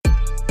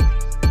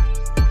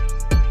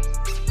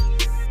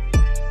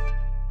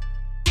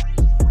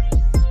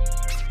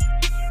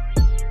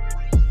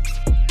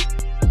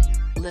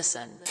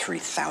Listen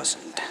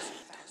 3000.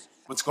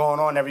 What's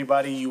going on,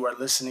 everybody? You are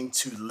listening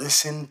to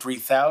Listen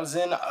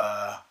 3000.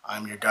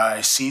 I'm your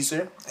guy,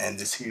 Caesar, and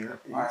this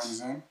here is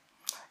Zen.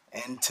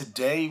 And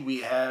today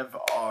we have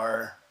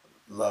our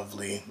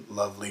lovely,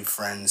 lovely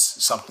friends,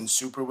 Something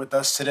Super, with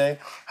us today.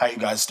 How you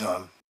guys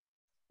doing?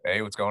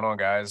 Hey, what's going on,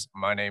 guys?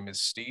 My name is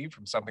Steve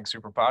from Something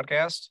Super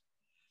Podcast.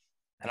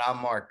 And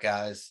I'm Mark,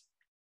 guys.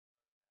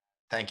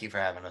 Thank you for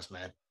having us,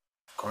 man.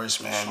 Of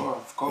course, man. Sure,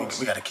 of course.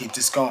 We got to keep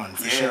this going,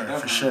 for sure.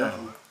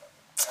 Definitely.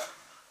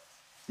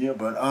 Yeah,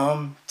 but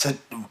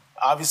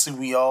obviously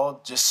we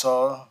all just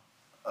saw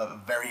a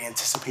very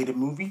anticipated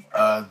movie,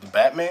 the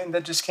Batman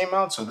that just came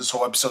out. So this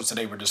whole episode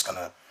today, we're just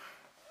gonna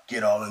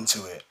get all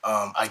into it.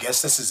 I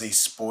guess this is a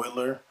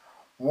spoiler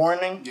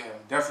warning. Yeah,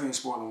 definitely a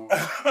spoiler warning.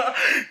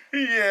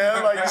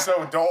 Yeah,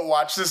 so don't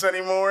watch this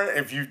anymore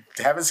if you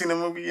haven't seen the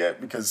movie yet,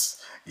 because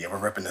we're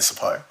ripping this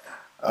apart.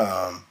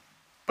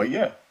 But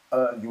yeah,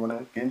 you want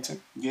to get into?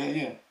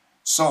 Yeah.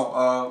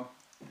 So,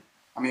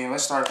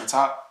 let's start at the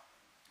top.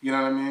 You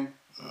know what I mean?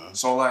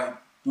 So,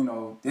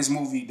 this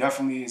movie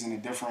definitely is in a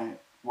different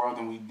world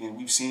than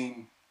we've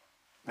seen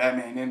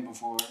Batman in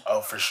before.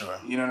 Oh, for sure.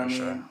 You know what I mean?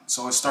 Sure.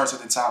 So it starts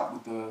at the top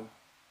with the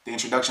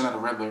introduction of the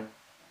Riddler,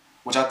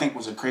 which I think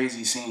was a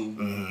crazy scene.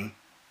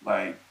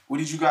 Mm-hmm. What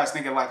did you guys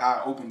think of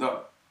how it opened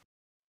up?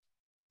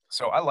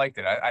 So I liked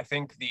it. I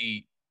think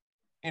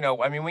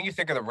when you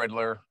think of the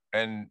Riddler,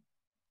 and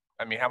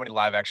how many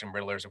live action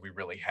Riddlers have we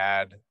really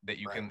had that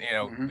you can,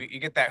 you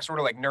get that sort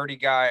of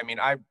nerdy guy.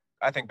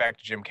 I think back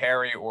to Jim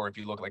Carrey, or if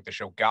you look like the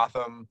show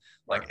Gotham,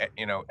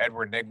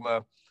 Edward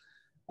Nygma,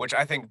 which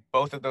I think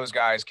both of those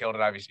guys killed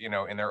it, obviously,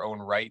 in their own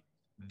right.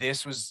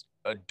 This was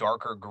a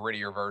darker,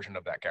 grittier version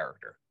of that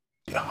character.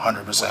 Yeah,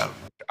 100%.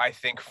 I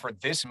think for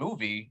this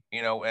movie,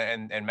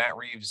 and Matt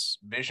Reeves'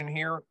 vision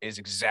here is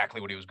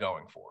exactly what he was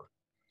going for.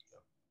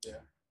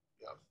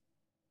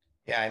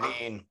 Yeah,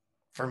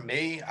 for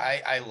me,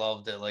 I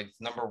loved it.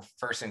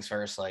 First things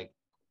first,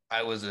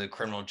 I was a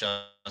criminal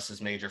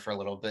justice major for a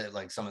little bit,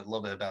 a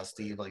little bit about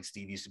Steve.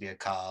 Steve used to be a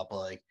cop.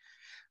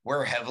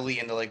 We're heavily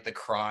into the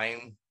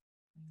crime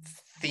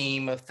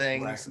theme of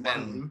things. Right.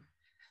 And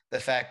the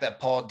fact that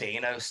Paul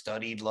Dano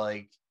studied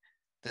the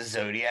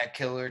Zodiac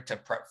killer to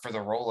prep for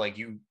the role,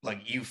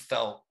 you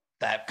felt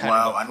that kind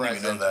of a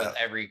presence with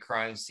every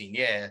crime scene.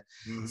 Yeah.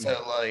 Mm-hmm.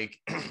 So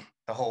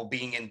the whole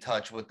being in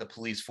touch with the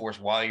police force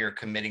while you're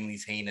committing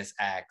these heinous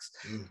acts.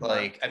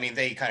 Mm-hmm.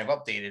 They kind of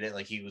updated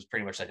it. He was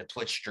pretty much like a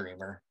Twitch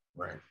streamer.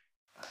 Right.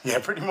 Yeah,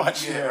 pretty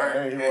much.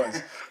 Yeah, he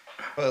was.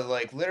 But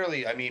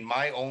literally,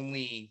 my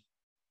only,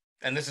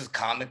 and this is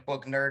comic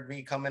book nerd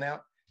me coming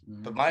out,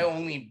 but my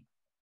only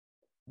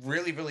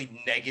really,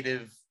 really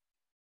negative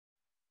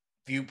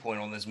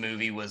viewpoint on this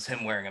movie was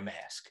him wearing a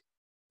mask.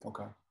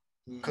 Okay.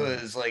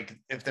 Because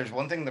if there's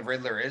one thing the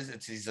Riddler is,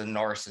 he's a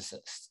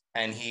narcissist,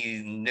 and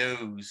he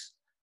knows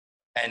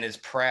and is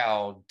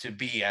proud to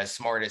be as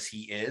smart as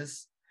he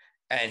is,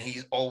 and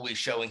he's always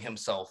showing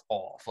himself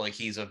off.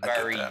 He's a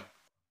very,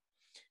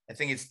 I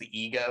think it's the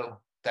ego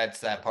that's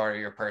that part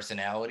of your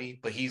personality,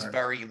 but he's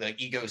very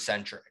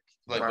egocentric,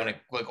 when it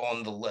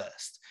on the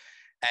list.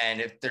 And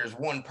if there's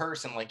one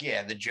person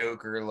the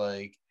Joker,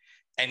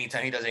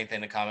 anytime he does anything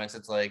in the comics,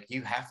 it's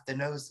you have to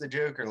know it's the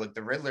Joker.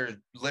 The Riddler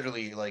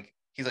literally he's like,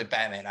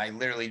 Batman, I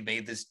literally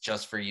made this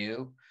just for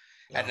you.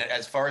 Yeah. And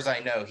as far as I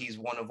know, he's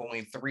one of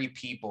only 3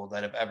 people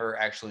that have ever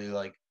actually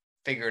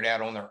figured out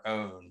on their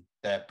own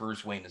that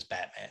Bruce Wayne is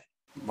Batman.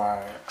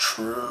 Right.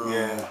 True.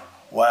 Yeah.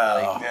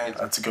 Wow.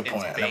 That's a good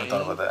point. I never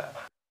thought about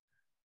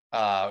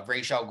that.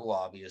 Ra's al Ghul,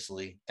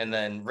 obviously, and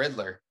then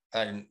Riddler,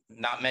 and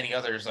not many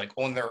others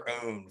on their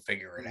own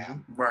figure it out.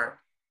 Right.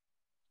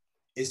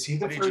 Is he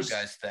the first? What did you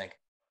guys think?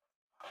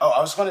 Oh, I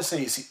was going to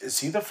say, is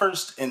he the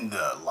first in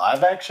the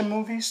live action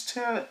movies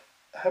to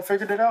have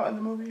figured it out in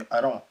the movie?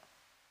 I don't.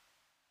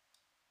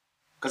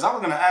 Because I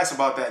was going to ask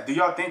about that. Do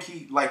y'all think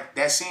he,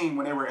 that scene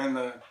when they were in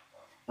the,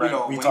 we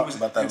when talked he was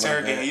about that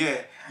interrogating,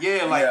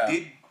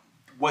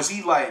 was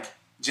he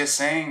just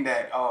saying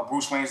that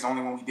Bruce Wayne's the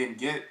only one we didn't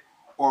get?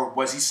 Or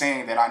was he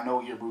saying that I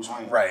know you're Bruce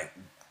Wayne? Right.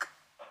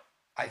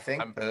 I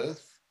think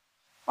both.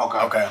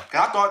 Okay.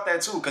 I thought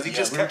that too, because he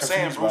just kept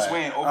saying Bruce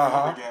Wayne over and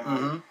over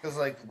again.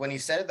 Because when he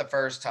said it the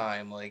first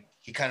time,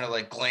 he kind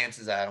of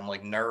glances at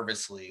him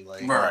nervously,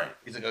 right.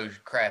 He's like, oh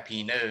crap,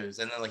 he knows,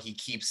 and then he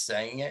keeps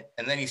saying it,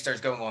 and then he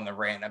starts going on the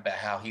rant about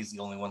how he's the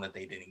only one that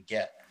they didn't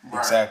get.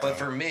 Exactly. But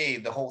for me,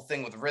 the whole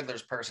thing with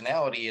Riddler's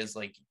personality is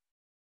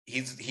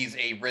he's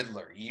a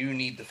Riddler. You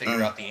need to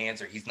figure out the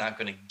answer. He's not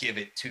going to give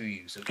it to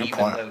you. So Good even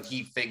point. though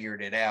he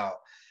figured it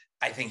out,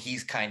 I think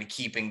he's kind of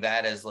keeping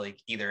that as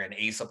either an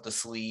ace up the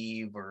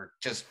sleeve or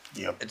just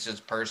it's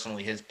just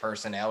personally his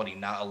personality,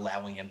 not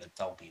allowing him to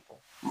tell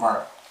people.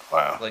 Right.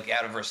 Wow.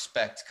 Out of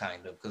respect,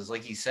 kind of, because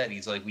he said,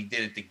 he's we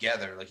did it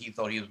together. He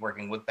thought he was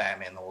working with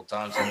Batman the whole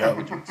time. So why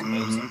would you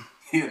expose him?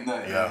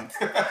 Yeah,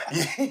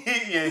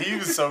 he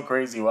was so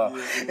crazy. Wow.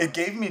 It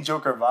gave me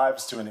Joker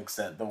vibes to an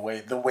extent, the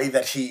way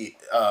that he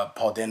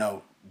Paul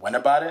Dano went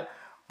about it,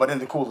 but in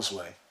the coolest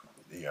way.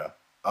 Yeah.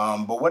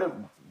 But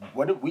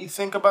what did we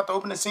think about the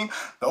opening scene?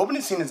 The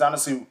opening scene is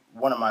honestly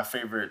one of my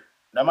favorite.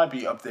 That might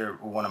be up there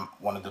with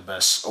one of the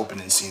best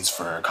opening scenes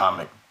for a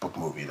comic book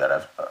movie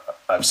that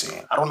I've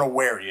seen. I don't know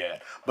where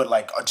yet, but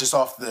like just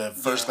off the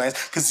first glance,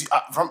 because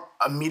from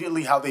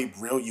immediately how they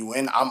reel you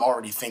in, I'm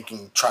already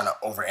thinking trying to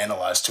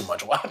overanalyze too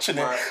much watching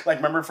it. Like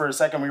remember for a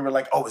second we were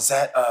like, oh, is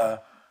that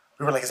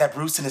we were like, is that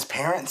Bruce and his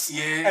parents?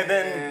 Yeah. And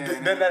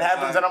then that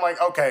happens, and I'm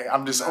like, okay,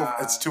 I'm just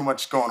it's too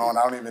much going on.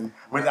 I don't even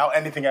without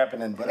anything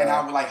happening. But and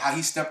I was like how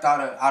he stepped out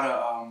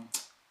of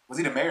was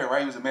he the mayor,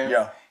 right? He was the mayor.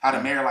 Yeah. How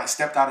the mayor like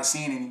stepped out of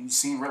scene and you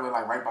seen Riddler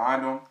like right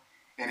behind him,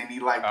 and then he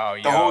like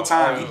the whole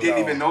time he didn't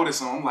even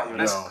notice him. I'm like, yo,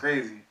 that's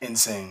crazy,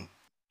 insane.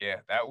 Yeah,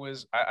 that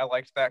was I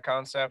liked that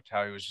concept.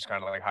 How he was just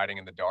kind of like hiding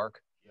in the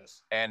dark.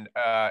 Yes. And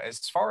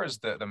as far as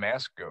the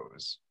mask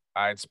goes,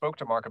 I spoke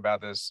to Mark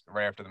about this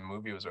right after the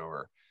movie was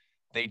over.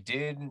 They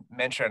did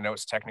mention, I know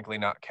it's technically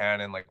not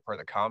canon like for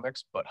the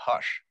comics, but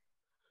Hush,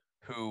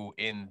 who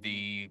in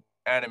the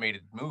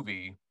animated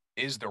movie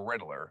is the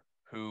Riddler,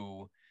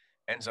 who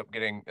ends up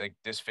getting like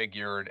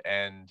disfigured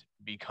and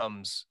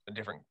becomes a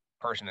different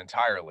person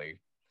entirely.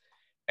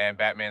 And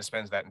Batman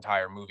spends that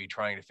entire movie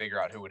trying to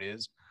figure out who it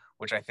is,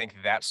 which I think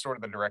that's sort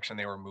of the direction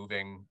they were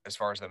moving as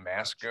far as the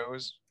mask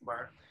goes.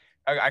 right?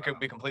 I could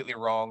be completely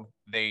wrong.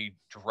 They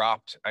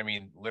dropped, I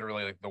mean,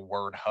 literally like the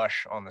word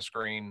hush on the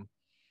screen,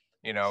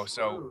 you know,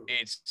 so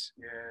it's,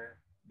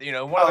 you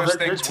know, one of those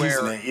things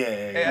where,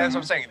 yeah. that's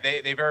what I'm saying.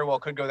 They very well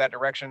could go that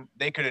direction.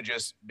 They could have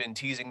just been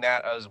teasing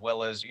that as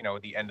well as, you know,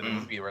 at the end of the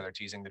movie where they're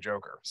teasing the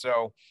Joker.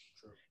 So,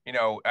 you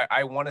know,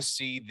 I want to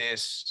see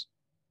this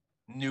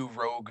new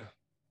rogue,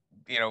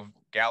 you know,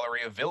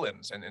 gallery of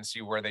villains and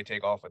see where they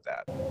take off with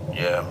that.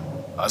 Yeah,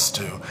 us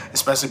too.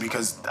 Especially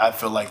because I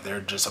feel like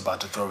they're just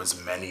about to throw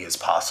as many as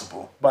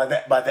possible by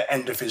the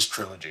end of his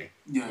trilogy.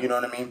 Yeah. You know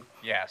what I mean?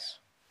 Yes.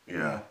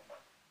 Yeah.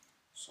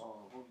 So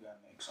what we got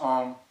next?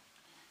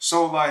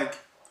 So like,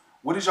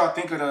 what did y'all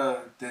think of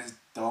the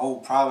whole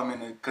problem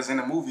because in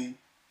the movie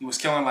he was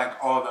killing like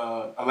all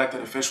the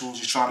elected officials,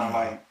 just trying to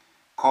like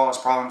cause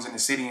problems in the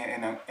city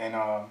and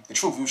the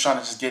truth. He was trying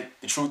to just get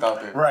the truth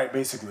out there. Right,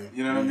 basically.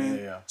 You know what I mean?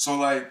 Yeah. So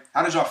like,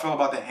 how did y'all feel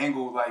about that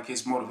angle, like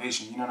his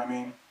motivation? You know what I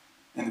mean?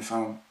 In the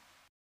film.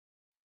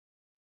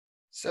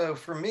 So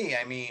for me,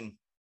 I mean,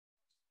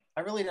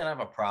 I really didn't have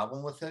a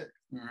problem with it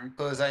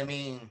because I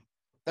mean,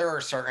 there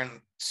are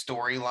certain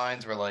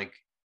storylines where like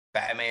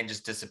Batman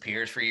just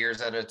disappears for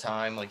years at a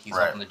time. Like he's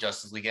up in the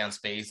Justice League on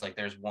space. Like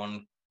there's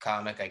one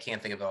comic, I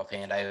can't think of it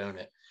offhand. I own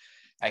it.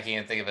 I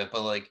can't think of it,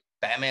 but like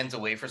Batman's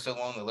away for so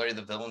long that literally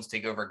the villains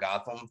take over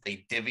Gotham.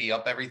 They divvy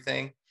up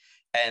everything.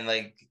 And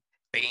like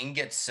Bane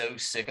gets so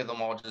sick of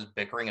them all just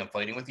bickering and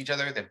fighting with each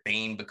other that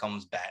Bane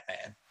becomes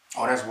Batman.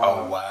 Oh, that's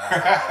wild. Oh, wow.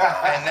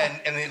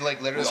 and then like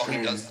literally all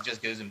he does is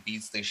just goes and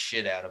beats the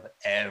shit out of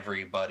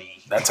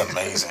everybody. That's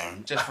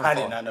amazing. Just for I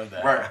fun. did not know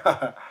that. Right.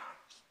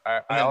 I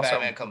And then also,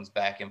 Batman comes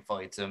back and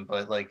fights him,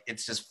 but like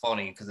it's just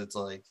funny because it's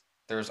like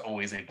there's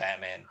always a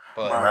Batman.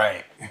 But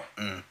Right.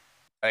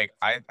 like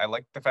I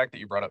like the fact that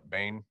you brought up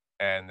Bane,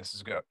 and this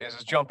is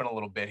jumping a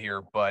little bit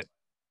here, but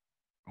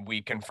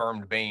we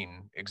confirmed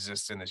Bane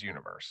exists in this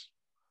universe.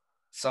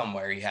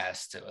 somewhere he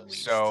has to at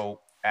least.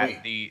 So at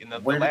Wait, the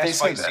where did they last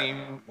say fight that?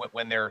 scene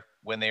when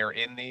they're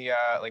in the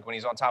like when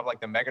he's on top of like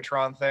the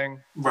Megatron thing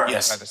Right.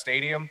 Yes. at the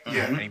stadium,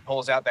 Yeah. and he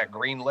pulls out that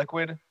green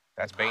liquid.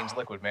 That's Bane's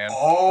liquid, man.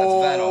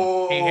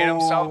 Oh. He hit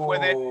himself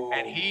with it,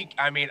 and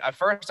I mean, at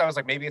first I was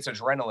like, maybe it's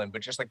adrenaline,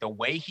 but just like the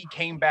way he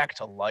came back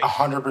to life,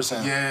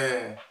 100%.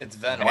 Yeah. It's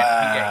Venom.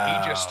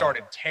 and he just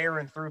started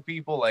tearing through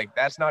people. Like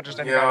that's not just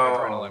any kind of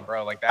adrenaline,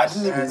 bro. Like that's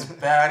That's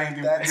bad. I didn't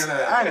even think of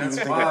that. I didn't even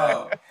think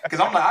of that. Because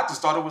I'm like, I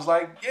just thought it was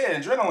like,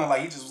 adrenaline.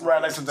 Like he just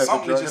Right, like some type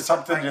of drug,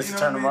 something like, just you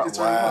to know turn him what I up. mean? To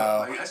turn him up. Wow.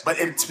 Like, that's But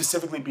crazy. it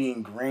specifically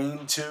being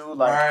green too,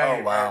 like Right,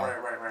 oh wow.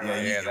 right.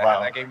 yeah,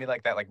 wow. that gave me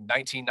like that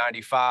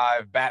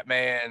 1995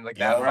 Batman, like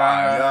that Yeah,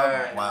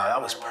 vibe. Right. wow,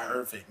 that was right.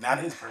 perfect. Now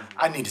That is perfect.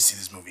 I need to see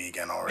this movie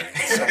again already.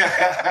 It's so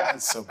bad.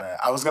 It's so bad.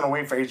 I was gonna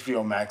wait for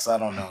HBO Max. I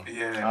don't know.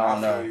 Yeah, I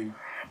don't I feel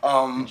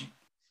know. you.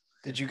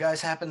 Did you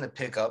guys happen to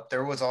pick up?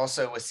 There was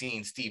also a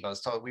scene, Steve.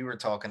 We were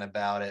talking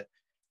about it.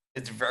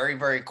 It's very,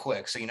 very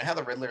quick. So you know how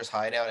the Riddler's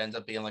hideout ends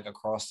up being like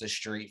across the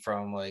street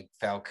from like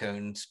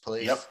Falcone's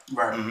place? Yep.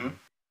 Right. Mm-hmm.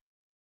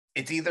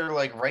 It's either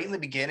like right in the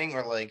beginning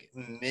or like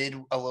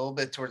a little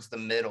bit towards the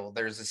middle.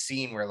 There's a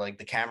scene where like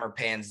the camera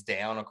pans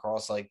down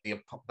across like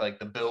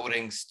the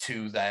buildings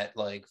to that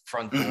like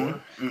front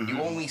door. Mm-hmm. You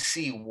only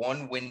see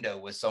one window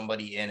with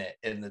somebody in it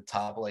in the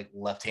top like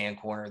left-hand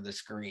corner of the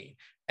screen.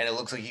 And it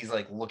looks like he's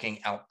like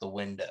looking out the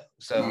window.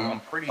 So I'm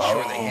pretty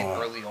sure they hit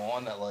early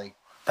on that like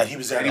That he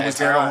was there. He was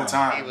there the whole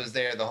time. he was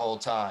there the whole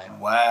time.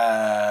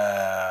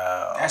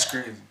 Wow. That's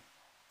crazy.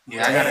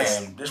 Yeah, I gotta.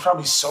 Damn, there's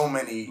probably so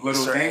many Little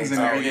Easter things eggs in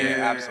out there, here.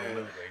 yeah.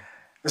 Absolutely.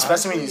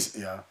 Especially when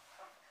Honestly, yeah.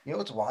 You know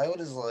what's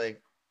wild is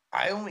like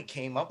I only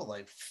came up with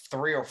like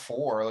 3 or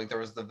 4. Like there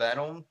was the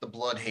Venom, the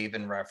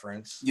Bloodhaven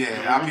reference.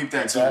 Yeah, I peeped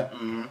that too.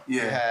 Mm-hmm.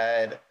 You Yeah.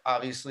 had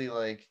obviously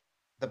like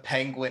the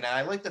Penguin. And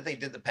I like that they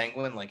did the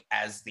Penguin like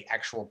as the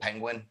actual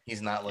Penguin.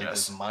 He's not like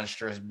this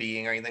monstrous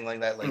being or anything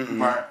like that. Like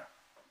Mhm. Right.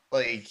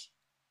 like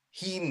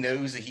he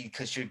knows that he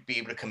should be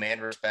able to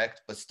command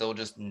respect, but still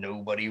just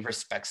nobody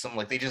respects him.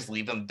 Like they just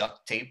leave him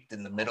duct taped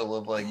in the middle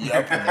of like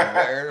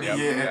nowhere.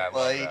 Yeah,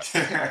 like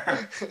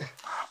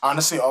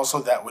Honestly,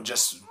 also that would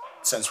just,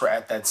 since we're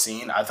at that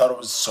scene, I thought it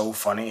was so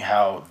funny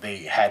how they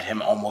had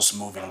him almost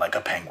moving like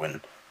a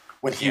penguin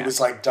when he was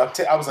like duct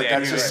tape. I was like, Yeah,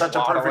 that's he just was such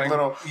a perfect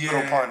waddling.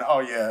 little pun. Oh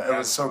yeah, it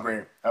was so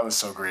great. That was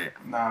so great.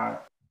 Nah.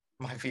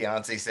 my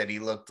fiance said he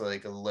looked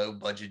like a low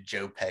budget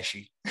Joe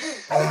Pesci.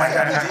 Oh my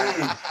god,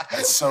 he did.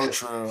 That's so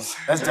true.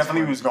 That's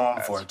definitely what he was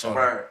going for too.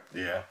 Right.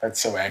 Yeah, that's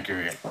so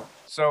accurate.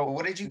 So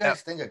What did you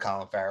guys think of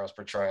Colin Farrell's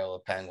portrayal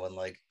of Penguin?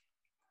 Like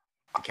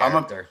the I'm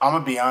character.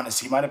 gonna be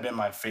honest. He might have been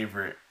my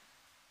favorite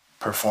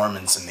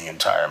performance in the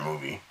entire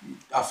movie.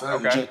 I feel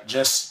Okay. you.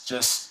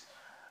 Just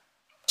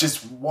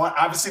one.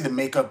 Obviously, the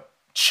makeup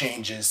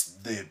changes.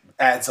 The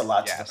adds a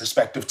lot to the Yes.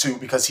 perspective too,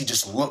 because he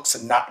just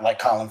looks not like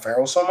Colin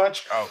Farrell so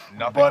much. Oh,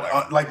 nothing.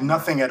 But like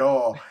nothing at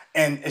all.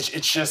 And it's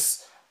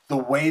just the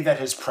way that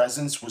his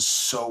presence was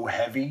so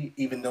heavy,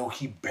 even though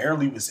he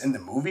barely was in the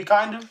movie,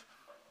 kind of.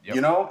 Yep.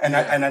 You know, and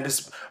I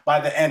just by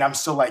the end I'm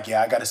still like,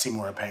 yeah, I got to see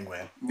more of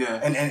Penguin.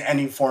 Yeah. In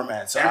any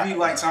format. So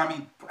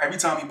Every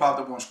time he popped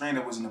up on screen,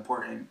 it was an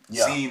important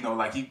scene though.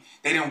 Like they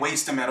didn't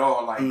waste him at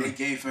all. Like they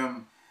gave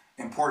him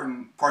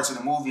important parts of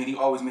the movie, and he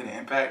always made an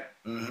impact.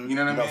 Mhm. You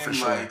know what I No, mean? for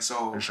sure. Like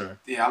so. For sure.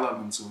 Yeah, I love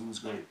him too. He was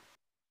great.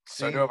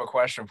 So I do have a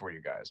question for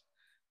you guys.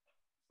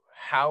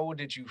 How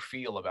did you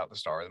feel about the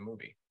star of the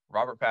movie,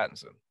 Robert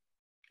Pattinson?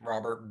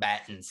 Robert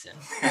Pattinson.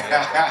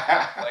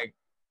 Like,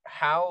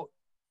 how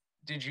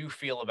did you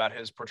feel about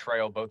his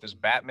portrayal, both as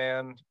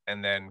Batman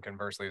and then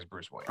conversely as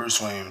Bruce Wayne?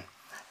 Bruce Wayne.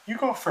 You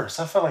go first.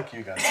 I feel like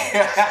you got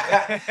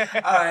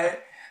All right.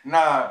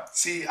 Nah,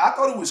 see, I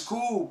thought it was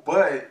cool,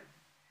 but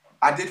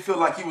I did feel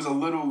like he was a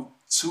little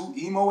too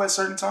emo at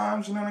certain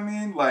times. You know what I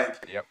mean?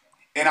 Like, Yep.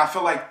 and I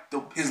feel like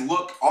his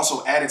look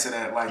also added to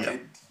that. Like,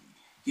 Yep.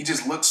 he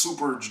just looked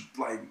super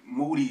like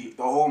moody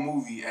the whole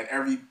movie at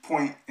every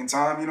point in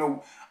time. You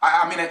know,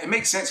 I mean, it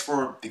makes sense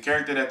for the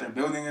character that they're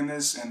building in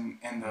this and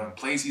the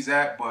place he's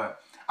at,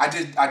 but I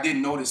did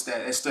notice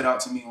that it stood out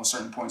to me on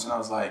certain points, and I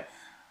was like,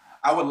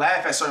 I would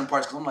laugh at certain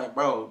parts because I'm like,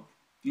 bro,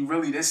 you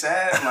really this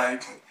sad?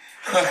 like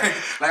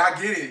I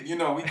get it, you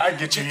know. I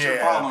get you, your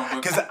problem,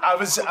 Because I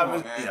was,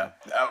 man.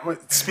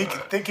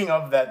 Thinking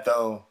of that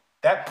though.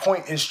 That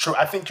point is true.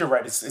 I think you're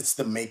right. It's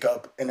the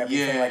makeup and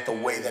everything, like the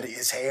way that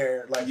his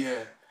hair, like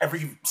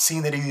every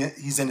scene that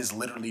he's in is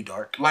literally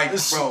dark. Like,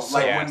 It's bro, so-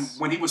 like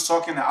when he was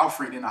talking to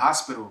Alfred in the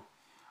hospital,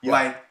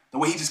 like the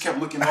way he just kept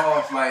looking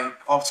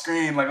off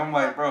screen, like I'm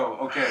like, bro,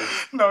 okay.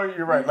 No,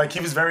 you're right. Like he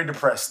was very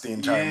depressed the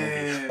entire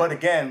movie. But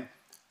again,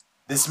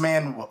 this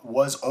man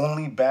was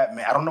only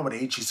Batman. I don't know what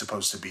age he's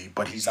supposed to be,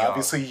 but he's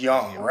obviously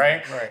young,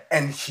 right? Right.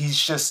 And he's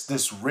just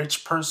this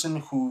rich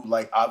person who,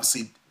 like,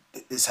 obviously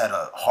has had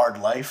a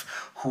hard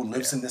life, who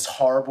lives in this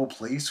horrible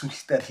place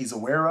that he's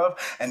aware of,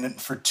 and then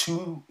for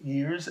 2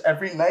 years,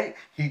 every night,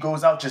 he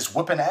goes out just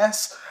whooping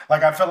ass.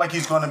 Like, I feel like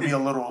he's going to be a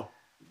little,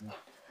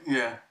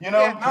 Yeah. you know,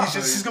 Yeah,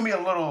 he's going to be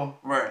a little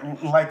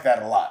Right. like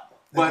that a lot.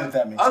 But if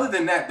that makes other sense.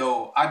 than that,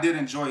 though, I did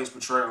enjoy his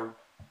portrayal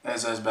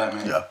as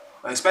Batman. Yeah.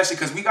 Like, especially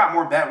because we got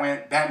more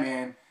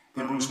Batman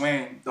than Bruce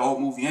Wayne the whole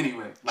movie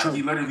anyway. Like, True.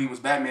 he literally was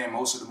Batman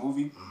most of the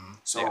movie.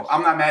 So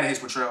I'm not mad at his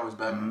portrayal as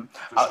Batman.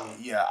 For sure.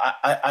 Yeah,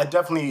 I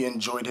definitely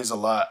enjoyed his a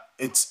lot.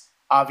 It's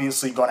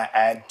obviously going to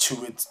add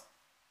to it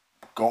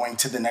going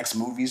to the next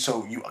movie,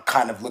 so you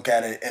kind of look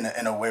at it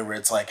in a way where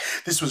it's like,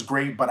 this was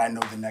great, but I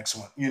know the next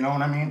one. You know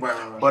what I mean?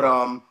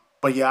 Right.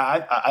 But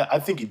yeah, I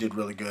think he did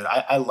really good.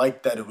 I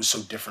like that it was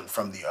so different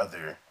from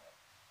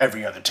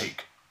every other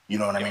take. You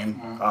know what I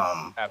mean?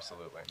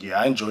 Absolutely. Yeah,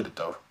 I enjoyed it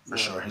though, for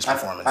sure. His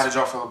performance. How did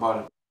y'all feel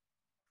about it?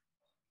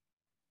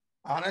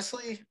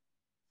 Honestly,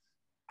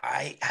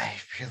 I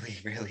really,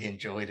 really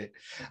enjoyed it.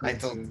 I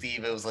told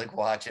Steve it was like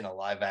watching a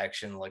live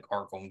action like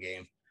Arkham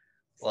game.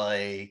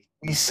 Like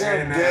We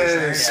said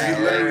Very this. nice.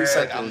 We literally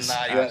said like, I'm this.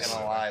 not even Yes.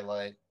 gonna lie,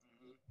 like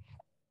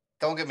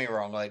don't get me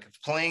wrong, like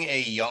playing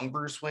a young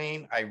Bruce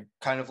Wayne, I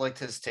kind of liked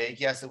his take.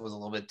 Yes, it was a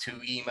little bit too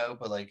emo,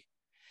 but like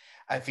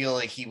I feel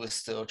like he was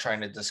still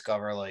trying to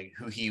discover like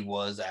who he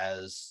was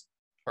as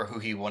or who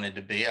he wanted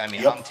to be. I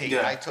mean, Yep.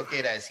 I took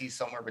it as he's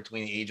somewhere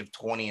between the age of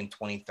 20 and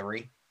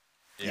 23.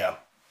 Yeah.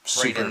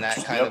 Right in that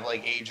kind Yep. of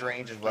like age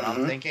range is what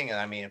I'm thinking. And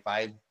I mean, if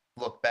I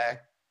look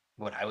back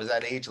when I was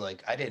that age,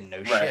 like I didn't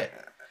know shit.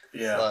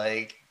 Yeah.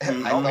 Like I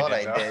Oh, we thought did,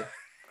 I though. did.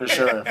 For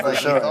sure. For Like,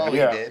 sure. we thought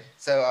Yeah. we did.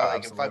 So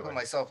like if I put Absolutely.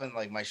 myself in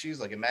like my shoes,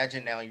 like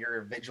imagine now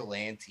you're a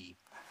vigilante,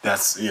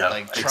 That's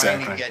like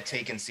trying exactly. to get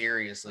taken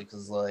seriously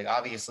because like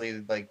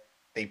obviously like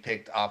they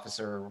picked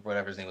officer or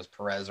whatever his name was,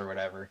 Perez or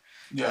whatever.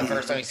 Yeah. The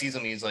first time he sees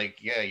him, he's like,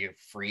 "Yeah, you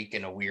freak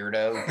and a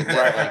weirdo." But then,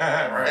 Right,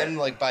 like, right. then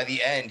like by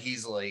the end,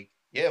 he's like,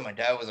 "Yeah, my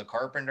dad was a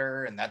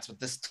carpenter, and that's what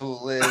this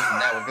tool is, and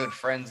now we're good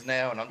friends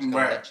now, and I'm just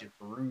gonna Right. let you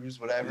peruse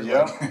whatever."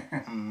 Yep. Like,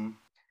 Mhm.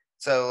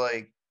 so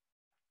like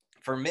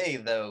for me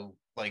though,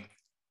 like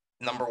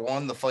number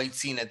one, the fight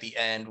scene at the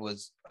end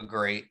was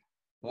great.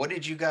 What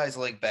did you guys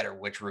like better?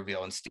 Which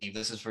reveal? And Steve,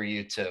 this is for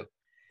you too.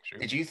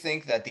 Did you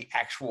think that the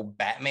actual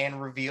Batman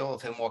reveal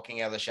of him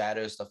walking out of the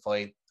shadows to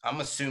fight,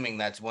 I'm assuming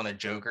that's one of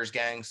Joker's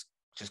gangs,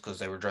 just because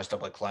they were dressed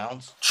up like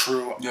clowns?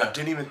 True. Yeah. I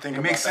didn't even think it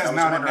about makes that. sense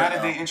now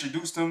that they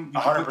introduced him. You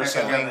can put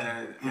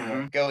that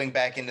together. Going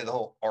back into the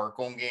whole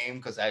Arkham game,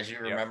 because as you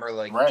remember,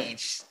 like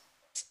each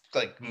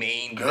like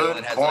main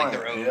villain has like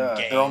their own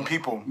gang, their own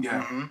people.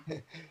 Yeah.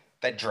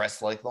 That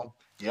dress like them.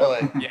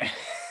 Yep. But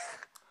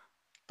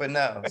but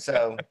no.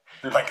 So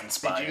they're like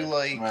inspired. Did you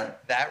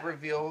like that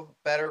reveal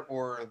better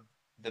or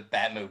the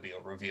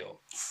Batmobile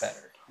reveal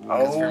better?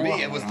 Because for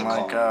me, it was the car.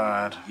 Oh my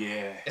god!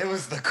 Yeah, it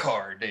was the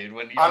car, dude.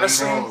 When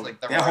honestly,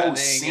 like the that whole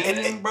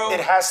scene, bro, it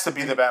has to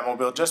be the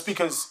Batmobile, just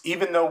because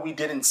even though we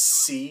didn't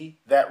see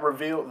that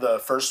reveal, the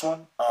first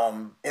one,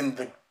 in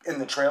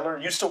the trailer,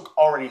 you still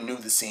already knew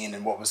the scene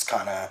and what was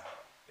kind of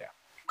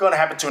going to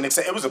happen to an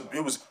extent.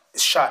 It was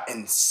shot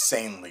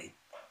insanely.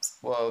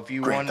 Well, if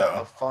you want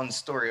a fun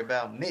story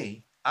about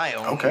me, I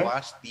only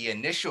watched the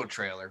initial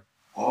trailer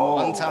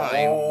one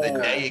time the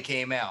day it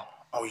came out.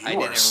 Oh, you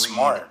were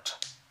smart.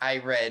 I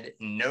read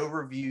no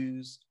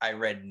reviews. I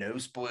read no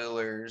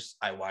spoilers.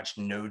 I watched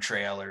no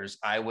trailers.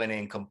 I went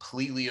in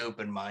completely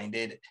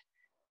open-minded.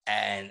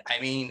 And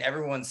I mean,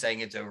 everyone's saying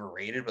it's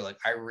overrated, but like,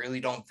 I really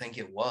don't think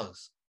it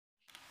was.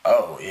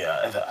 Oh,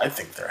 yeah. I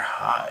think they're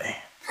high.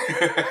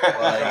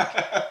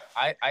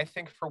 I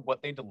think for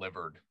what they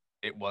delivered,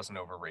 it wasn't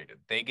overrated.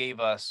 They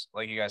gave us,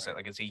 like you guys said,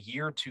 like it's a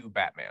year 2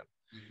 Batman.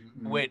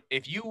 Mm-hmm.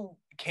 If you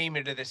came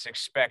into this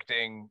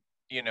expecting,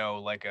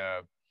 like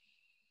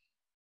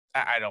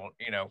I don't,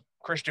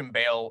 Christian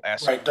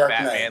Bale-esque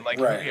Batman, like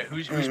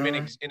who's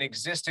been in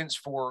existence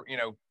for,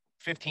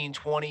 15,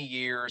 20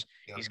 years.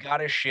 Yeah. He's got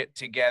his shit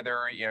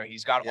together.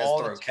 He's got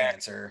all the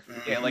cancer.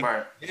 Yeah, like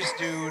this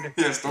dude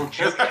just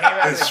came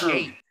out of the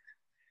gate.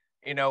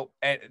 And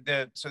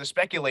the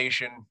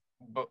speculation,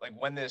 but like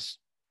when the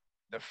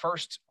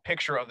first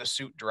picture of the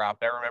suit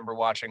dropped, I remember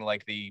watching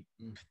like the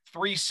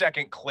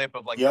 3-second clip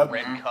of like the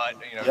red cut,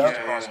 just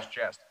across his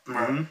chest.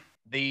 Mm-hmm.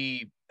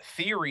 The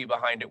theory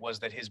behind it was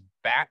that his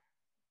bat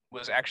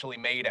was actually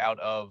made out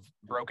of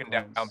broken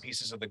down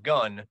pieces of the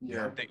gun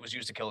that was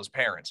used to kill his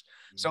parents.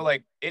 So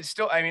like it's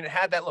still, I mean, it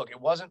had that look.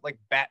 It wasn't like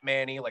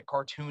Batman-y, like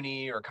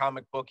cartoony or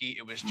comic booky.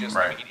 It was just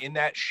I mean, in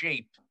that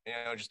shape,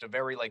 just a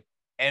very like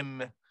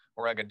M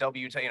or like a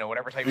W,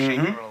 whatever type shape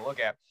you want to look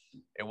at.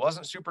 It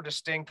wasn't super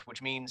distinct,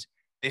 which means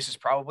this is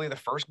probably the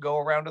first go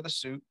around of the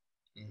suit.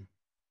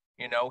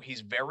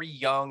 He's very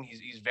young.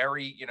 He's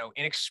very,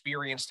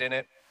 inexperienced in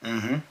it.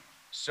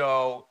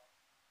 So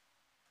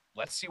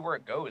let's see where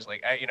it goes.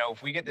 Like,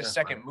 if we get this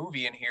second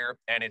movie in here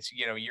and it's,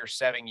 year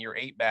 7, year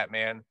 8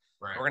 Batman,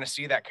 we're going to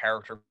see that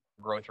character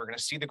growth. We're going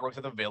to see the growth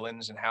of the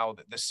villains and how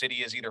the city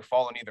is either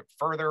fallen either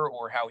further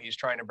or how he's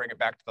trying to bring it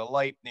back to the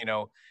light,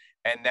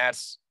 and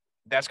that's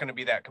going to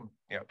be that,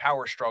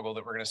 power struggle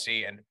that we're going to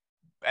see. And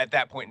at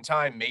that point in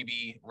time,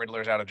 maybe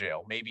Riddler's out of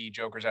jail, maybe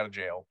Joker's out of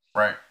jail.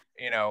 Right.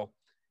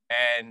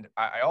 And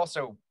I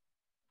also,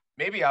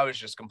 maybe I was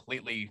just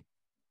completely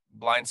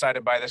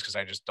blindsided by this because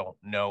I just don't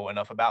know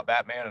enough about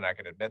Batman, and I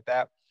could admit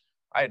that.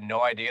 I had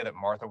no idea that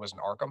Martha was in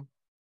Arkham.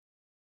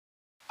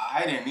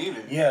 I didn't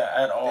either. Yeah,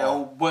 at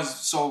all.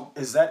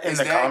 Is that in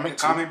the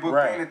comic book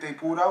thing that they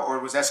pulled out, or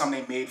was that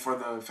something they made for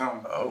the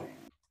film? Oh.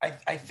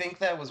 I think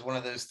that was one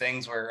of those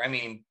things where, I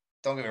mean,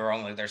 don't get me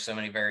wrong, like there's so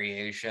many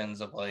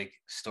variations of like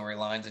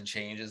storylines and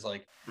changes.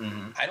 Like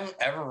I don't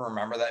ever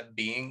remember that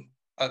being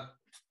a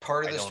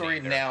part of the story.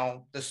 Either.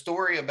 Now, the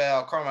story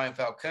about Carmine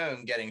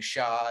Falcone getting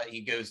shot,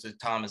 he goes to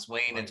Thomas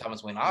Wayne and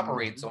Thomas Wayne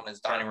operates on his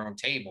dining room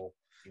table.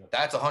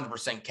 That's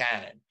 100%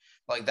 canon.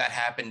 Like that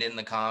happened in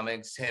the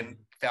comics.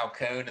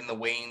 Falcone and the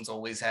Waynes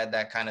always had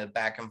that kind of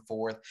back and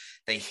forth.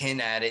 They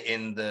hint at it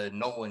in the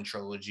Nolan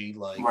trilogy,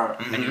 like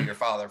I knew your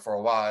father for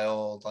a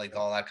while, like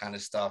all that kind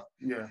of stuff.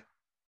 Yeah.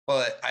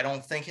 But I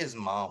don't think his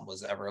mom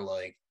was ever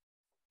like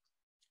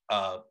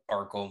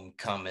Arkham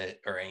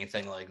Comet or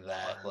anything like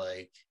that.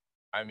 Like,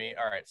 I mean,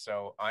 all right,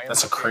 so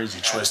that's a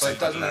crazy twist. But it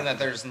doesn't mean that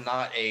there's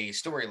not a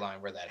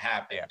storyline where that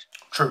happened. Yeah,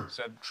 true.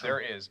 So there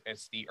is.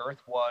 It's the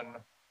Earth One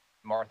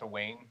Martha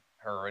Wayne.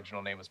 Her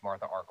original name was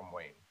Martha Arkham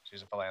Wayne.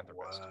 She's a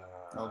philanthropist.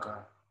 Okay.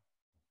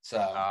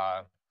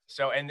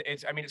 So and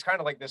it's kind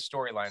of like this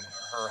storyline.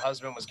 Her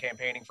husband was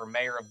campaigning for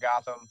mayor of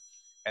Gotham,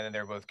 and then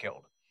they're both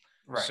killed.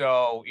 Right.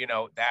 So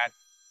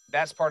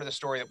that's part of the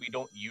story that we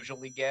don't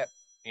usually get.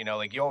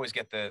 Like you always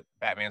get the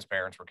Batman's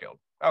parents were killed.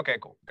 Okay,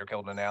 cool. They're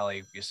killed in an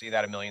alley. You see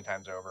that a million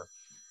times over.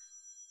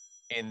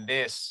 In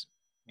this,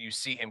 you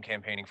see him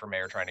campaigning for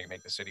mayor, trying to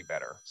make the city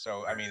better.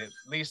 So, I mean, at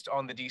least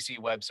on the DC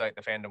website,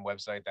 the fandom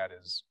website,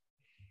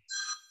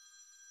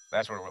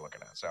 that's what we're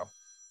looking at. So,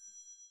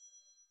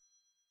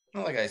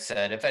 like I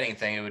said, if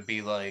anything, it would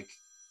be like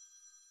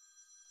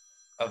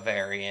a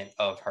variant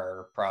of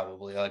her,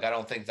 probably. Like, I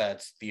don't think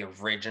that's the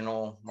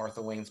original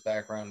Martha Wayne's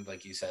background.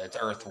 Like you said, it's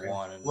Earth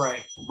One. And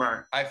right.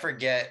 I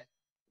forget,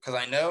 because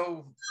I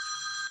know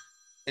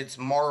it's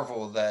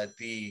Marvel that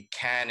the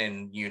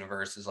canon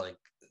universe is like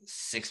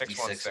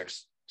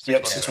 66.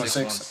 Yep,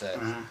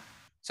 616.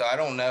 So I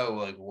don't know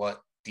like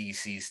what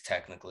DC's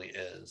technically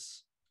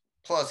is.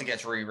 Plus, it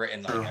gets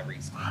rewritten like every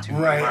 2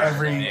 right,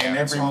 years.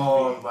 every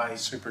all movie, like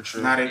super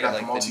true. now they got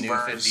like the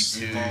multiverse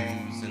the new 52s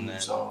thing, and then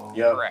so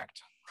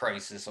Correct.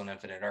 Crisis on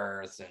Infinite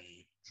Earth and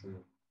true.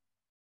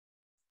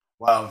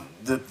 Wow,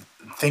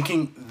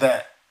 thinking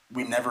that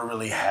we never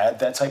really had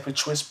that type of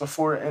twist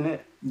before in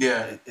it.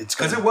 Yeah, it's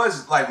because it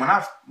was like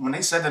when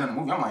they said that in the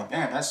movie, I'm like,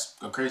 damn, that's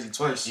a crazy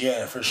twist.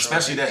 Yeah, for sure.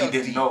 Especially that he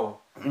didn't know.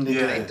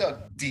 They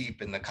dug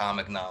deep in the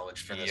comic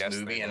knowledge for this Yes,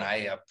 movie, and I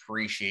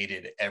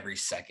appreciated every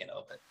second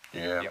of it.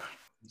 Yeah. Yep.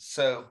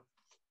 So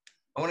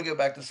I want to go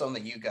back to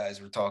something that you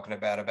guys were talking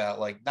about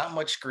like not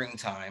much screen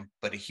time,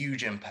 but a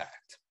huge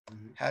impact.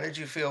 How did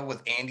you feel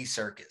with Andy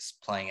Serkis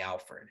playing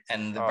Alfred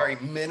and the very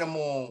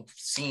minimal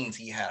scenes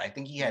he had? I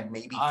think he had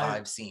maybe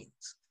 5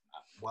 scenes.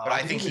 Wow, but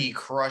I think he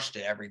crushed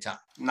it every time.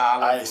 Nah,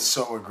 I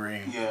so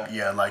agree.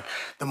 Yeah. Like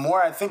the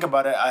more I think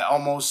about it, I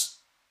almost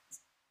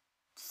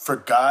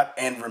forgot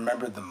and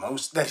remembered the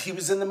most that he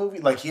was in the movie.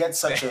 Like he had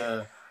such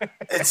a.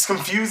 It's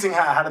confusing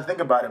how to think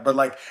about it, but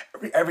like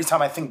every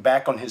time I think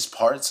back on his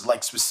parts,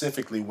 like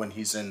specifically when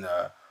he's in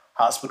the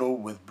hospital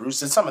with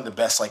Bruce, it's some of the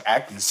best like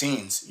acting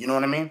scenes. You know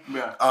what I mean?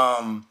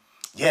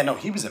 Yeah. No,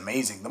 he was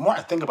amazing. The more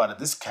I think about it,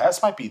 this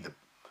cast might be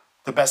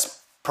the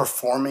best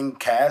performing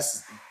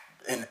cast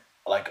in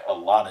like a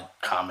lot of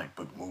comic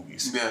book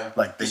movies. Yeah,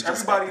 like they just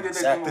everybody did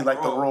exactly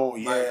like the role.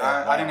 Yeah, like,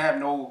 I didn't have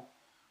no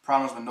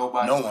problems with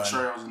nobody's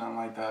portrayals and nothing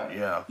like that.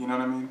 Yeah, you know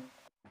what I mean.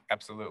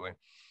 Absolutely.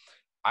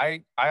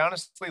 I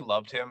honestly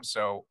loved him,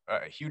 so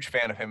a huge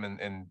fan of him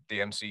in the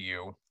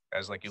MCU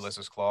as like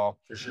Ulysses Claw.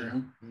 For sure.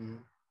 Mm-hmm.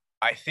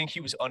 I think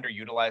he was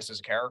underutilized as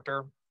a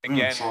character.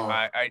 Again,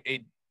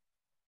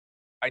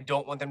 I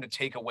don't want them to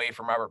take away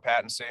from Robert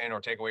Pattinson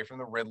or take away from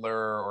the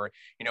Riddler or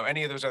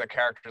any of those other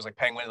characters like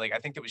Penguin. Like I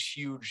think it was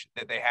huge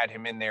that they had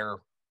him in there,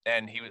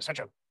 and he was such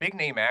a big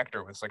name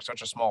actor with like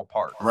such a small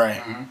part. Right.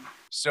 Mm-hmm.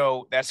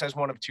 So that says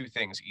one of two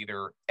things: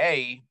 either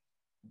A,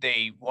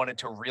 they wanted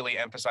to really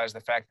emphasize the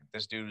fact that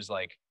this dude is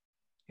like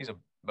he's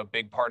a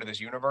big part of this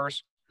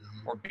universe,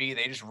 or B,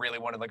 they just really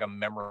wanted like a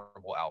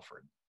memorable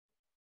Alfred.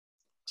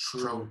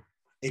 True.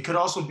 It could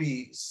also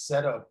be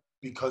set up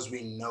because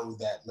we know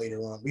that later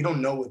on we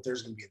don't know if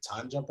there's going to be a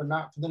time jump or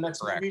not for the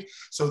next movie.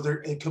 So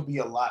it could be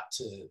a lot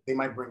they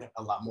might bring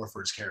a lot more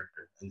for his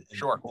character.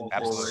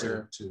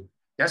 Absolutely. Too.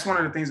 That's one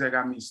of the things that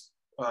got me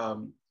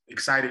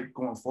excited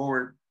going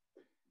forward.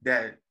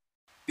 That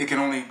it can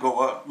only go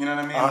up. You know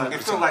what I mean? Like,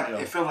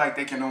 it feel like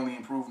they can only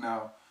improve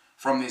now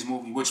from this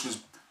movie, which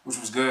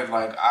was good.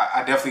 Like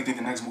I definitely think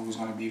the next movie is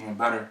going to be even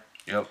better.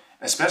 Yep.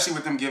 Especially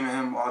with them giving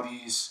him all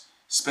these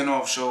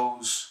spin-off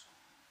shows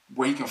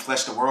where he can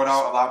flesh the world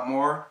out a lot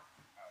more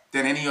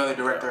than any other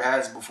director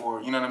has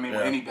before. You know what I mean?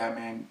 With any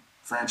Batman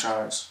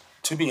franchise.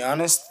 To be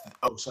honest,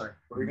 sorry.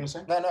 What were you gonna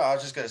say? No, I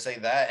was just gonna say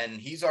that, and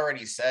he's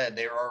already said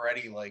they were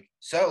already like,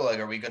 so like,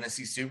 are we gonna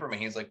see Superman?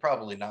 He's like,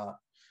 probably not.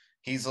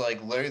 He's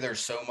like, literally, there's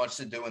so much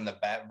to do in the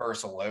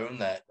Batverse alone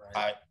that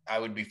I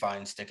would be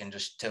fine sticking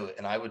just to it,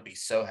 and I would be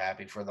so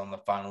happy for them to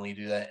finally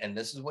do that. And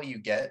this is what you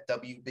get,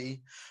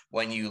 WB,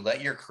 when you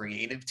let your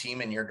creative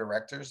team and your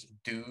directors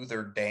do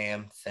their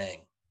damn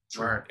thing.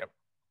 Right. Yep.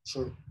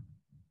 Sure.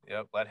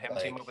 Yep. Let him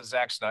team up with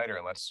Zack Snyder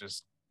and let's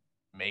just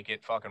make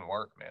it fucking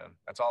work, man.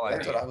 That's all I need.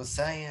 That's what I was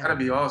saying. That'd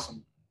be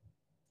awesome.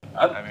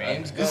 I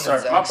mean,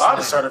 my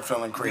body started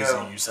feeling crazy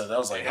when you said that. I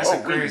was like, that's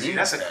a crazy.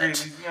 That's a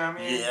crazy. You know what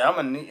I mean? Yeah,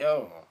 I'm a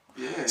yo.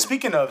 Yeah.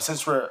 Speaking of,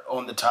 since we're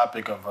on the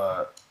topic of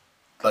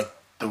like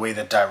the way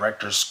that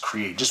directors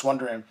create, just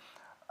wondering,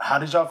 how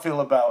did y'all feel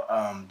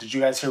about? Did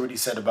you guys hear what he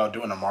said about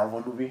doing a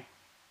Marvel movie?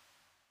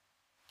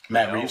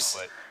 Matt Reeves.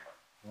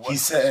 He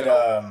said,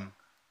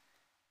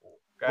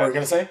 what were you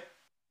gonna say?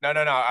 No.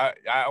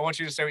 I want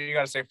you to say what you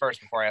got to say first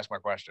before I ask my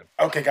question.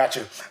 Okay, got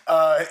you.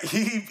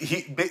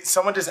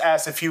 Someone just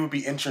asked if he would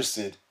be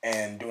interested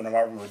in doing a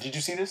Marvel movie. Did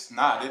you see this?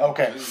 Nah, I didn't.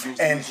 Okay,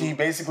 and he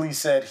basically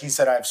said,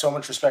 I have so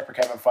much respect for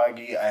Kevin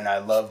Feige and I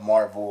love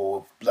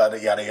Marvel, blah,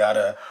 yada,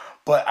 yada.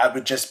 But I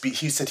would just be,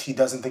 he said he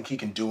doesn't think he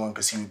can do one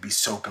because he would be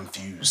so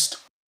confused.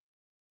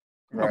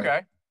 Right.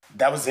 Okay.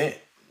 That was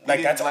it.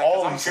 Like, that's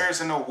all I'm curious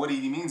to know what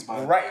he means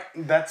by it. Right.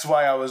 That's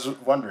why I was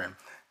wondering.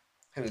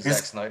 Who's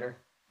Zack Snyder?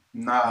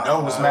 Nah.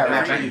 No, it was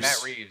Matt Reeves.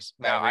 Matt Reeves.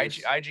 Now,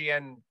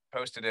 IGN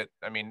posted it,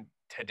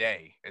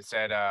 today. It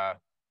said,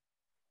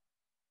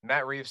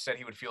 Matt Reeves said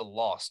he would feel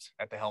lost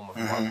at the helm of a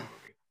Marvel movie.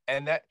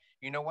 And that,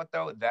 you know what,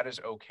 though? That is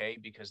okay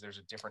because there's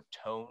a different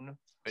tone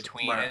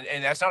between,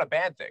 and that's not a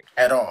bad thing.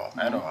 At all.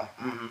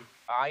 Mm-hmm.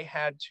 I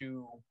had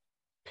to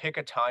pick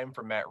a time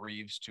for Matt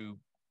Reeves to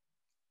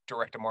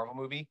direct a Marvel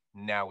movie.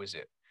 Now is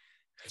it.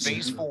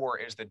 Phase 4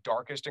 is the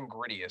darkest and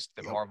grittiest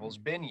that Marvel's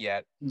been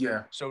yet.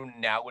 Yeah. So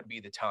now would be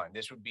the time.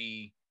 This would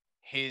be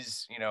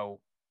his,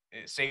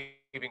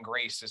 saving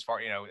grace as far,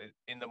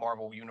 in the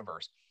Marvel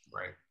universe.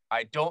 Right.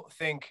 I don't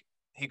think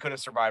he could have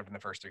survived in the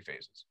first 3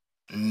 phases.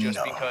 Just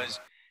because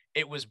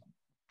it was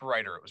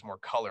brighter, it was more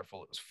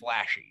colorful, it was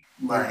flashy.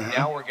 Right.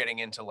 Now we're getting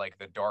into like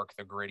the dark,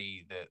 the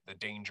gritty, the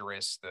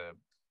dangerous, the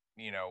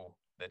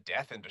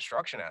death and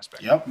destruction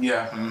aspect. Yep.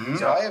 Yeah. Mm-hmm.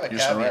 So I have a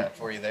caveat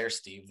for you there,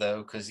 Steve,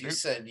 though, because you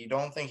said you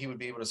don't think he would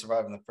be able to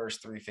survive in the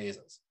first 3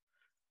 phases.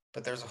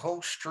 but there's a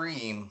whole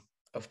stream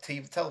of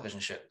television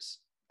shows.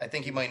 I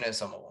think you might know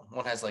some of them.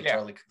 One has like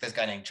this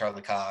guy named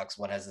Charlie Cox.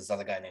 One has this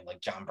other guy named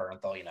like John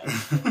Bernthal.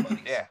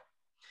 Yeah.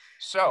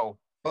 So,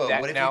 but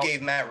what if you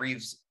gave Matt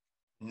Reeves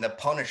the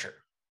Punisher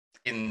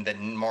in the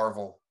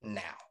Marvel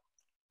now?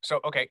 So,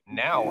 okay,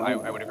 now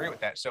I would agree with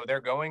that. So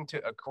they're going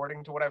to,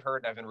 according to what I've heard,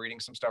 and I've been reading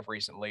some stuff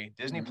recently,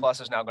 Disney Plus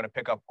is now going to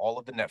pick up all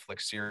of the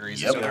Netflix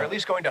series. Yep. So they're at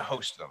least going to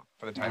host them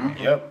for the time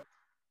being. Yep.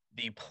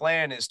 The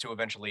plan is to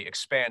eventually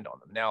expand on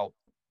them. Now,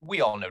 we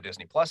all know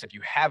Disney Plus. If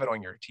you have it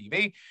on your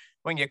TV,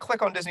 when you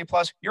click on Disney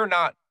Plus,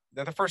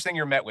 the first thing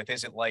you're met with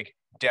isn't like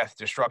death,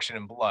 destruction,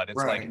 and blood.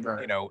 It's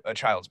a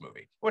child's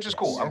movie, which is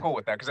cool. I'm cool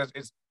with that because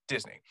it's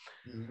Disney.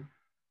 Mm-hmm.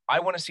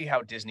 I want to see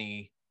how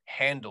Disney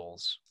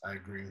handles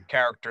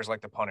characters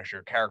like the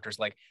Punisher, characters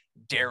like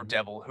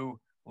Daredevil, who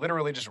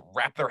literally just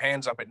wrap their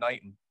hands up at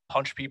night and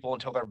punch people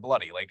until they're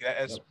bloody. Like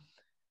that is,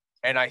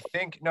 and I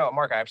think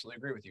Mark, I absolutely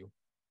agree with you.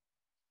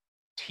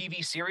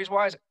 TV series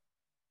wise,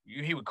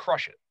 he would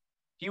crush it.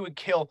 He would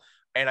kill,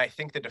 and I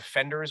think the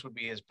Defenders would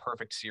be his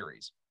perfect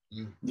series.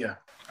 Yeah,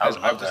 I was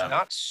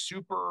not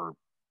super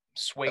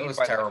swayed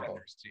by terrible. The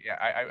Defenders. Yeah,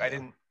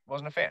 I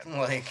wasn't a fan.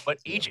 But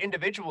each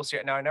individual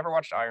series. Now I never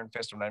watched Iron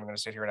Fist. I'm not even going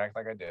to sit here and act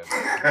like I did.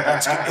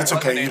 It's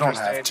okay. You don't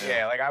have to.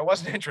 Yeah, like I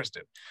wasn't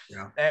interested.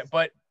 Yeah.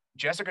 But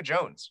Jessica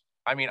Jones.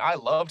 I mean, I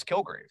loved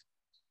Kilgrave.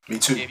 Me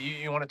too. If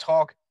you want to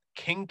talk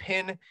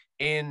Kingpin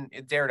in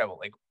Daredevil,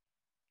 like,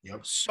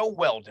 so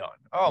well done.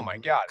 Oh my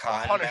God.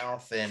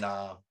 Cottonmouth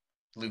and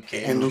Luke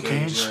Cage. And Luke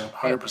Cage,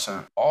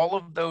 100%. All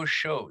of those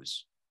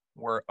shows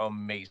were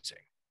amazing.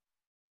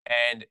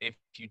 And if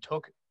you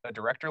took a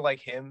director like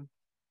him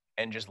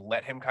and just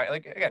let him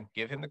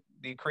give him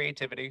the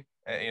creativity,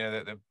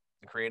 the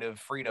creative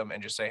freedom,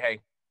 and just say, hey,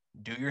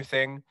 do your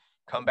thing,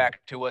 come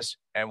back to us,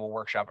 and we'll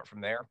workshop it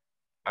from there.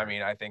 I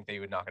mean, I think they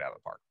would knock it out of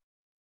the park.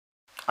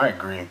 I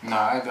agree. No,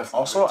 I definitely.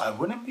 Also, I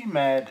wouldn't be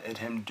mad at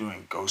him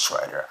doing Ghost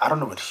Rider. I don't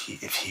know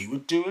if he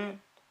would do it,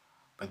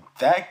 but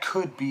that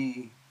could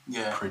be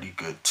pretty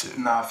good too.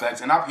 Nah,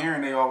 facts. And I'm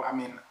hearing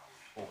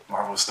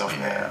Marvel stuff,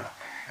 man.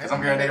 Because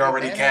I'm hearing they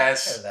already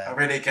cast. I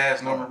read they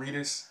cast Norman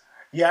Reedus.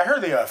 Yeah, I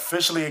heard they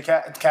officially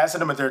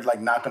casted him, but they're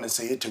like not going to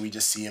say it till we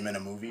just see him in a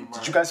movie. Right.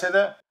 Did you guys hear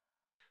that?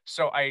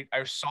 So I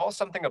saw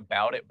something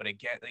about it, but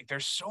again, like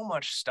there's so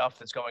much stuff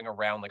that's going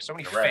around, like so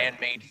many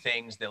fan-made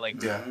things that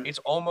it's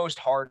almost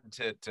hard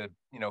to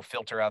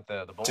filter out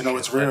the bullshit. To know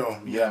it's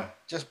real,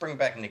 Just bring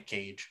back Nick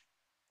Cage.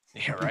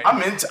 Yeah, right.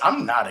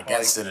 I'm not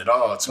against it at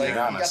all. To be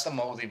honest, we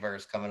got the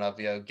multiverse coming up,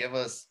 yo. Give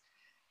us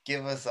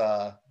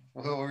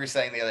who we were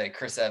saying the other day,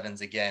 Chris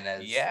Evans again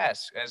as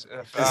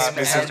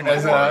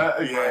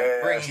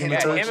him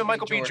and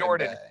Michael B.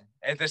 Jordan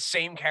as the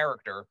same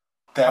character.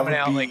 That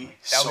would be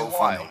so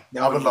funny.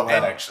 I would love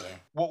that, actually.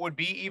 What would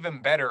be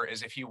even better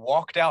is if he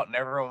walked out and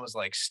everyone was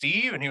like,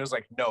 Steve, and he was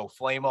like, no,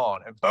 flame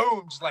on. And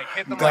boom, just like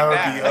hit them like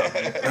that.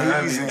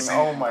 That would be amazing.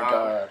 Oh, my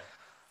God.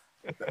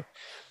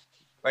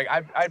 Like,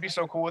 I'd be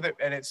so cool with it.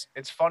 And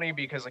it's funny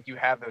because, like, you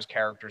have those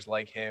characters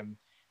like him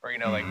or,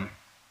 like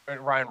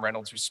Ryan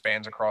Reynolds, who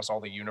spans across all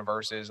the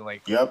universes. And,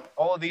 like,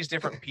 all of these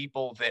different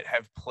people that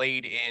have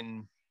played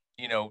in,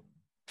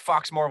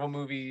 Fox Marvel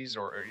movies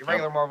or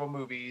regular Marvel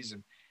movies.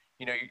 And,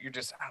 you're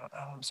just,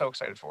 I'm so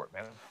excited for it,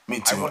 man. Me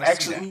too.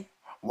 Actually,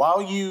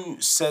 while you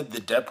said the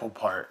Deadpool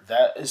part,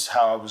 that is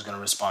how I was going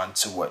to respond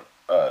to what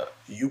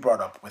you brought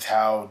up with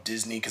how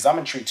Disney, because I'm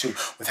intrigued too,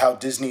 with how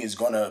Disney is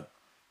going to,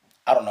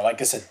 I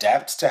guess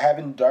adapt to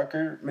having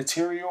darker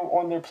material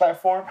on their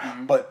platform.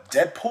 Mm-hmm. But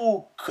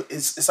Deadpool,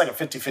 it's like a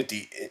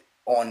 50-50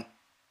 on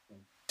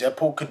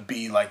Deadpool could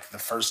be like the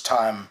first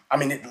time,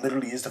 it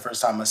literally is the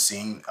first time us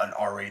seeing an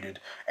R-rated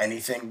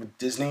anything with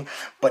Disney,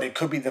 but it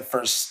could be the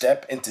first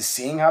step into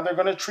seeing how they're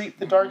going to treat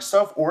the dark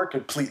stuff, or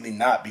completely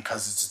not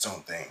because it's its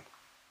own thing.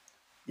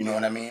 You know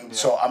what I mean? Yeah.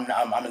 So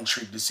I'm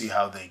intrigued to see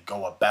how they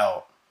go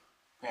about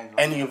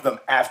any of them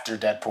after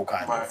Deadpool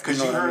kind of.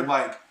 Because you heard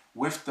like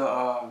with the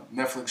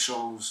Netflix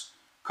shows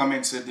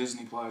coming to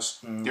Disney Plus,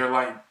 they're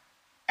like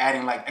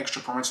adding like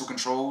extra parental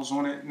controls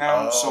on it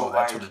now. So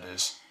that's like, what it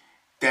is.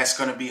 That's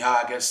gonna be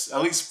how I guess,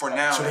 at least for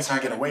now, so that's they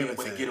how get away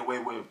with it. Get away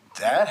with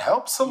that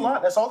helps a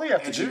lot. That's all they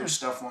have to do.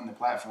 Stuff on the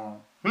platform.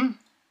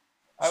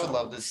 I would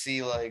love to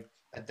see like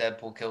a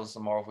Deadpool kills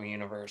the Marvel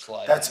Universe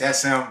live.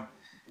 That's him.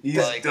 He's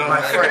like,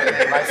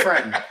 my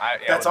friend.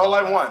 That's all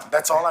I want.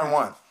 That's all I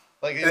want.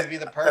 Like it would be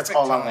the perfect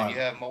time. You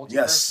have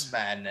multiverse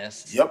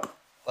madness. Yep.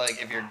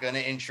 Like if you're gonna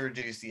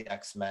introduce the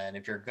X-Men,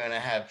 if you're gonna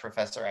have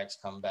Professor X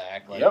come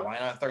back, like why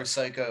not throw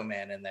Psycho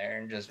Man in there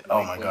and just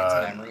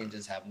memory and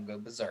just have him go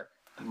berserk?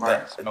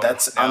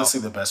 That's honestly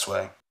the best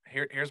way.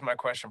 Here's my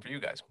question for you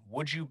guys.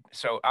 Would you,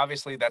 so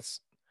obviously that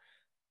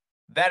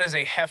is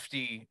a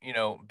hefty,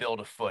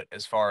 build afoot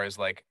as far as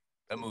like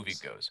a movie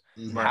goes.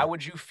 Mm-hmm. How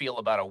would you feel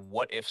about a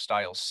what if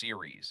style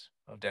series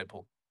of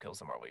Deadpool kills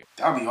the Marvel?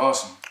 That'd be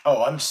awesome.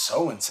 Oh, I'm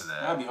so into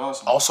that. That'd be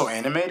awesome. Also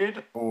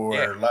animated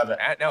or live?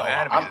 No,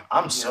 animated.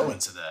 I'm so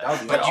into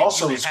that. But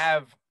also you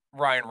have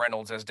Ryan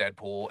Reynolds as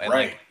Deadpool and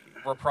like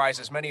reprise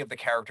as many of the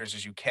characters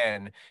as you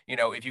can.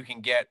 If you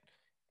can get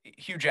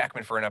Hugh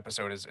Jackman for an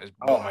episode is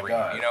Oh my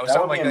god, you know, that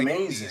something would be like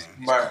amazing.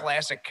 These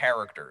classic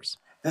characters.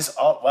 This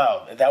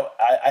wow, that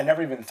I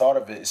never even thought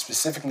of it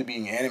specifically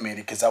being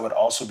animated because that would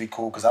also be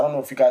cool. Because I don't know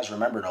if you guys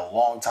remembered a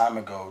long time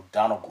ago,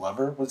 Donald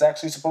Glover was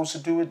actually supposed to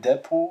do a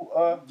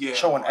Deadpool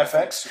show on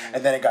FX,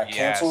 and then it got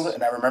canceled.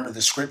 And I remember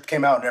the script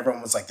came out, and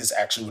everyone was like, "This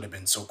actually would have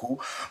been so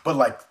cool," but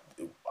like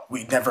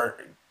we never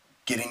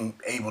getting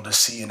able to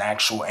see an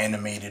actual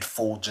animated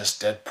full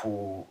just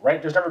Deadpool. Right?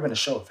 There's never been a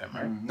show of him,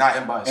 right? Not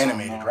him by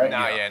animated, no. Right?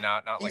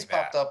 Not He's like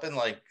popped that. up in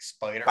like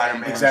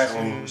Spider-Man.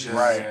 Exactly.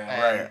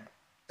 Right.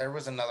 There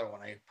was another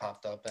one I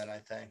popped up in, I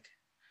think.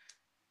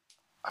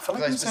 I feel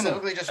like I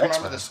specifically just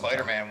remember the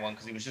Spider-Man one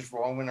because he was just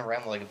roaming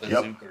around like a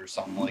bazooka or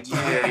something like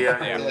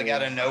that. Like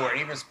out of nowhere. And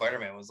even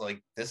Spider-Man was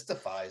like, this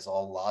defies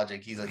all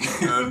logic. He's like,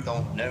 you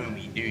don't know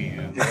me, do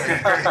you?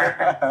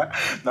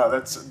 No,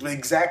 that's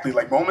exactly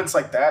like moments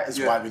like that is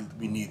why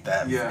we need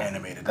that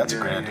animated. That's a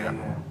great idea.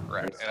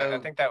 Right. And I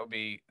think that would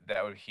be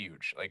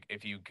huge. Like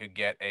if you could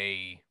get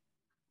again,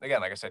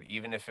 like I said,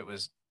 even if it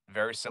was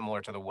very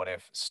similar to the What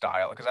If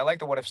style, because I like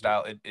the What If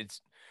style.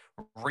 It's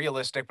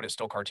realistic, but it's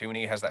still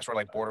cartoony. It has that sort of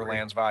like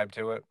Borderlands vibe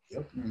to it.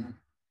 Yep. Mm-hmm.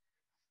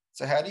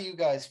 So how do you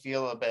guys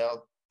feel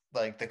about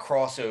like the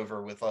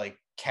crossover with like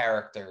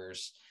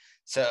characters?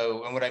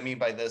 So, and what I mean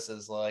by this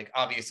is like,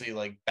 obviously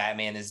like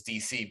Batman is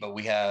DC, but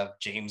we have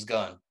James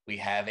Gunn, we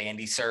have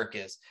Andy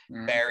Serkis,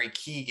 Barry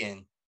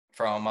Keoghan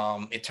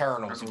from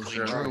Eternals, who played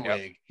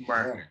Druig.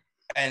 Right.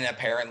 And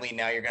apparently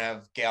now you're gonna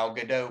have Gal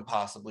Gadot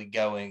possibly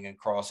going and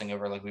crossing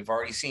over. Like we've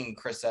already seen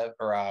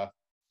Ryan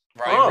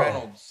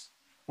Reynolds.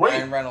 Wait,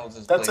 Ryan Reynolds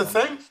is that's a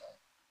thing.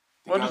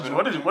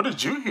 What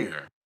did you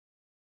hear?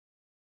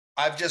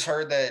 I've just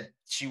heard that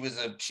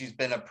she's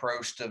been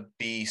approached to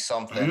be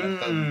something.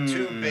 The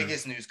two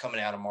biggest news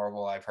coming out of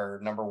Marvel I've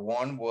heard. Number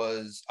one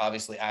was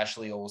obviously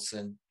Ashley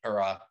Olsen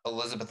or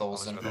Elizabeth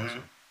Olsen.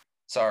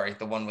 Sorry,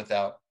 the one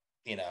without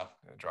a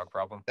drug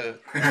problem. Or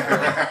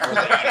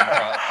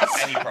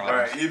any problem.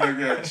 Right, either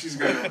good. She's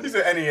good. She's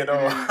any at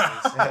all.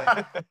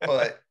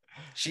 But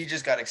she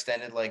just got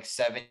extended like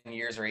 7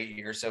 years or 8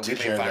 years. So we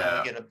may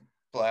finally get a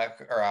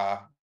Black or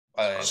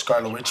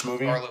Scarlet Witch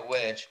movie. Scarlet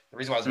Witch. The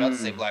reason why I was about to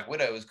say Black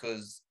Widow is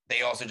because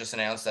they also just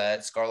announced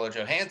that Scarlett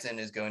Johansson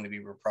is going to be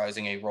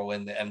reprising a role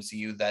in the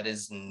MCU that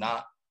is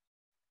not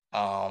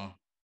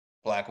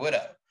Black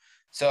Widow.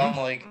 So I'm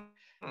like,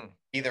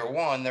 either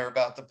one, they're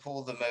about to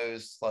pull the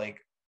most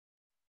like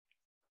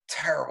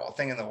terrible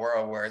thing in the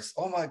world where it's,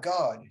 oh my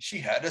God, she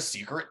had a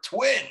secret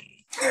twin.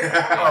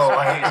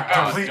 I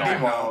completely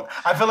won't.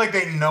 I feel like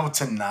they know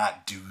to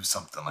not do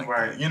something like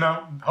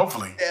that.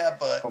 Hopefully. Yeah,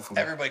 but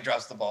everybody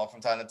drops the ball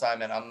from time to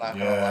time, and I'm not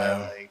gonna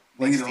lie.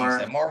 Like Steve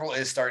said, Marvel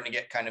is starting to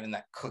get kind of in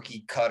that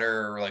cookie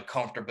cutter like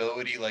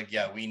comfortability. Like,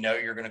 we know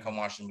you're gonna come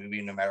watch the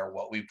movie no matter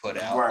what we put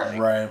out.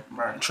 Right.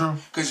 True.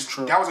 Because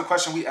that was a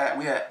question we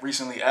had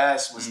recently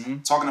asked was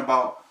talking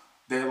about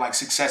their like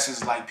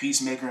successes like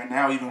Peacemaker and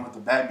now even with the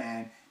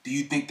Batman. Do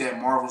you think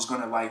that Marvel's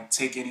gonna like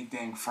take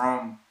anything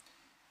from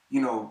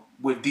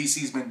what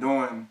DC's been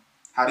doing,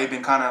 how they've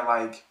been kind of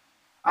like,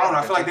 I don't know,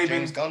 I feel like they've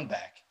James Gunn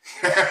back.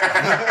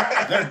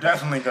 They're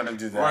definitely going to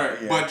do that.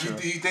 Right. Yeah, but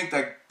do you think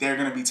that they're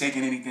going to be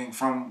taking anything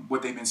from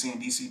what they've been seeing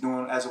DC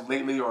doing as of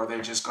lately, or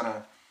they're just going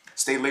to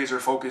stay laser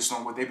focused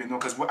on what they've been doing?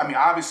 Because, I mean,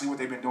 obviously what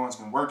they've been doing has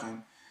been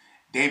working.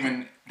 They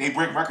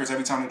break records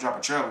every time they drop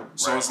a trailer.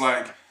 So it's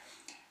like,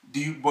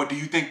 do you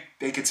think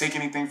they could take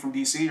anything from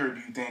DC, or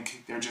do you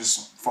think they're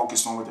just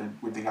focused on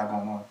what they got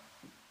going on?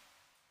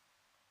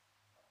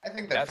 I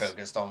think they're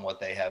focused on what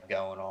they have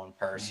going on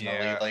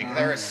personally. Like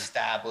they're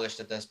established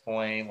at this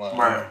point.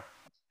 Like,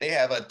 they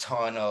have a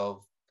ton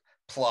of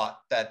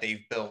plot that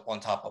they've built on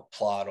top of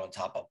plot, on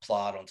top of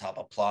plot, on top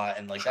of plot.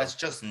 And like that's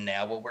just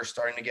now what we're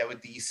starting to get with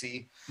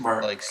DC.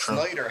 Like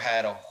Snyder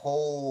had a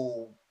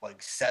whole like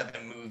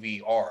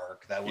 7-movie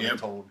arc that would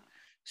have told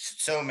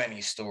so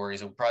many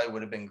stories. It probably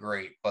would have been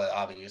great, but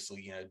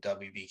obviously,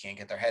 WB can't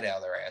get their head out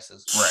of their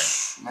asses.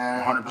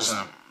 Right.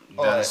 100%.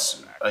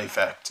 That's a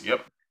fact.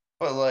 Yep.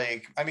 But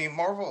like, I mean,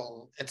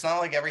 Marvel, it's not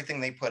like everything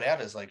they put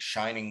out is like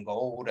shining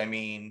gold. I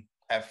mean,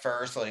 at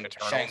first, like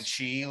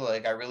Shang-Chi,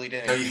 like I really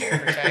didn't care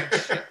for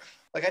Shang-Chi.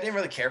 Like I didn't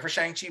really care for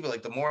Shang-Chi, but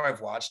like the more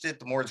I've watched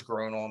it, the more it's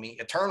grown on me.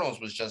 Eternals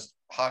was just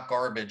hot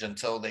garbage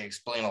until they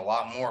explain a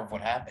lot more of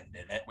what happened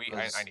in it.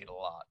 I need a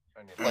lot.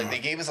 Like they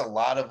gave us a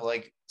lot of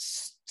like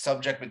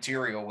subject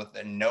material with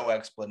no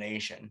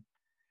explanation.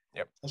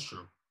 Yep, that's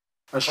true.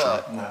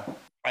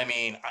 I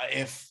mean,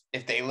 if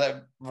they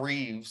let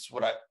Reeves,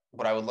 what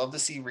I would love to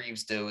see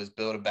Reeves do is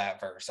build a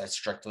Batverse that's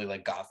strictly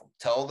like Gotham.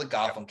 Tell the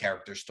Gotham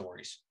character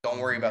stories. Don't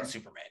worry about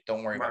Superman.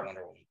 Don't worry about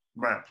Wonder Woman.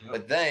 Right.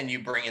 But then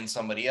you bring in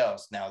somebody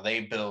else. Now they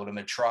build a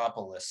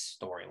Metropolis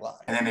storyline.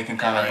 And then they can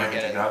kind of bring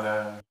it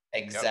together.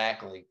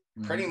 Exactly.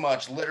 Yep. Pretty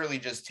much literally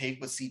just take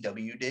what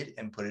CW did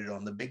and put it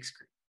on the big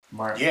screen.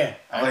 Right. Yeah.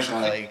 Like it's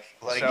really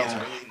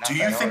not do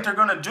you think they're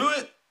going to do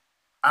it?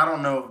 I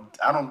don't know.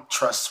 I don't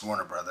trust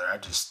Warner Brother. I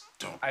just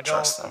don't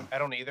trust them. I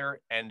don't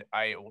either. And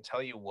I will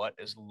tell you what,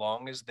 as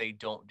long as they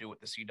don't do what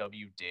the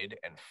CW did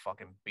and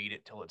fucking beat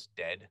it till it's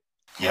dead,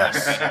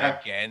 Yes. And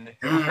again.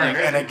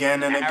 And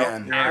again and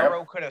again.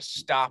 Arrow could have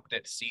stopped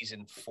at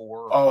season 4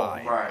 or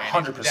 5. Right.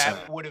 100%.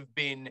 That would have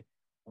been,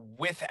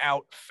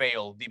 without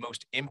fail, the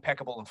most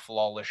impeccable and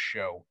flawless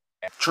show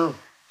ever.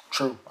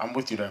 True. I'm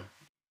with you there.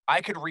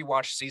 I could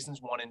rewatch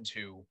seasons 1 and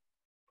 2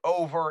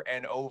 over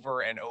and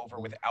over and over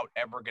without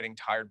ever getting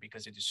tired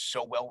because it is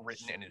so well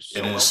written and is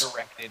so well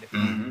directed.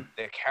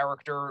 The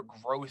character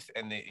growth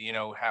and the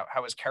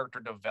how his character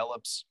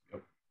develops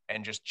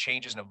and just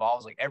changes and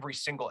evolves. Like every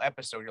single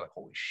episode, you're like,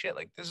 holy shit!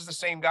 Like this is the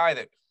same guy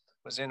that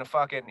was in a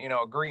fucking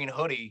a green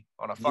hoodie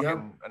on a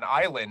fucking an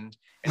island,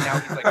 and now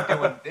he's like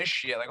doing this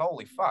shit. Like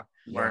holy fuck!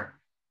 Right.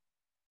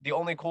 The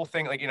only cool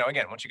thing, like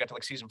again, once you get to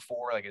like season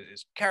 4, like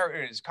his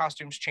character, his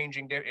costumes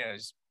changing,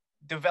 his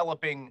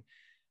developing.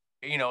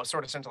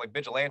 Sort of sense of like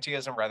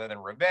vigilantism rather than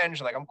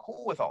revenge. Like I'm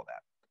cool with all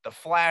that. The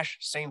Flash,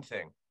 same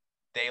thing.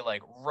 They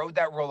like rode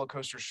that roller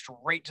coaster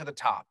straight to the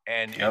top,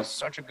 and it's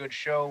such a good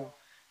show.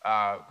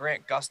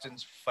 Grant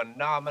Gustin's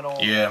phenomenal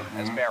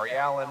as Barry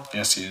Allen.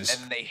 Yes, he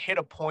is. And they hit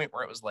a point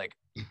where it was like,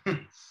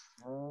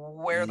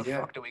 where the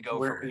fuck do we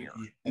go from here?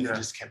 And they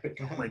just kept it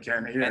going.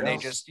 And they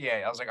just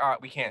I was like, all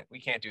right, we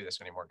can't do this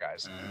anymore,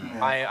 guys.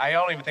 I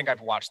don't even think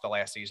I've watched the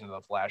last season of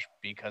The Flash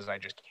because I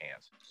just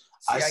can't.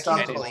 See, I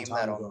stopped a long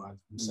time ago.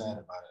 I'm sad about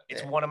it.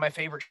 It's one of my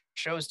favorite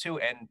shows too,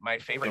 and my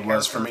favorite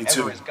for me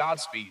too. ever is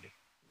Godspeed.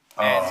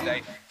 And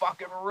they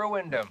fucking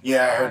ruined him.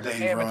 Yeah, I heard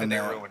they ruined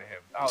him.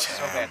 Oh, it's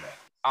so bad.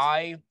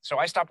 I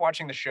stopped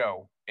watching the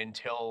show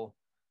until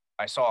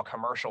I saw a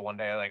commercial one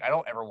day. Like I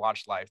don't ever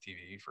watch live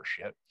TV for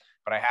shit,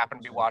 but I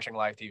happened to be watching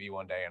live TV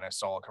one day and I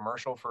saw a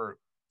commercial for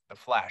The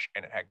Flash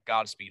and it had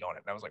Godspeed on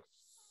it, and I was like,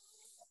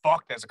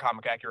 "Fuck, that's a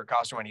comic accurate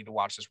costume. I need to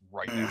watch this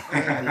right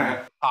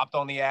now." Popped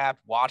on the app,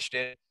 watched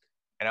it.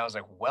 And I was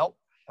like, well,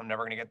 I'm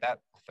never going to get that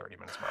 30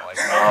 minutes of my life.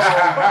 Oh,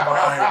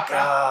 my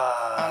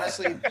God.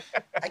 Honestly,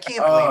 I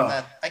can't blame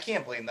that. I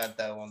can't blame that,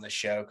 though, on the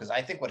show. Because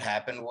I think what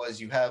happened was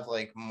you have,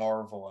 like,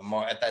 Marvel. And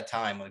at that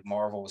time, like,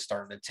 Marvel was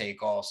starting to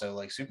take off. So,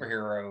 like,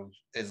 superhero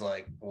is,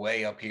 like,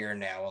 way up here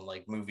now in,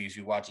 like, movies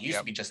you watch. It used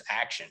to be just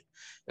action.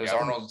 It was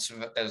Arnold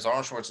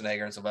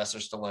Schwarzenegger and Sylvester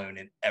Stallone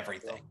and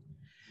everything.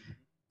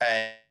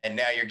 And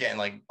now you're getting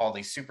like all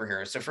these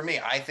superheroes. So for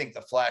me, I think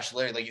the Flash,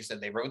 literally, like you said,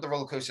 they rode the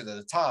roller coaster to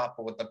the top.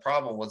 But what the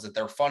problem was that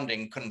their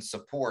funding couldn't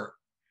support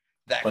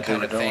that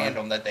kind of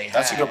fandom that they had.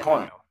 That's a good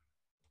point.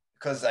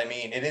 Because I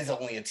mean, it is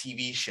only a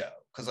TV show.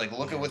 Because like,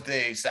 look at what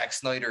Zack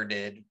Snyder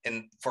did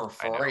for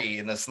free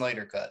in the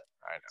Snyder Cut.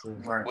 I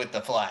know. With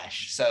the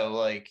Flash. So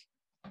like,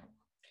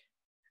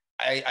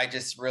 I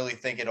just really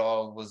think it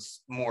all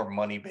was more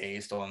money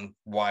based on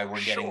why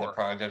we're getting the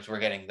projects we're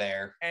getting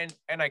there. And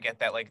I get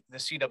that. Like the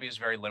CW is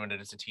very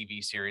limited as a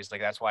TV series. Like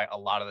that's why a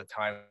lot of the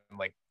time,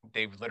 like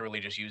they've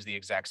literally just used the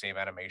exact same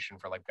animation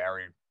for like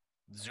Barry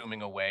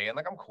zooming away. And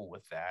like, I'm cool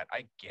with that.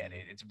 I get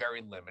it. It's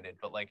very limited,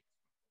 but like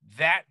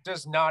that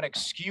does not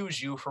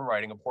excuse you from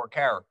writing a poor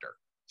character.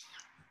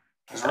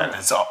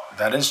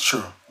 That is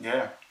true.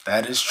 Yeah.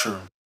 That is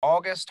true.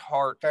 August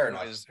Hart,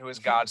 who is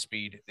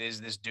Godspeed,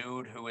 is this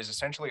dude who is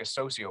essentially a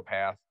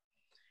sociopath.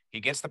 He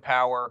gets the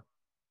power.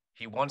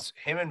 He wants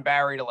him and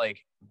Barry to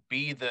like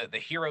be the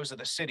heroes of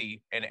the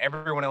city, and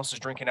everyone else is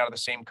drinking out of the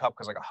same cup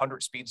because like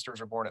 100 speedsters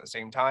are born at the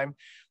same time.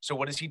 So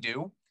what does he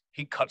do?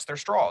 He cuts their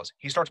straws.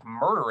 He starts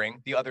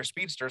murdering the other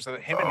speedsters so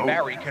that him and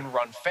Barry can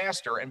run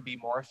faster and be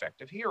more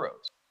effective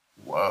heroes.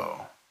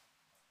 Whoa.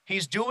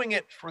 He's doing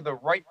it for the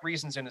right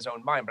reasons in his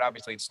own mind, but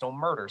obviously it's still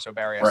murder, so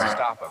Barry has to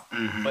stop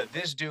him. But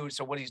this dude,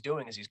 so what he's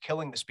doing is he's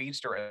killing the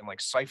speedster and like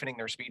siphoning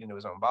their speed into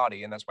his own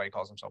body, and that's why he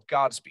calls himself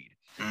Godspeed.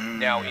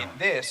 Now in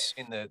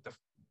the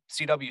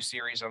CW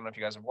series, I don't know if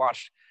you guys have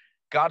watched,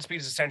 Godspeed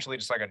is essentially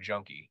just like a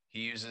junkie.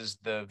 He uses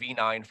the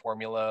V9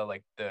 formula,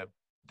 like the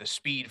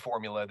speed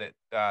formula that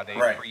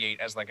they create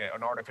as like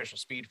an artificial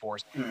speed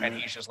force, and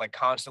he's just like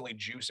constantly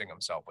juicing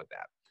himself with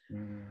that.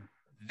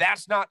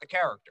 That's not the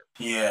character.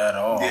 Yeah, at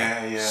all.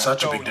 Yeah.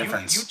 Such a big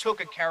difference. You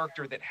took a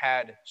character that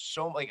had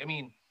Savitar,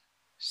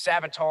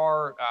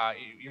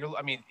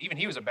 even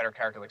he was a better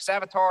character. Like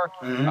Savitar,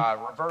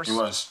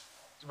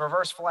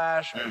 Reverse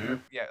Flash,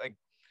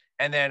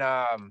 and then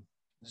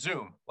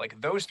Zoom.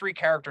 Like those three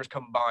characters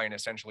combined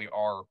essentially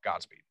are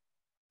Godspeed.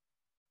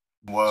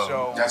 Whoa,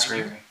 so that's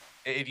crazy.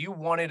 If you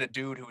wanted a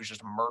dude who was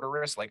just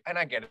murderous, like, and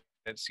I get it,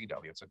 it's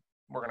CW,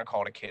 we're gonna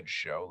call it a kid's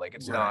show. Like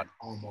it's not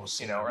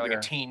almost, or like a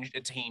teen show.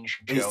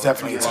 It's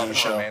definitely a teen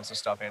show. Romance and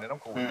stuff in it. I'm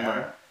cool with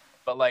that.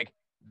 But like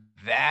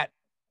that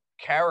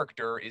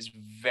character is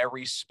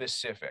very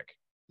specific.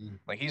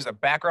 Like he's the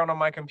background on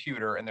my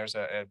computer, and there's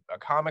a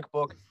comic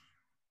book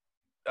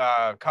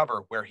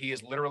cover where he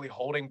is literally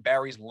holding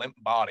Barry's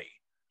limp body.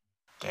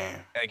 Damn.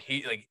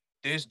 Like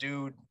this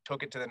dude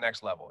took it to the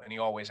next level, and he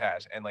always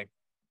has. And like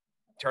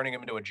turning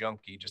him into a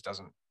junkie just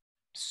doesn't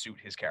suit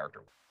his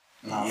character.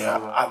 Yeah,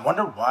 I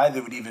wonder why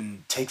they would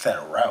even take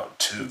that route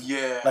too.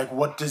 Yeah, like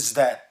what does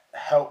that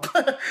help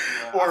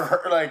or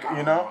hurt? Like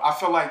I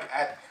feel like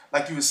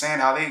like you were saying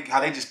how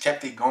they just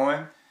kept it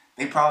going.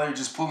 They probably are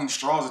just pulling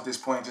straws at this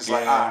point, just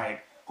like, all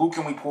right, who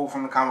can we pull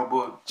from the comic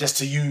book just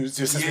to use,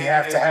 just since we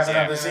have to have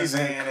another season.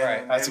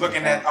 Right. And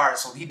looking at, all right,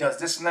 so he does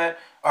this and that.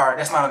 All right,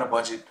 that's not on the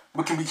budget.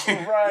 What can we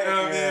get? Right. You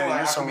know what I mean?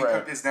 Like, how can we right.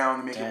 cut this down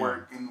to make it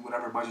work in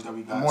whatever budget that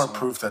we got? More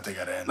proof that they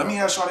got to end. Let me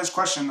ask y'all this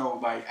question though.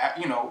 Like,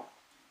 you know,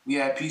 we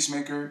had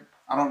Peacemaker.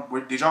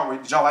 Did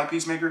y'all like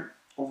Peacemaker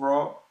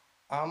overall?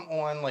 I'm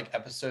on like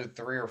episode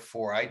 3 or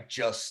 4. I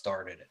just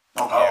started it.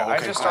 Okay. I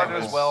just started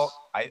as well.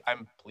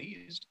 I'm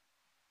pleased.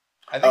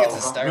 I think it's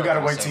hysterical. We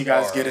gotta wait till you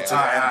guys get it to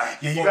the end.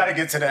 Yeah, you gotta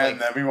get to the end.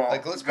 Then we won't.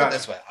 Like, let's put it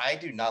this way: I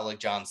do not like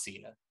John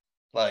Cena.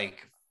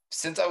 Like,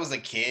 since I was a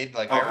kid,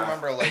 like I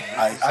remember like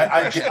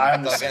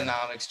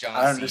Thugonomics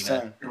John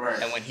Cena,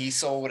 and when he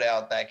sold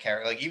out that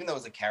character, like even though it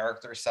was a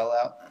character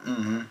sellout,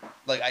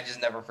 like I just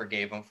never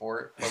forgave him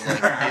for it. But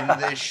like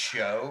in this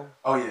show,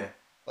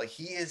 like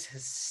he is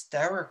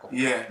hysterical.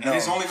 Yeah, and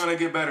it's only gonna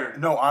get better.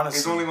 No, honestly,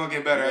 it's only gonna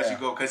get better as you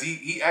go because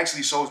he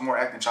actually shows more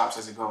acting chops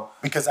as it go.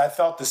 Because I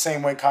felt the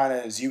same way kind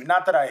of as you.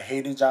 Not that I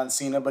hated John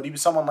Cena, but he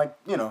was someone like,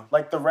 you know,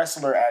 like the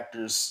wrestler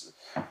actors.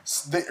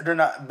 They're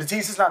not.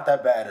 Batista's not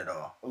that bad at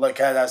all. Like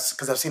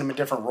because I've seen him in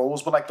different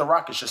roles, but like The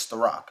Rock is just The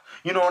Rock.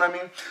 You know what I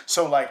mean?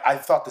 So like I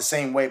thought the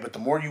same way, but the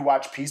more you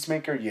watch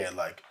Peacemaker,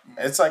 like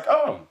it's like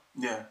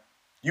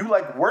you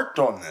like worked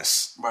on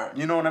this, right?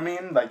 You know what I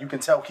mean? Like you can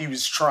tell he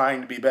was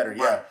trying to be better. Right.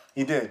 Yeah,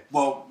 he did.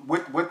 Well,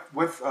 with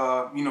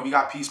you know, we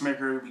got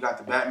Peacemaker, we got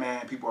the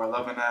Batman. People are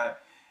loving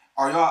that.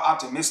 Are y'all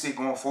optimistic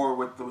going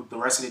forward with the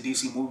rest of the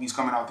DC movies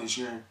coming out this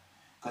year?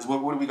 Because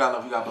what do we got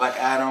left? We got Black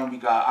Adam, we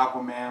got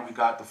Aquaman, we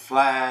got The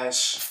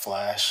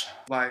Flash.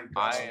 Like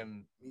I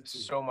am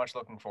so much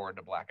looking forward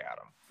to Black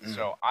Adam.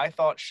 So I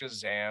thought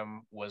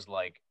Shazam was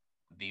like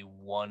the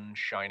one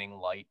shining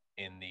light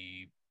in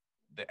the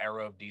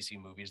era of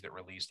DC movies that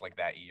released like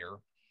that year,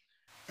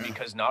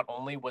 because not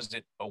only was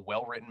it a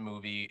well-written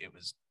movie, it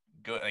was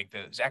good. Like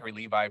the Zachary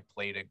Levi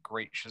played a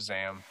great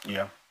Shazam.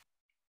 Yeah,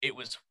 it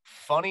was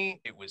funny,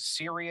 it was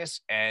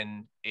serious,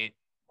 and it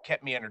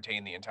kept me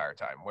entertained the entire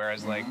time.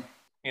 Whereas like,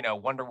 you know,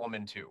 Wonder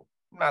Woman 2,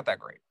 not that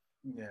great.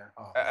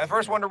 Yeah.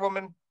 First Wonder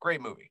Woman,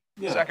 great movie.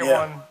 Yeah. Second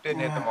one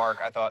didn't hit the mark.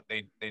 I thought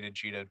they did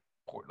Cheetah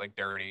like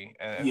dirty,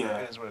 and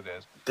it is what it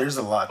is. There's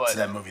a lot to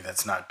that movie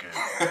that's not good.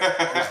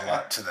 There's a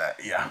lot to that,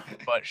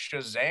 But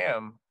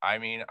Shazam, I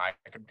mean, I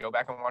could go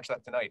back and watch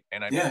that tonight,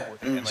 and I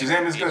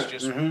Shazam is good.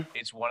 Just,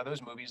 it's one of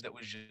those movies that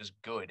was just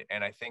good,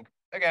 and I think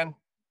again,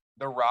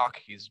 The Rock,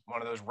 he's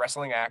one of those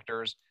wrestling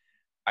actors.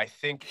 I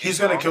think he's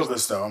gonna kill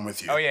this though. I'm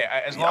with you. Oh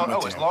yeah, as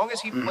long as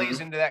he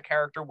plays into that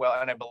character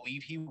well, and I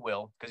believe he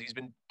will, because he's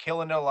been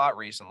killing it a lot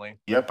recently.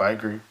 Yep, I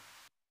agree.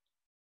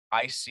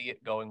 I see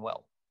it going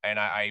well, and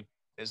I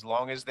as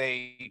long as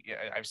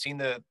I've seen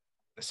the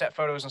set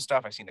photos and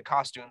stuff. I've seen the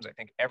costumes. I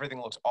think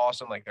everything looks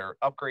awesome. Like they're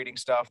upgrading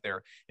stuff.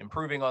 They're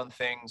improving on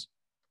things.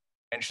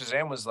 And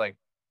Shazam was like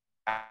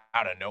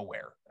out of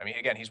nowhere. I mean,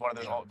 again, he's one of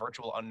those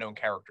virtual unknown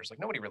characters. Like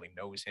nobody really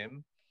knows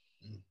him.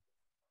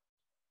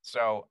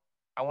 So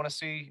I want to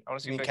see.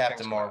 Big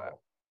Captain Marvel.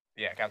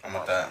 Yeah, Captain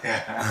Marvel.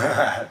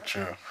 Yeah.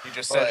 True. You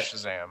just said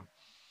Shazam.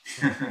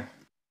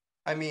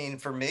 I mean,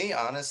 for me,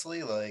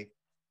 honestly, like,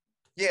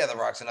 yeah, The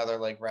Rock's another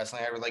like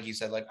wrestling actor, like you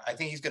said. Like, I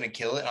think he's gonna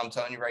kill it. And I'm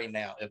telling you right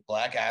now, if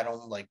Black Adam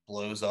like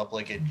blows up,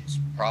 like it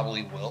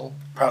probably will.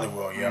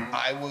 Yeah.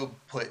 I will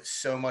put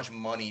so much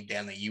money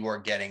down that you are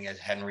getting a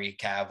Henry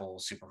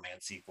Cavill Superman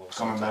sequel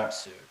sometime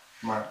soon.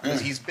 Because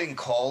he's been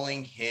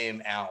calling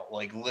him out,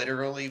 like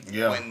literally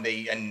when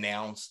they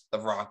announced The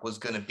Rock was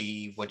gonna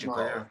be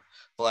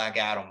Black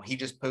Adam. He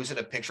just posted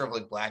a picture of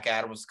like Black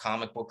Adam's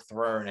comic book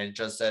throne, and it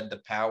just said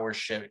the power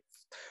shift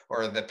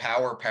or the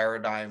power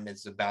paradigm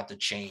is about to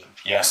change.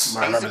 Yes,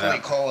 basically I remember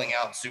that. Calling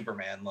out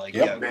Superman, like he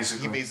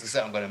basically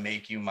said, "I'm gonna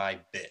make you my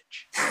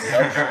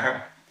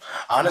bitch."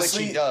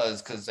 Honestly, which he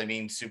does, because I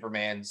mean,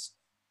 Superman's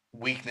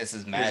weakness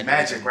is magic.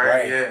 Magic,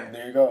 right? Yeah,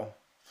 there you go.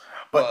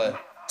 But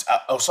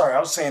sorry, I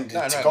was saying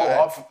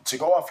to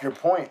go off your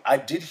point. I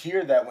did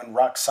hear that when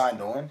Rock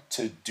signed on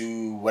to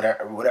do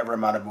whatever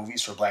amount of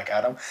movies for Black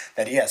Adam,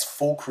 that he has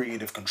full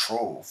creative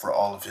control for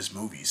all of his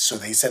movies. So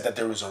they said that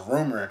there was a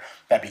rumor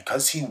that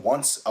because he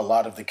wants a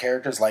lot of the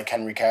characters like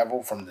Henry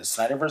Cavill from the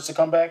Snyderverse to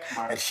come back,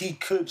 that he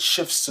could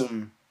shift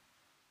some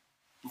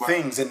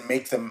things and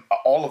make them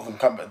all of them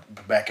come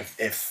back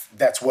if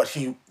that's what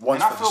he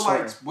wants. And I feel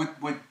like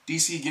with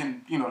DC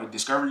getting the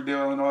Discovery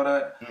deal and all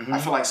that, I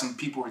feel like some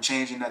people are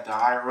changing at the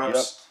higher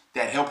ups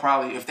that he'll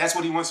probably, if that's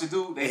what he wants to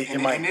do,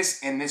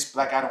 and this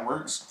Black Adam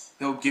works,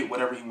 he'll get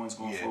whatever he wants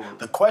going forward.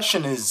 The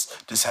question is,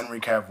 does Henry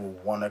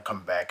Cavill want to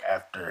come back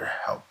after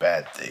how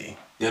bad they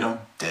did him?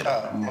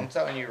 I'm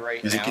telling you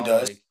right now. You think he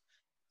does?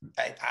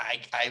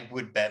 I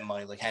would bet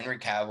money. Like Henry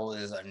Cavill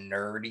is a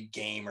nerdy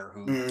gamer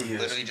who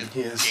literally just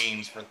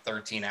games for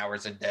 13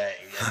 hours a day.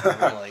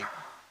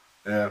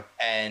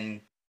 And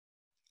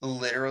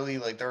literally,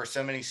 like there are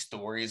so many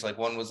stories. Like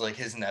one was like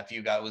his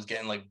nephew was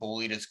getting like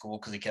bullied at school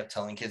because he kept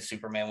telling kids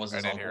Superman was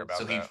his uncle.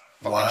 So he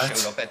fucking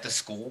showed up at the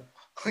school.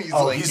 He's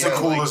the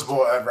coolest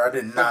boy ever. I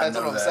did not know that.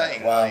 That's what I'm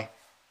saying. Wow.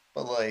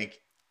 But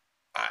like,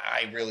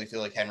 I really feel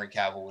like Henry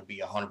Cavill would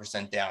be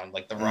 100% down.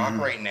 Like The Rock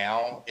right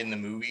now in the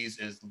movies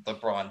is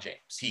LeBron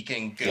James. He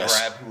can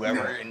grab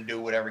whoever and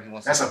do whatever he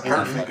wants. That's a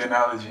perfect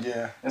analogy.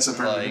 Yeah, that's a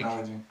perfect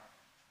analogy.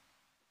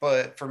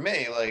 But for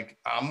me, like,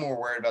 I'm more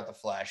worried about the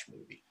Flash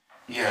movie.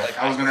 Yeah, like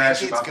I was gonna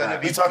ask you about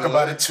that. We talk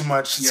about it too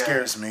much. It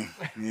scares me.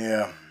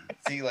 Yeah.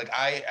 He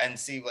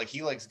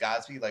likes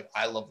Godspeed. Like,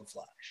 I love the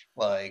Flash.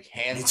 Like,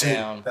 hands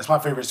down. That's my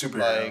favorite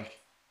superhero. Like,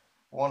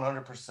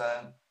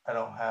 100%. I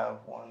don't have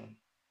one.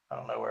 I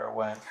don't know where it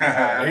went.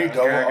 There you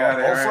go.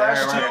 Flash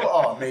too.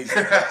 Oh,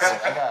 amazing.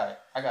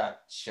 I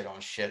got shit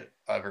on shit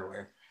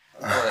everywhere.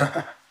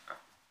 But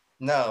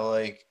no,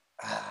 like,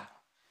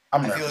 I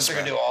feel like they're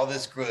gonna do all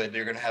this good.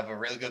 They're gonna have a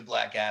really good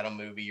Black Adam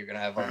movie. You're gonna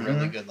have a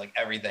really good like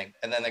everything,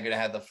 and then they're gonna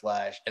have the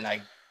Flash. And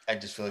I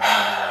just feel like it's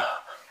gonna be like,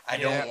 I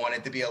don't want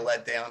it to be a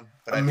letdown,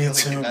 but I feel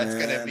like that's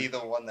gonna be the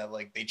one that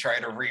like they try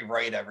to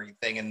rewrite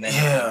everything, and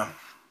then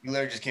you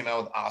literally just came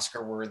out with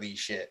Oscar-worthy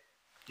shit.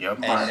 Yep.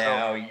 And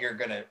now you're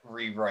gonna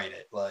rewrite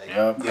it, like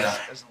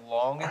as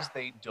long as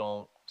they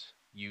don't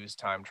use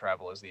time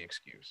travel as the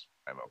excuse,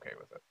 I'm okay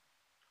with it.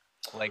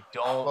 Like,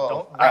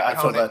 don't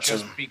retcon it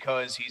just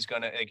because he's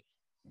gonna like.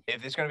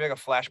 If it's gonna be like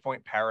a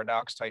Flashpoint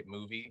Paradox type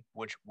movie,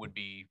 which would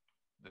be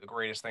the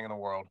greatest thing in the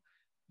world,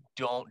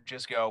 don't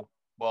just go,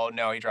 well,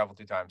 no, he traveled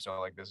 2 times, so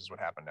like this is what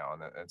happened now,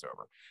 and then it's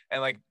over,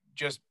 and like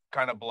just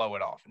kind of blow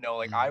it off. No,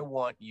 like I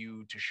want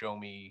you to show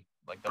me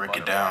like the break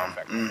it down.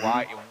 Effect.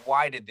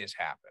 Why did this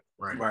happen?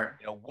 Right.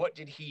 You know, what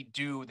did he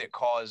do that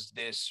caused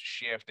this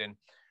shift? And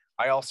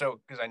I also,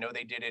 because I know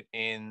they did it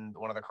in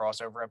one of the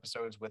crossover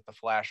episodes with the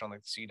Flash on the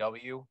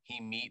CW, he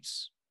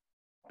meets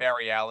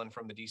Barry Allen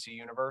from the DC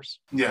universe.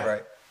 Yeah.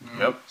 Right.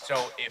 Yep. So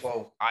if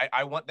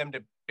I want them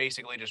to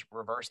basically just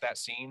reverse that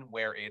scene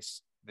where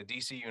it's the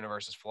DC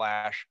universe's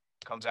Flash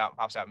comes out,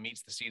 pops out,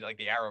 meets the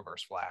the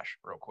Arrowverse Flash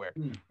real quick,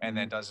 and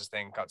then does his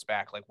thing, cuts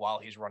back like while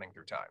he's running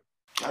through time.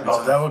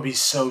 Oh, that would be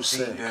so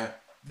sick. Yeah.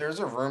 There's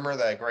a rumor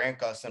that Grant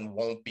Gustin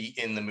won't be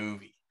in the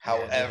movie.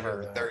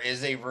 However, there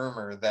is a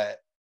rumor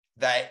that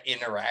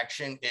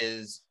interaction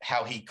is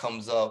how he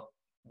comes up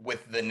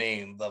with the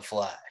name The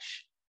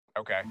Flash.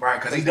 Okay. Right,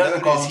 because he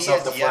doesn't call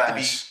himself The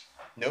Flash.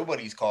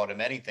 Nobody's called him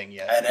anything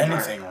yet. At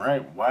anything,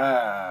 right?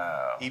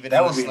 Wow. Even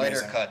in the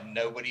Snyder cut,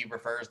 nobody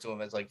refers to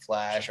him as like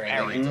Flash or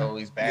anything. It's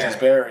always Barry. It's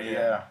Barry,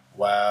 yeah.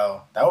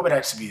 Wow. That would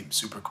actually be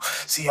super cool.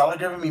 See, y'all are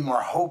giving me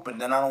more hope,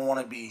 and then I don't want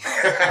to be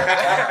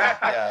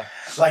yeah.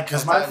 Like,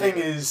 because my thing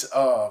is,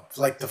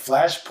 like, the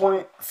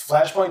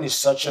Flashpoint is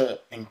such an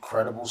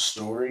incredible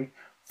story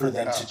for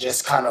them to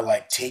just kind of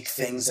like take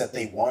things that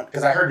they want,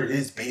 because I heard it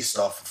is based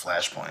off of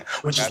Flashpoint,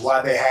 which is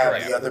why they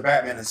have the other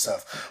Batman and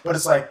stuff. But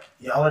it's like,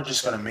 y'all are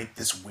just gonna make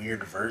this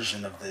weird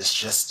version of this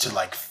just to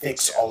like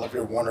fix all of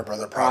your Warner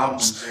Brother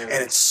problems, and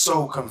it's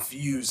so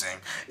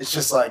confusing. It's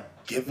just like,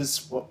 give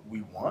us what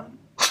we want.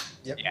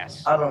 Yep.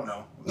 Yes. I don't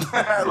know.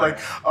 Like,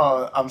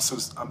 I'm so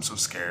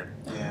scared.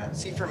 Yeah.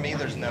 See, for me,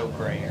 there's no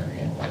gray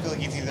area. I feel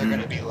like it's either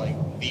gonna be like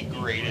the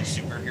greatest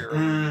superhero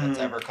movie that's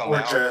ever come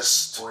out,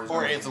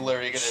 or it's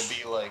literally gonna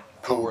be like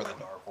Thor: The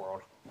Dark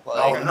World.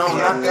 Like, oh no,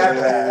 not that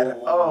bad.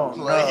 Oh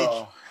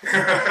like,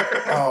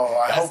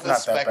 oh, I hope not that bad. That's the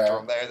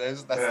spectrum there.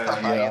 That's the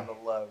high and the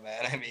low,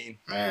 man. I mean,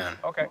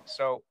 Okay,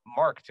 so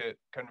Mark, to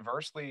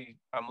conversely,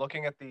 I'm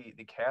looking at the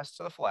cast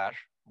of the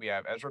Flash. We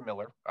have Ezra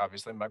Miller,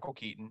 obviously Michael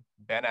Keaton,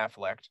 Ben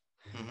Affleck.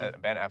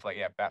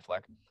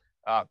 Batfleck.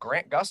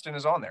 Grant Gustin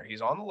is on there.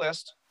 He's on the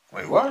list.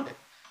 Wait, what?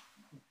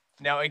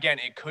 Now, again,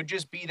 it could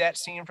just be that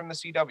scene from the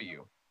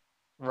CW.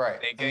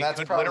 Right. They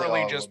could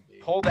literally just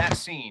pull that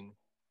scene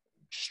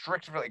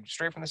straight from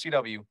the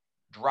CW,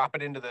 drop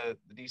it into the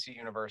DC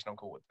universe, and I'm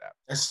cool with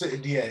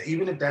that.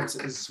 Even if that's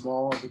as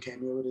small of a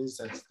cameo it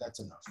is, that's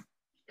enough.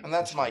 And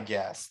that's my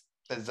guess.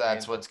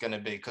 That's what's going to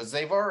be, because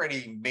they've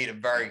already made it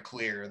very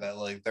clear that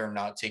like they're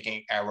not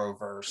taking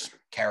Arrowverse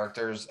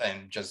characters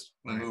and just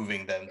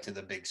moving them to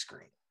the big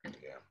screen.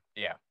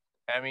 Yeah.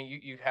 I mean,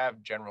 you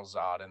have General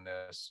Zod in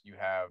this. You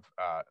have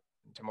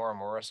Tamora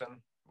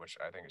Morrison, which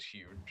I think is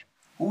huge.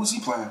 Who was he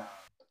playing?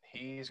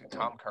 He's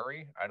Tom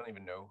Curry. I don't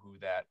even know who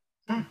that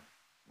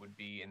would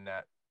be in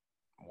that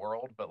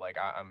world, but like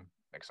I'm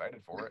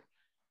excited for it.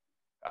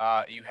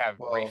 You have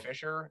Ray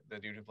Fisher, the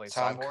dude who plays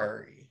Tom Cyborg.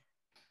 Curry.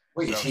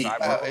 Wait,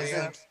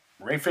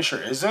 Ray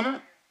Fisher is in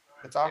it?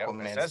 It's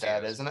Aquaman's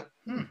dad, isn't it?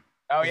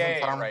 Oh, yeah,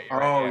 you're right.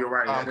 You're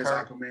right. That is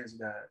Aquaman's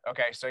dad.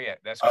 Okay, so yeah,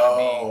 that's going to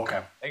be... Oh,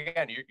 okay.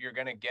 Again, you're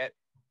going to get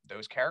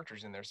those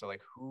characters in there, so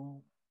like,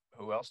 who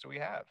else do we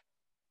have?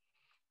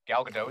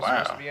 Gal Gadot's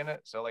supposed to be in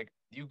it, so like,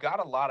 you got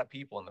a lot of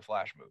people in the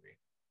Flash movie.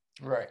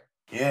 Right.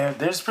 Yeah,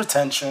 there's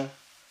potential.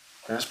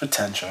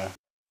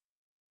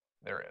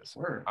 There is.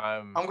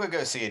 I'm gonna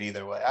go see it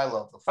either way. I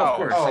love the Flash.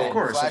 Of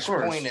course.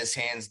 Flashpoint is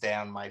hands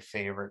down my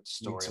favorite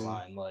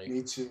storyline. Like,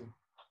 me too.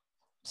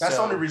 That's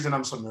the only reason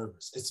I'm so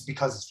nervous. It's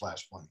because it's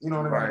Flashpoint. You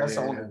know what I mean? That's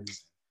the only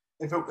reason.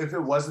 If it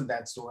wasn't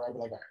that story, I'd be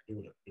like, all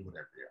right, do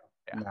whatever.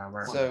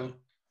 Yeah. So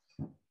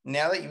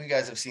now that you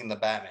guys have seen the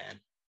Batman,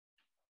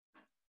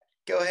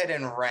 go ahead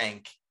and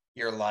rank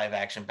your live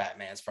action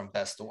Batmans from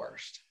best to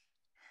worst.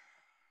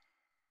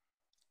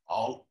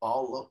 All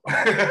up.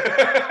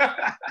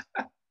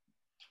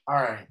 All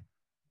right.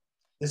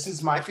 This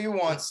is my. If you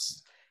want,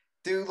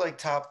 do like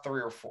top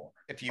 3 or 4.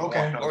 If you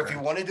okay. want, or if you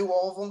want to do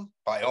all of them,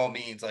 by all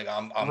means. Like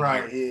I'm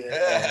right. Here.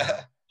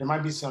 Yeah. There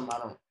might be some. I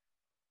don't.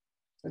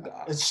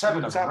 It's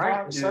 7 of them,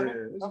 right? It's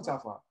 7. It's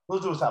top 5. We'll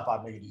do a top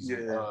 5. Make it easy.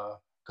 Yeah.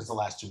 Because the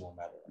last 2 won't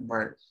matter.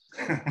 Right.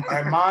 All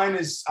right. Mine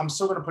is. I'm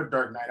still gonna put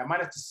Dark Knight. I might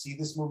have to see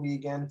this movie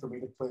again for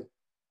me to put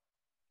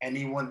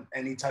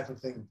any type of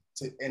thing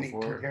to any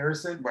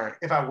comparison. Right.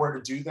 If I were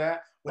to do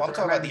that. Well, I'm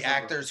talking about the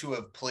actors who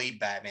have played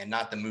Batman,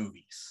 not the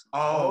movies.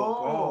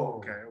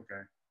 Okay.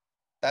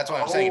 That's what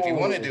I'm saying. If you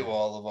want to do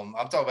all of them,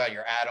 I'm talking about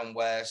your Adam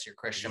West, your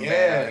Christian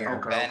Bale, your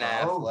Ben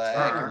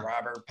Affleck, your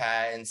Robert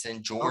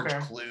Pattinson, George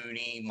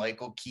Clooney,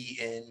 Michael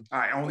Keaton. All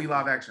right, only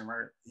live action,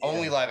 right? Yeah.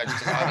 Only live action.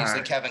 Because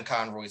obviously Kevin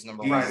Conroy's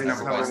number 1. Right,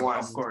 number 1,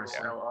 of course.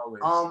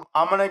 Yeah.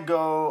 I'm gonna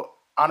go.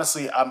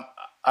 Honestly, I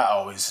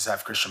always just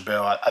have Christian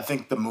Bale. I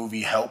think the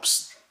movie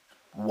helps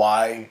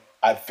why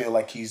I feel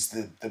like he's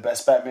the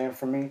best Batman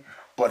for me.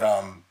 But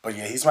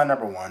yeah, he's my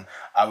number 1.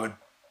 I would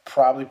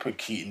probably put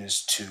Keaton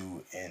as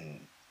 2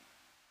 and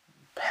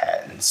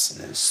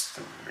Pattinson as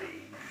 3.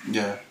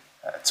 Yeah.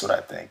 That's what I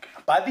think.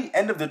 By the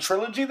end of the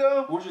trilogy,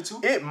 though, what's your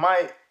 2? It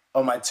might.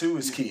 Oh, my 2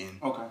 is Keaton.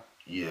 Okay.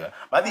 Yeah.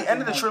 By the end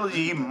of the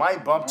trilogy, he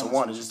might bump to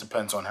 1. It just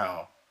depends on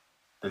how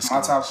this my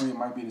goes. top 3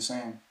 might be the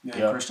same. Yeah,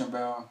 yep. Christian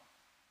Bale,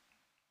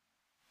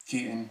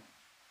 Keaton,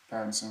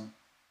 Pattinson.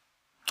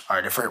 All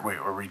right. Wait,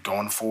 are we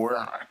going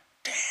 4?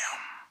 Damn.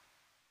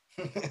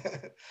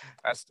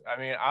 That's. I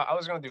mean, I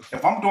was gonna do 4.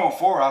 If I'm doing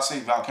 4, I'll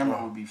say Val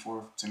Kilmer would be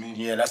 4 to me.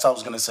 Yeah, that's what I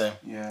was gonna say.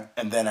 Yeah.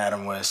 And then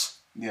Adam West.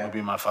 Yeah. Would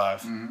be my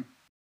 5. Mm-hmm.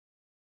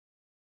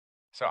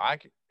 So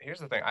here's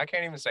the thing. I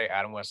can't even say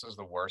Adam West is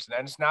the worst.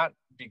 And it's not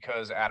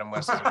because Adam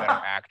West is a better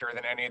actor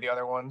than any of the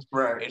other ones.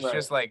 Right. It's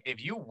just like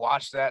if you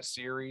watch that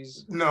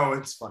series. No,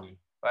 it's funny.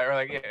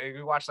 If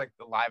you watch like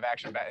the live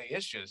action,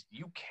 it's just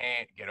you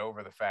can't get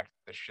over the fact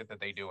the shit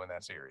that they do in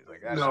that series.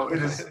 Like that's no,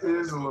 it is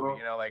a little.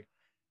 You know, like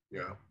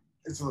yeah,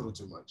 it's a little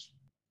too much.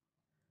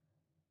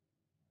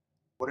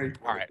 All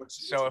right.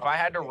 So if I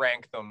had to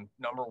rank them,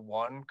 number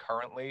 1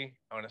 currently,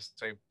 I'm gonna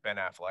say Ben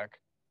Affleck.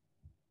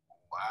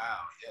 Wow.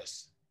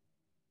 Yes.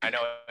 I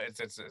know it's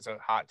a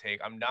hot take.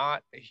 I'm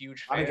not a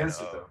huge fan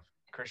of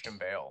Christian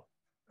Bale.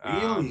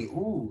 Really?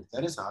 Ooh,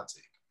 that is a hot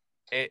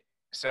take.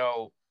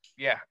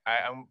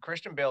 I'm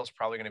Christian Bale is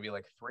probably going to be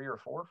like 3 or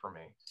 4 for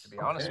me, to be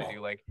honest with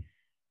you. Like,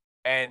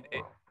 and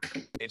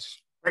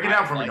it's break it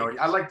down for me, Noe.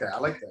 I like that.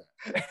 All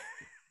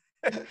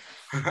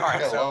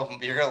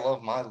right, you're gonna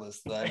love my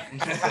list then.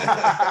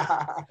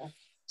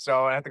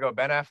 So I have to go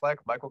Ben Affleck,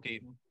 Michael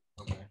Keaton.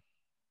 Okay.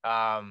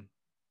 I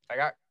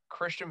got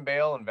Christian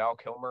Bale and Val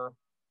Kilmer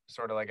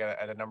sort of like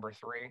at a number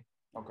 3.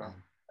 Okay.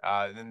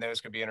 Then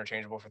those could be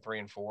interchangeable for 3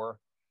 and 4.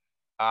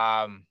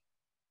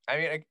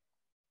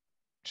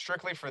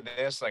 Strictly for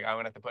this, like I'm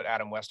gonna have to put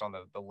Adam West on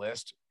the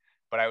list,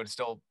 but I would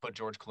still put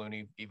George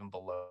Clooney even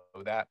below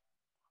that.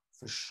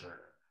 For sure.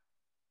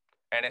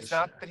 And it's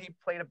not that he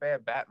played a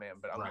bad Batman,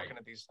 but I'm looking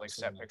at these like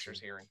set pictures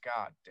here, and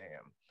god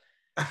damn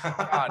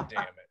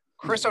it.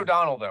 Chris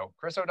O'Donnell,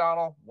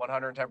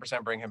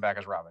 110% bring him back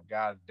as Robin.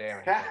 God damn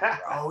it.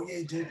 Oh yeah,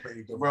 he did play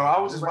good. Bro, I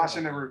was just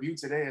watching a review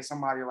today, and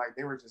somebody like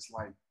they were just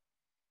like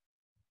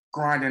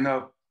grinding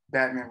up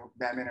Batman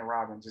and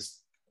Robin,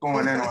 just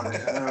going in on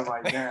it. And I was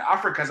like, damn,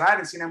 because I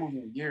hadn't seen that movie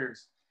in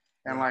years,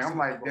 and like I'm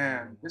like,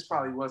 damn, this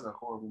probably was a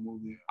horrible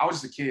movie. I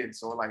was just a kid,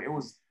 so like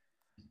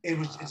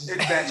it's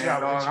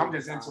Batman, dog. I'm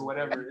just into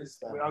whatever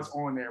I was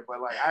on there, but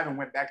like I haven't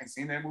went back and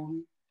seen that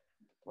movie.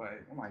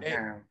 But I'm like,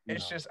 damn.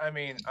 It's just, I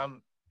mean,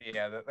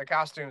 the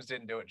costumes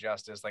didn't do it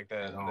justice. Like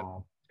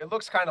it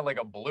looks kind of like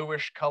a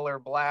bluish color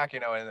black,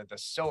 and the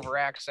silver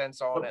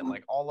accents on it.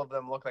 Like all of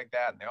them look like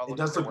that, and they all look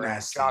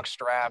like jock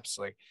straps.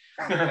 Like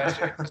that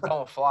shit just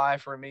don't fly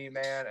for me,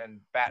 man. And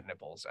bat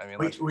nipples. I mean,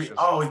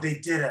 they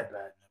did have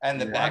that.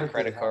 And the back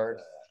credit card.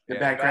 The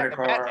back credit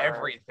card.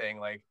 Everything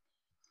like.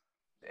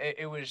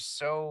 It was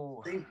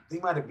so. They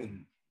might have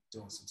been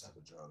doing some type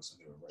of drugs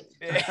when they were writing.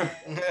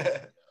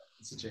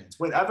 It's a chance.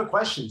 Wait, I have a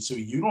question. So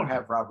you don't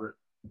have Robert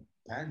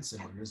Pattinson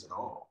on yours at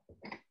all?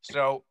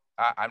 So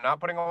I'm not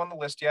putting him on the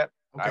list yet.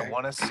 Okay. I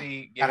want to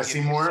see. Gotta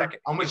see more.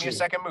 I'm with you. A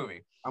second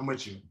movie. I'm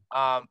with you.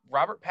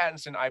 Robert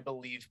Pattinson, I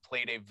believe,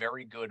 played a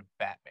very good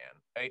Batman.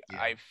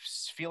 I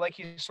feel like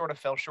he sort of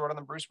fell short on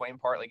the Bruce Wayne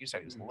part. Like you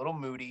said, he's a little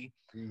moody.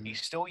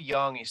 He's still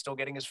young. He's still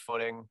getting his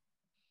footing.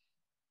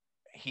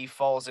 He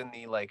falls in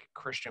the like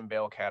Christian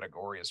Bale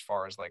category as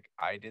far as like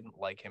I didn't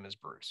like him as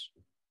Bruce.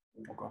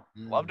 Okay.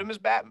 Loved him as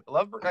Batman.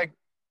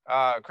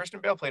 Christian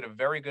Bale played a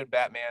very good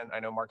Batman.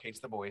 I know Mark hates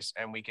the voice,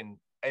 and we can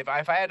if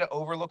I had to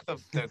overlook the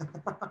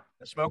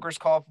smoker's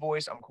cough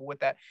voice, I'm cool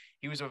with that.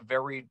 He was a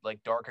very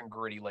like dark and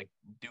gritty like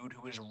dude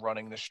who was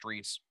running the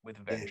streets with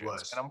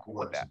vengeance, and I'm cool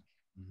with that.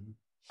 Mm-hmm.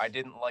 I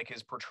didn't like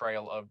his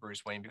portrayal of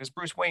Bruce Wayne because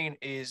Bruce Wayne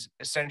is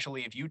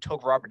essentially if you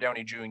took Robert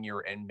Downey Jr.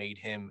 and made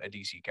him a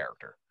DC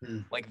character.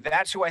 Like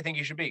that's who I think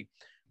he should be.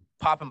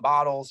 Popping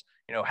bottles,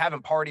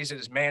 having parties at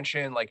his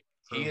mansion. Like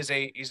he's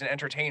an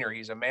entertainer.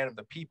 He's a man of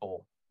the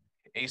people.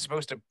 He's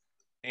supposed to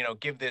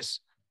give this,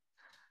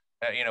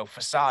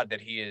 facade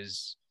that he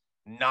is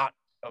not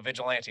a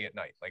vigilante at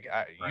night. Like,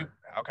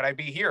 how could I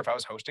be here if I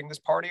was hosting this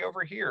party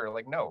over here?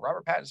 Like, no,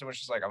 Robert Pattinson was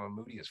just like, I'm a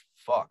moody as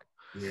fuck.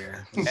 Yeah.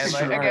 And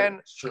like, again,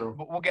 it's true.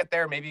 We'll get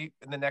there maybe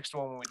in the next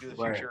one when we do the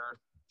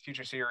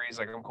future series.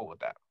 Like, I'm cool with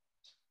that.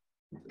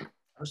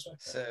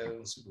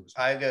 So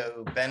I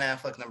go Ben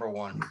Affleck number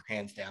 1,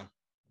 hands down.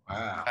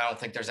 Wow. I don't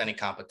think there's any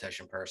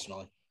competition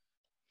personally.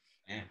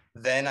 Yeah.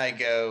 Then I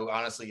go,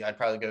 honestly, I'd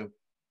probably go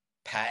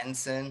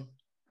Pattinson,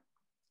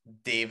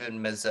 David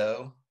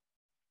Mazzo,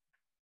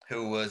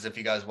 who was, if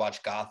you guys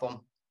watch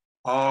Gotham.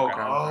 Oh,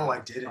 I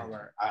didn't.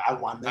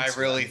 I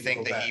really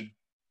think that he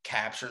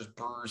captures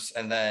Bruce,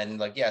 and then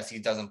like, yes, he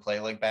doesn't play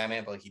like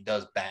Batman, but like, he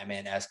does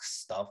Batman-esque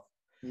stuff.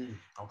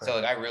 So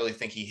like, I really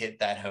think he hit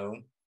that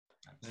home.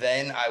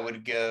 Then I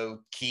would go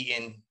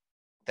Keaton,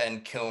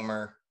 then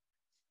Kilmer,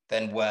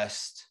 then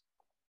West,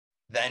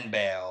 then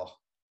Bale,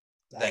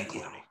 then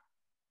Clooney.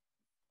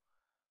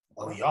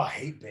 Oh, y'all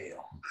hate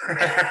Bale.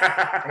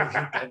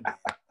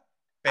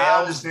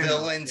 Bale's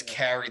villains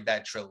carried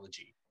that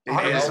trilogy.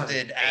 Bale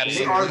did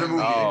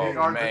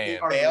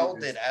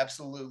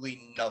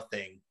absolutely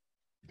nothing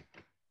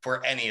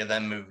for any of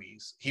them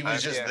movies. He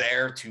was just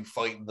there to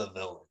fight the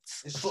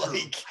villains.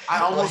 Like, I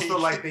almost feel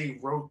like they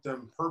wrote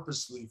them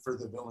purposely for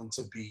the villain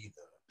to be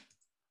the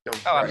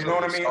you know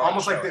what I mean?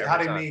 Almost like how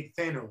they made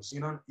Thanos.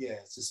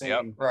 It's the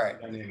same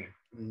dynamic.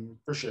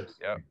 For sure.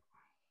 Yep.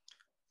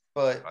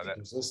 But I think it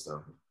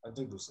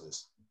was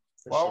this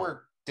though. While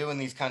we're doing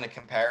these kind of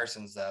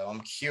comparisons, though,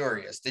 I'm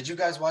curious. Did you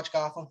guys watch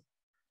Gotham?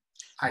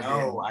 I need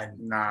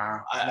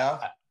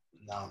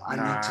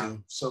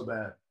to so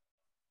bad.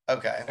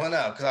 Okay, well,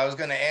 no, because I was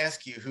going to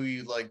ask you who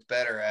you liked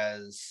better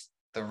as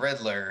the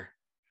Riddler,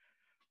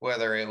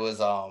 whether it was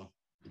oh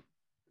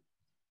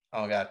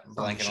god, I'm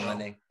blanking on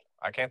the name.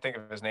 I can't think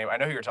of his name. I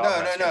know who you're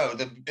talking about. No,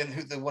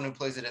 the one who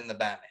plays it in the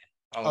Batman.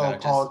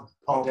 Paul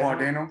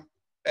Dano.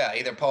 Yeah,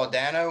 either Paul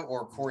Dano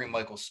or Corey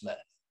Michael Smith.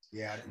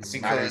 Yeah,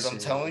 because I'm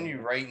telling you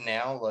right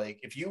now, like,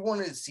 if you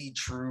want to see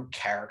true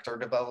character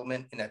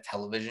development in a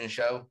television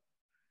show,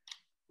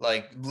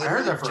 like, literally I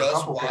heard that for just a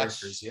couple watch,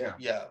 characters,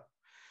 yeah,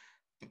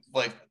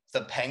 like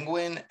the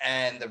Penguin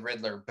and the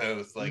Riddler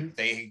both, like,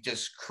 they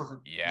just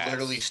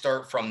literally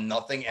start from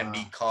nothing and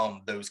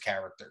become those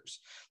characters.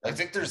 Like,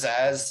 Victor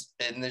Zsasz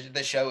in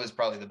the show is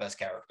probably the best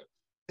character.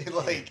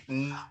 Like,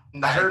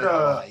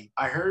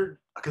 I heard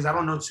because I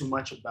don't know too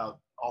much about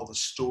all the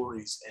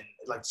stories and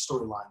like the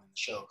storyline in the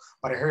show,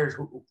 but I heard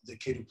the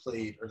kid who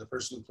played, or the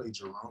person who played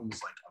Jerome, was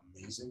like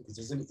amazing. Because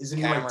isn't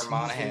he Cameron like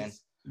Monaghan?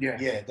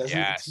 Yeah. Doesn't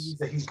he tease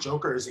that he's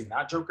Joker? Is he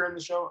not Joker in the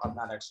show? I'm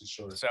not actually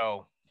sure.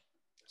 So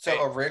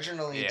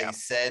originally they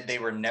said they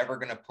were never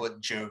gonna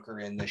put Joker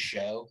in the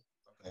show.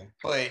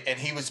 Okay. And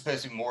he was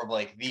supposed to be more of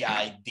like the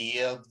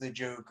idea of the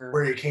Joker.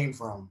 Where he came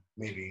from,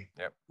 maybe.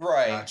 Yep.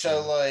 Right. Gotcha.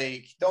 So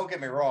like, don't get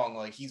me wrong,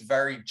 like he's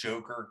very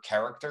Joker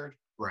character.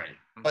 Right.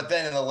 But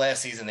then in the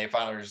last season, they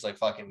finally were just like,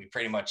 fuck it, we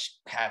pretty much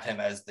have him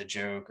as the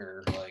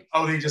Joker. Like,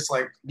 they just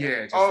like,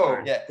 They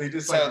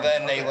just so like,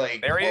 then they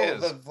like, there he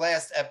is. The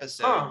last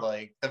episode,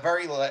 like the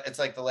very, it's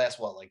like the last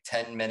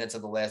 10 minutes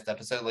of the last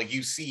episode, like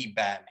you see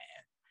Batman.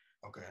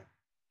 Okay.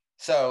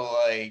 So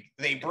like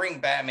they bring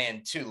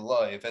Batman to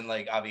life, and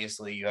like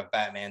obviously you have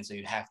Batman, so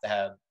you have to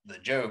have the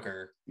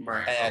Joker,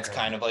 right? And that's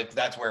kind of like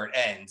that's where it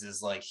ends.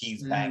 Is like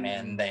he's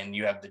Batman, and then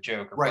you have the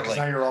Joker, right? Because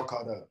now you're all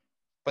caught up.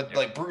 But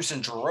like Bruce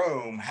and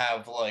Jerome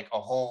have like a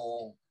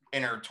whole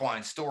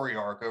intertwined story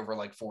arc over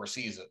like 4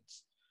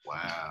 seasons.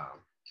 Wow.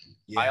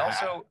 Yeah. I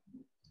also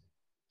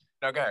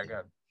no, go ahead.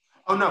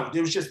 Oh no,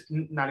 it was just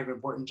not even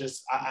important.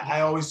 Just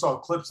I always saw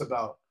clips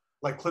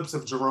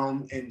of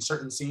Jerome in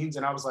certain scenes,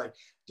 and I was like,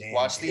 damn.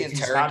 Watch the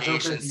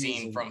interrogation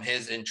scene from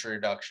his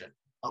introduction.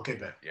 Okay,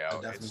 bet. Yeah,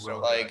 definitely so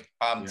like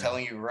I'm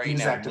telling you right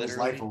now, acting his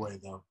life away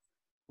though.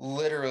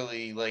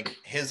 Literally, like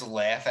his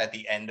laugh at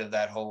the end of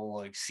that whole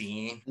like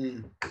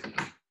scene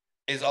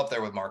is up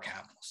there with Mark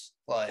Hamill's.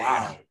 Like,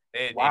 wow.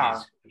 It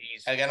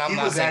is. Again, I'm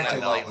not saying that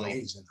lightly.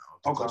 Amazing,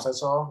 the clips I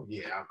saw,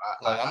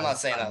 I'm not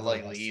saying that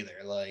lightly either.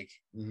 Like,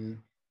 no,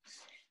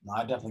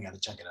 I definitely got to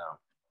check it out.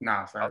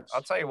 Nah,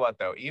 I'll tell you what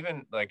though,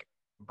 even like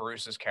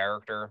Bruce's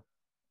character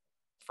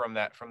from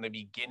the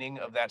beginning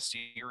of that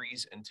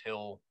series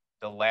until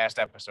the last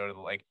episode,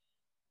 like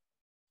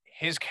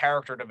his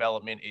character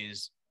development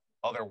is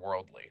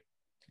otherworldly.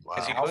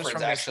 Because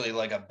Alfred's actually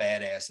like a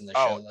badass in the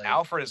show. Like,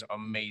 Alfred is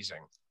amazing.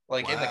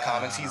 Like in the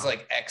comics, he's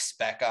like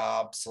ex-spec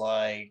ops,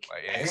 like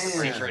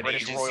ex-secret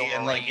agency,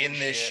 and like in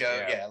this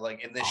show,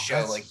 like in this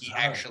show, like he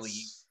actually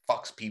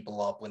fucks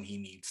people up when he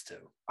needs to.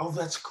 Oh,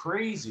 that's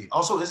crazy.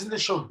 Also, isn't the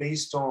show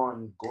based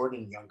on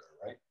Gordon Younger,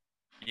 right?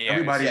 Yeah,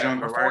 everybody's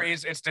younger.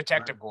 It's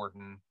Detective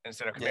Gordon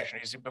instead of Commissioner.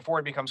 He's before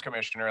he becomes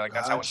Commissioner. Like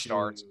that's how it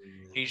starts.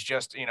 He's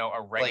just a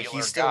regular like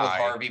he's still guy. with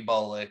Harvey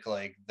Bullock,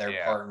 like their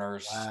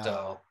partners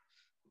still.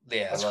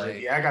 Yeah, that's like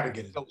great. I gotta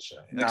get into the show.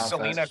 Like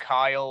Selena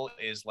Kyle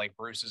is like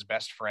Bruce's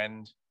best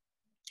friend.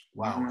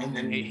 Wow. And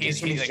then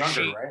he's when like,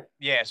 younger, right?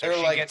 Yeah, so they're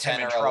she like gets 10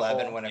 him in or trouble.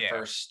 11 when it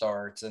first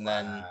starts, and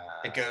then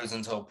it Wow. goes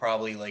until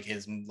probably like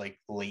his like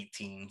late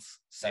teens,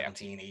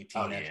 17, 18.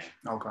 Oh yeah.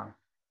 Okay.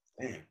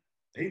 Damn.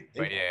 They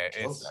But yeah,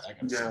 killed it's that. I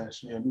gotta see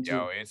that shit. Me too.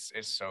 yo, it's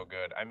so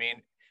good. I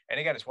mean, and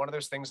again, it's one of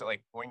those things that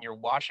like when you're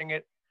watching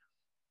it,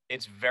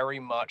 it's very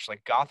much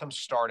like Gotham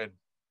started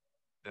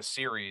the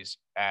series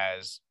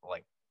as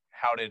like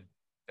how did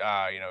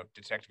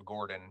Detective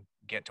Gordon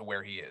get to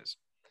where he is,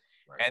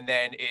 Right. and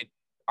then it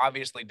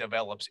obviously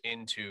develops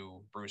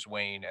into Bruce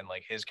Wayne and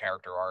like his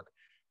character arc,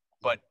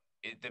 but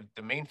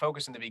the main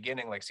focus in the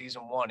beginning, like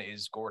season 1,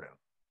 is Gordon.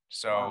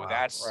 So Wow.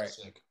 that's right.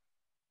 Sick.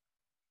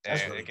 and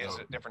That's really it gives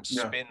dope. a different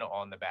Yeah. spin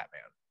on the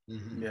Batman.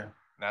 Mm-hmm. Yeah. And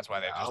that's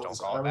why they just don't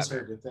call I it always Batman.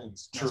 heard good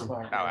things. That's True.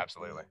 fine. Oh,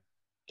 absolutely.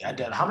 Yeah,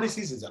 Dad. How many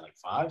seasons? Are like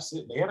 5,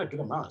 6? They had a good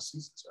amount of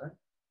seasons, right?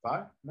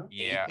 5? No.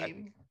 Yeah, 8,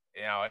 maybe?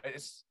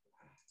 It's.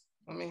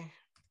 Let me.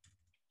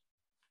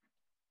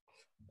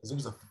 Because it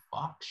was a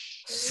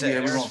Fox. 6. Yeah,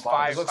 There's we're on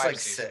five. It looks five like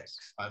seasons.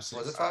 6. 5, 6.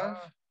 Was it 5?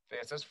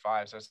 It says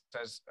 5. So it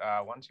says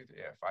 1, 2, 3.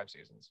 Yeah, 5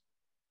 seasons.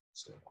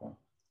 So, Cool.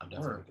 I'm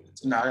definitely getting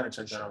into No, I that. gotta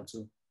check that out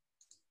too.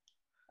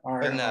 All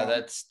right. But no,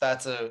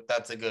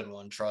 that's a good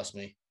one. Trust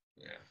me.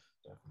 Yeah,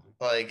 definitely.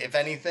 Like, if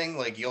anything,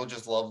 like you'll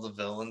just love the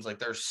villains. Like,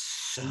 there's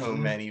so Mhm.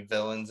 many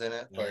villains in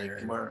it. Yeah,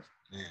 Like, Word.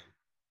 Man.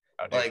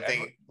 Oh, dude, like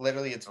they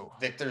literally, it's Oh.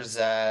 Victor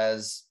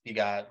Zsasz. You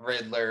got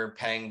Riddler,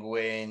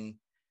 Penguin,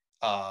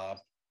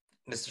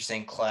 Mr.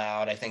 St.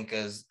 Cloud. I think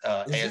is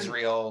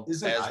Azrael.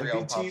 Isn't Azrael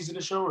Ivy teased in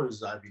the show, or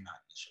is Ivy not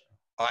in the show?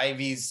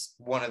 Ivy's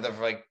one of the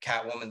like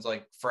Catwoman's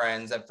like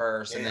friends at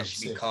first, and then Damn, she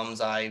sick.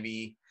 becomes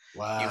Ivy.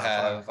 Wow. You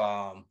have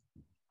oh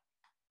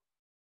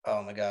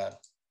my god,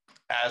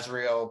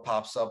 Azrael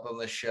pops up on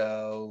the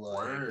show.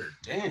 Like, Word.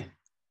 Damn.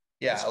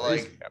 yeah, That's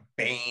like crazy.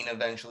 Bane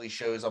eventually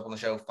shows up on the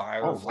show.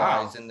 Firefly's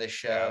wow. in the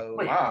show.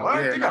 Wait, Wow, what?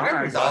 yeah, They no, got I-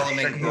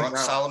 everybody.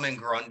 Solomon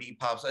Grundy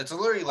pops. It's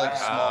literally like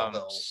Wow.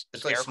 Smallville.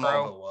 It's like Scarecrow?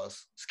 Smallville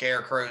was.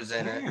 Scarecrow's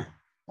in it. Damn.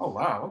 Oh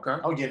wow. Okay.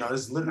 Oh yeah, no,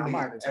 this is I literally.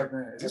 might have to check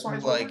that. Is this on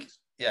HBO Like, Max?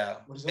 yeah,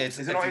 What is it? it's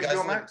Is it if on you guys HBO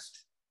look- Max?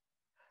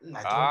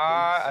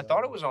 I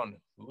thought it was on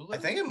Hulu. I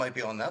think it might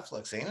be on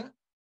Netflix, ain't it?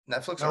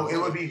 Netflix. No, or it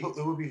would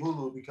Hulu? be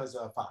Hulu because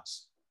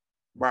Fox.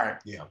 Right.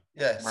 Yeah.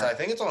 Yeah, so I Right.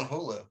 think it's on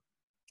Hulu.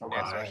 Okay.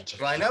 Yeah, All right, check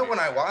But I it know out. when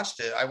I watched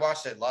it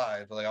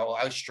live. Like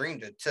I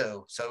streamed it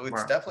too, so it's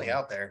Right. definitely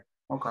out there.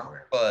 Okay.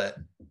 But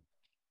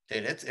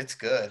dude, it's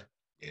good.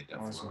 Yeah,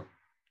 definitely. Awesome.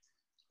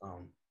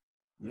 Um,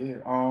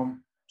 Yeah.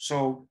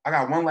 So I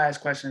got one last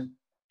question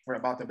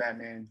about the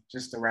Batman,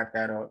 just to wrap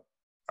that up.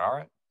 All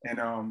right.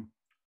 And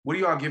what do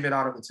y'all give it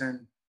out of a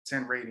 10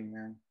 rating,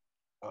 man?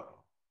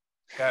 uh-oh.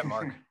 Go ahead,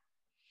 Mark.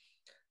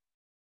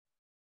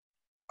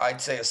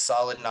 I'd say a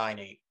solid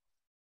 9.8.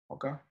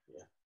 Okay.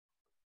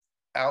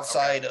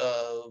 Outside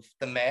of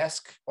the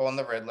mask on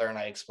the Riddler, and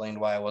I explained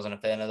why I wasn't a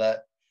fan of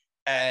that.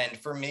 And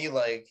for me,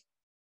 like,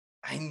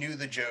 I knew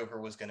the Joker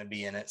was going to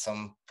be in at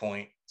some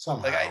point.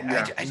 Somehow. Like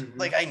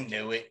Mhm. I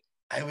knew it.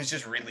 I was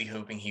just really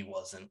hoping he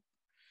wasn't.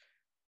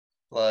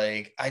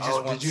 Like, I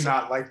just want. Did you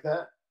not like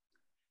that?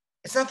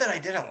 It's not that I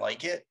didn't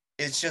like it.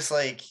 It's just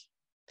like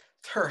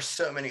there are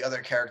so many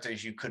other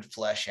characters you could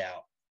flesh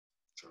out.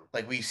 True.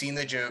 Like, we've seen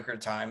the Joker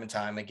time and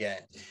time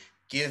again.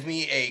 Give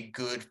me a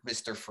good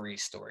Mr.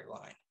 Freeze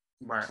storyline,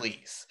 Right.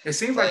 please. It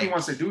seems like he Like-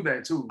 wants to do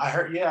that too. I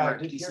heard. Yeah, I Like,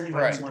 did he hear seems he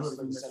like wants he to do wants it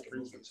for to the do second Mr.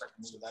 movie. Freeze for the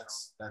second So movie,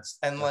 that's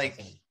And the like,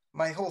 thing.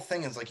 my whole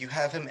thing is like you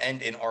have him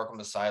end in Arkham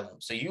Asylum.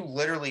 So you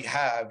literally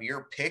have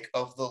your pick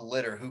of the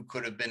litter who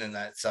could have been in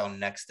that cell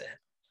next to him.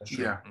 That's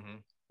true. Yeah. Mm-hmm.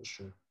 That's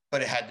true.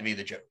 But it had to be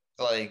the Joker.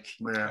 Like,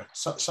 Yeah.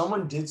 So,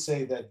 someone did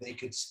say that they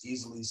could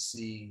easily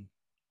see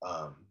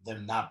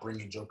them not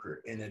bringing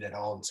Joker in it at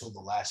all until the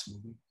last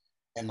movie,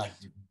 and like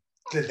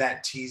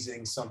that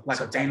teasing something Like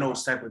a some type of-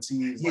 Thanos type of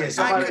tease. Yeah, like,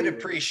 somebody- I could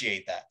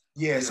appreciate that.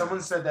 Yeah, Yeah.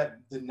 someone said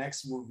that the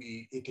next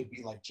movie it could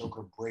be like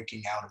Joker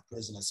breaking out of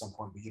prison at some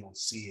point, but you don't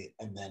see it,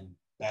 and then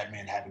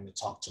Batman having to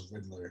talk to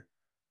Riddler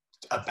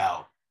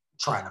about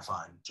trying to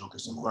find Joker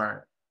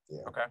somewhere.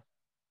 Right. Okay.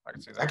 I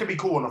can see That that. could be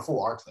cool in a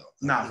full arc though.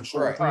 Nah, I'm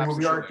sure. right. Three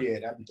movie arc, Absolutely. yeah,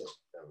 that'd be dope.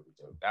 That would be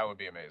dope. That would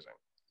be amazing.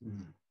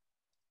 Mhm.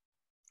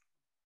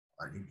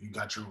 All right, you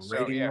got your So,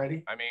 rating yeah,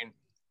 ready?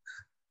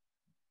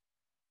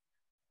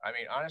 I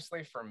mean,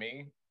 honestly, for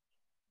me,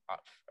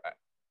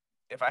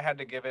 if I had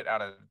to give it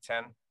out of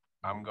 10,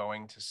 I'm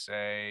going to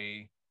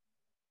say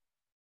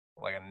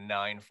like a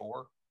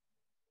 9.4.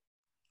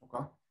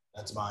 Okay.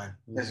 That's mine.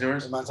 That's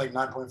yours? Mine's like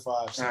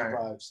 9.5. Same All right.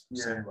 vibes.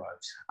 Same Yeah.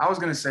 vibes. I was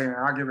gonna say, man,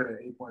 I'll give it an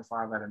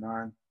 8.5 out of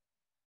 9.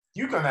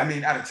 You're gonna. I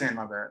mean, out of 10,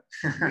 my bad.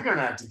 you're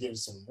gonna have to give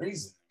some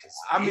reason. 'Cause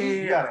I eight,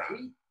 mean, you got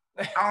an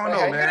 8. I don't Like, know,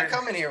 are you man. gonna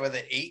come in here with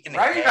an 8 and a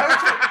Right?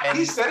 half?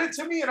 he And said it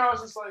to me, and I was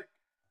just like,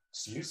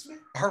 "Excuse me."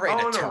 all right,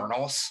 I don't know.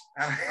 Eternals.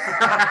 Damn.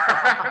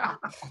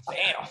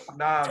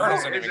 Nah,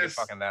 Turtles man, didn't it even get just-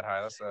 fucking that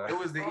high. That's It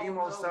was the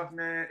emo stuff,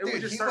 man. It was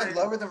Dude, just he certain. went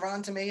lower than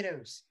Rotten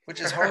Tomatoes,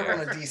 which is hard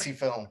on a DC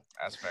film.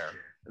 that's fair.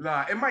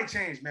 Nah, it might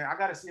change, man. I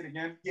gotta see it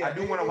again. I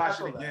do want to watch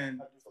it again,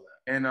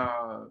 and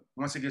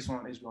once it gets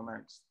on HBO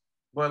Max.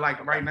 But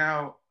like right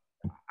now,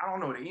 I don't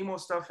know, the emo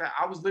stuff.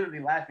 I was literally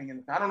laughing,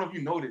 and I don't know if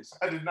you noticed.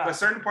 I did not. But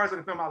certain parts of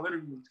the film, I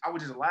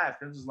would just laugh.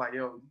 It was just like,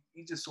 yo,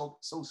 he's just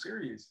so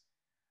serious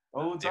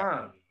the whole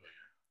time.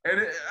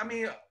 And I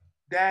mean,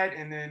 Dad,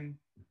 and then.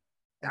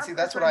 And see,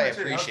 that's what I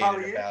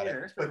appreciated about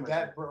it. But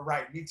that,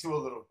 right, me too a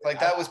little bit. Like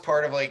that was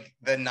part of like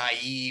the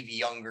naive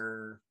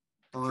younger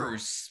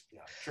Bruce.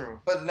 Yeah,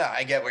 true. But no,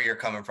 I get where you're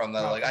coming from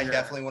though. Like I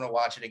definitely want to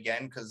watch it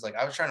again because like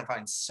I was trying to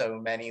find so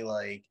many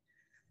like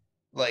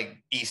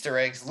Easter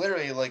eggs.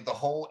 Literally like the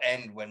whole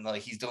end when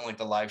like he's doing like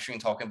the live stream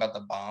talking about the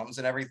bombs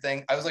and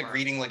everything. I was like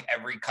reading like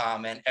every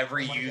comment,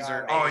 every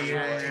user. Oh name,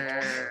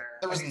 yeah.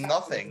 There was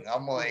nothing.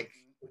 I'm like.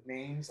 With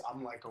names,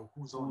 I'm like, oh,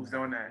 who's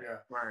doing that? Yeah,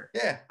 right.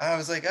 Yeah, I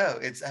was like, oh,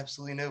 it's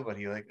absolutely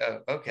nobody. Like, oh,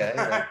 okay,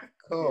 like,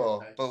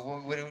 cool. But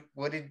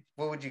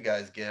what would you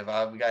guys give?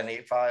 We got an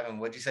 8.5, and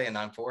what'd you say, a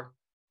 9.4?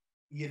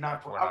 Yeah,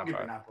 9.4. I'll give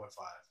it 9.5.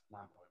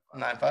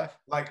 9.5. 9.5.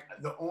 Like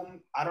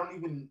I don't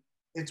even.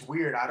 It's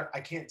weird. I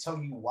can't tell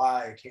you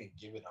why I can't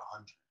give it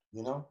 100.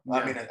 You know,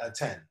 I mean a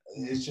 10.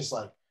 It's just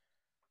like,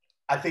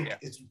 I think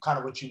it's kind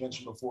of what you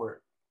mentioned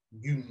before.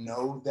 You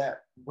know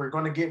that we're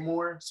gonna get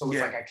more, so it's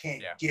like I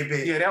can't give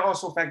it. Yeah, that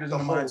also factors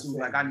in mind too.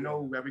 Like I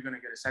know that we're gonna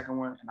get a second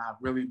one, and I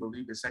really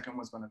believe the second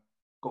one's gonna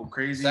go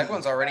crazy. Second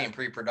one's already in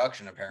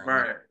pre-production, apparently.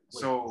 Right. Wait,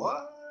 so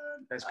what?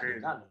 That's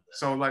crazy.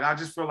 So like I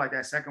just feel like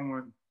that second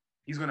one,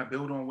 he's gonna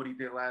build on what he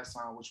did last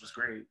time, which was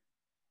great,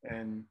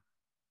 and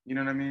you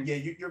know what I mean? Yeah,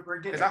 you're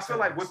forgetting. Because I feel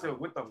like with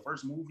the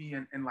first movie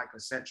and like a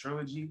set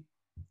trilogy.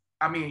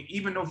 I mean,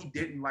 even though he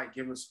didn't like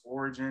give us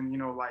origin,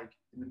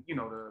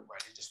 the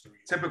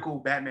typical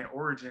Batman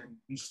origin,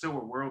 you still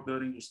were world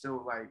building, you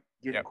still like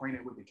get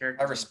acquainted with the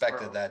character. I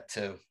respected that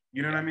too.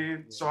 You know what I mean?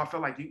 Yeah. So I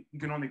feel like you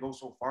can only go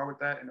so far with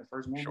that in the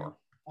first movie. Sure.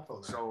 I feel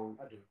that. So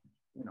I do.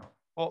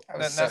 Well, I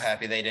was so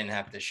happy they didn't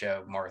have to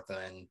show Martha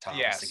and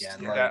Thomas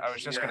again. Like, I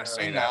was just gonna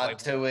say that. Like,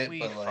 to it,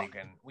 but like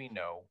we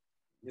know.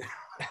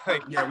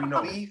 Like, we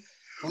know.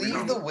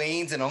 Leave the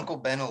Waynes and Uncle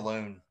Ben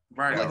alone.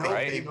 Right.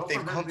 Like,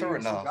 they've come through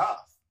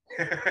enough.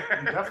 You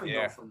definitely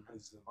know from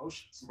his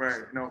emotions.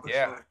 Right. No.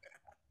 Sure.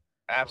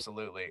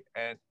 Absolutely.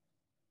 And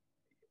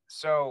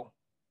so,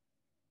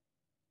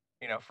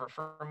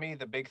 for me,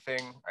 the big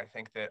thing I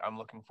think that I'm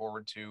looking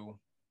forward to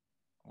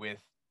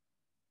with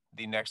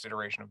the next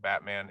iteration of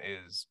Batman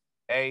is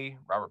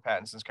Robert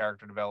Pattinson's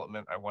character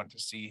development. I want to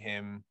see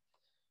him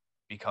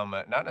become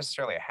not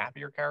necessarily a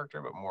happier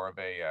character, but more of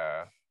a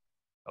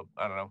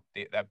I don't know,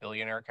 that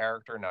billionaire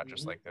character, not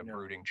just like the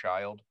brooding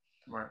child.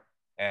 Right.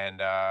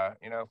 And,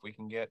 if we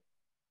can get,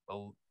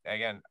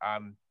 again,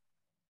 I'm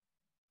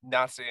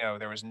not saying,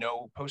 there was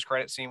no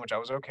post-credit scene, which I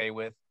was okay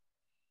with,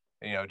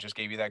 just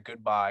gave you that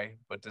goodbye.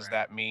 But does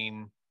that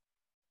mean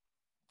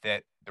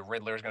that the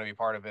Riddler is going to be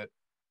part of it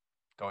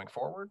going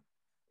forward?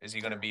 Is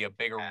he going to be a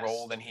bigger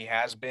role than he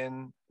has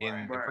been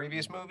in the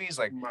previous movies?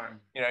 Like,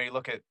 you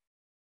look at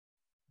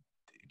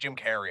Jim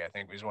Carrey, I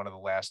think, was one of the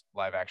last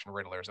live-action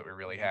Riddlers that we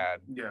really had.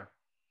 Yeah.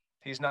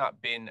 He's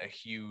not been a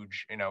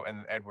huge, and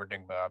Edward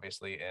Nygma,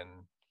 obviously, in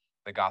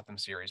the Gotham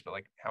series, but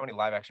like, how many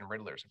live-action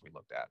Riddlers have we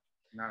looked at?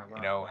 Not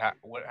a lot.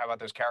 How about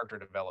those character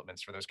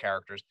developments for those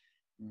characters?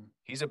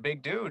 He's a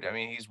big dude. I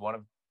mean, he's one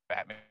of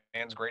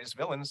Batman's greatest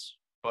villains,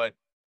 but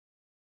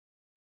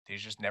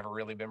he's just never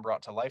really been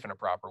brought to life in a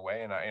proper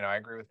way. And I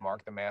agree with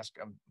Mark. The Mask,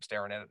 I'm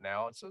staring at it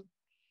now. It's a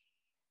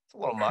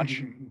little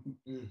much,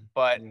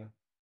 but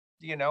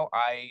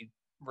I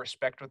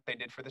respect what they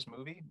did for this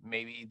movie.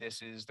 Maybe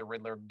this is the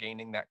Riddler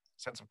gaining that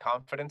sense of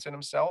confidence in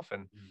himself,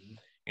 and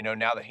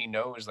now that he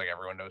knows, like,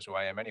 everyone knows who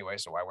I am anyway,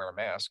 so I wear a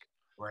mask,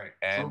 right?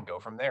 And go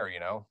from there.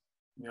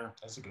 Yeah,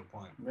 that's a good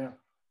point. Yeah,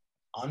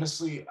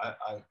 honestly,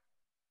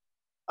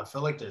 I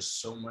feel like there's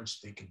so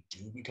much they could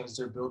do because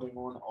they're building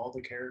on all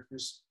the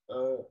characters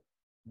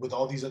with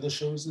all these other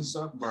shows and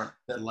stuff. Right.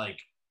 That like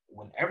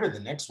whenever the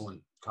next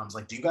one comes,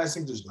 like, do you guys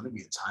think there's going to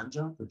be a time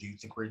jump, or do you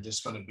think we're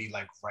just going to be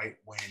like right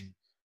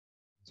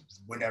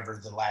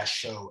whenever the last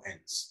show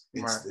ends?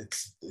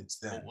 It's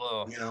then.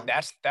 Well,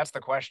 that's the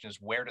question: is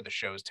where do the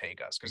shows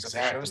take us? Because if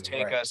the shows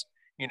take us,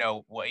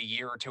 a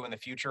year or two in the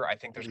future, I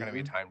think there's going to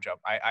be a time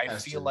jump. I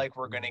feel like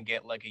we're going to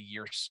get like a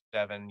year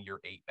 7, year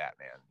 8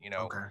 Batman.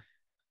 Okay.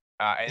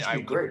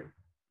 And great.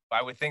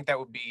 I would think that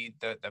would be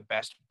the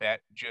best bet,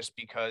 just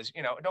because,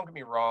 don't get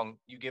me wrong,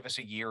 you give us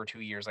a year or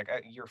 2 years, like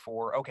year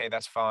 4, okay,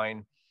 that's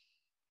fine.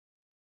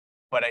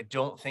 But I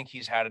don't think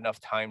he's had enough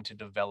time to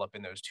develop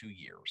in those 2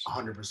 years.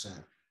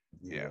 100%.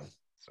 Yeah.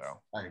 So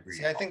I agree.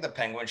 See, I think the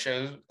Penguin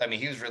shows, I mean,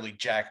 he was really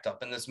jacked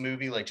up in this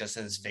movie, like just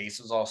his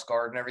face was all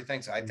scarred and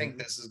everything. So I think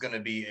this is going to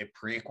be a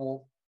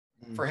prequel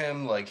for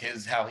him, like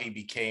how he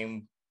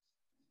became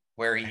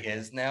where he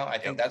is now. I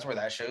think that's where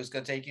that show's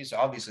going to take you. So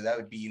obviously that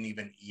would be an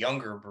even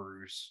younger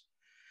Bruce.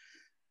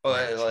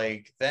 But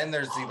like then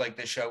there's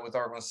the show with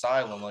Arkham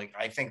Asylum. Like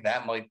I think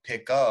that might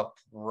pick up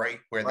right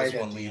where this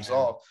one leaves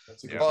off.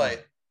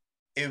 But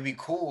it would be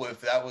cool if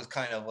that was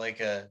kind of like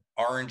a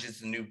Orange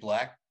is the New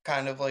Black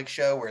kind of like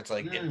show where it's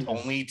like it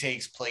only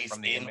takes place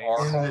in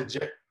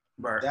Arkham.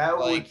 Right. That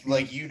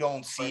like you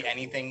don't see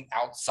anything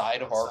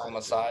outside of Arkham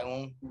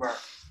Asylum. Right.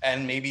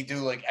 And maybe do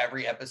like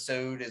every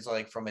episode is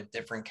like from a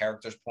different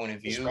character's point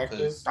of view.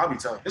 Because I'll be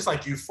tough. It's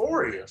like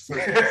Euphoria for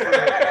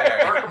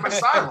Arkham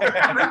Asylum.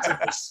 I'm into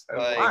this.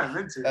 I'm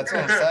into that's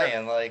what I'm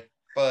saying. Like,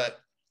 but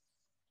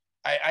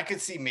I could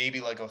see maybe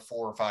like a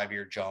 4 or 5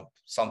 year jump,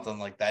 something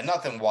like that.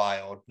 Nothing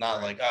wild.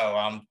 Not like, oh,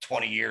 I'm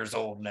 20 years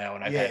old now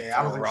and I've had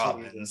 4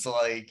 Robins.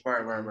 Like,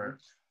 right.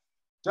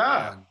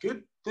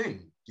 Good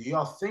thing. Do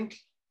y'all think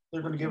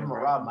they're going to give him a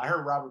Robin? I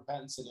heard Robert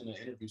Pattinson in an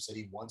interview said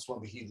he wants one,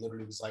 but he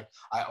literally was like,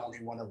 I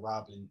only want a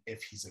Robin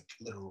if he's a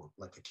literal,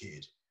 like a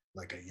kid,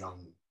 like a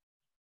young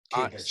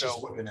kid that's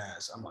just whipping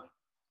ass. I'm like,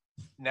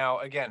 now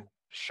again,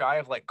 shy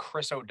of like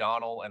Chris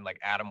O'Donnell and like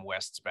Adam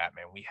West's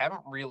Batman, we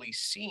haven't really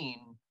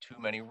seen too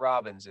many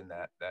Robins in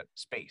that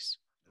space.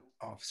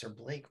 Officer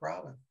Blake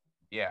Robin.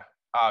 Yeah.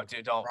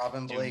 Dude, don't.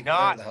 Robin Blake.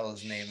 Not whatever the hell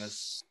his name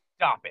is.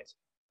 Stop it.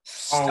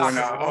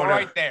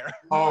 Right there.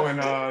 Oh, and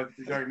The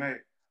Dark Knight.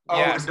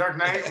 The Dark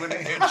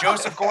Knight.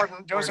 Joseph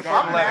Gordon-Levitt.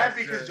 I'm mad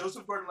because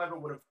Joseph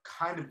Gordon-Levitt would have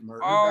kind of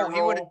murdered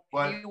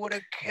he would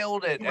have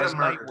killed it as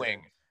Nightwing.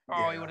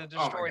 He would have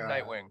destroyed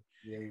Nightwing.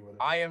 Yeah, he would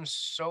have. I am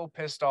so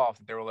pissed off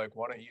that they were like,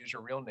 why don't you use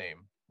your real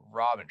name?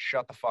 Robin,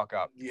 shut the fuck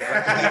up.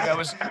 Yeah.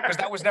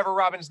 that was never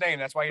Robin's name.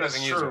 That's why he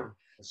doesn't use it.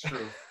 That's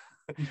true.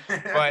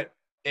 But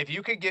if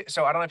you could get,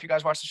 so I don't know if you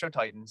guys watch the show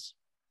Titans.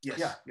 Yes.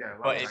 Yeah.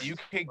 But if you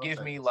could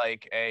give me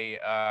like a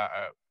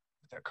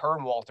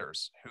Kern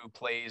Walters, who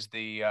plays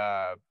the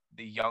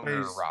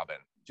younger Robin.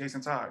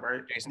 Jason Todd,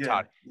 right? Jason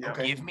Todd. Yeah.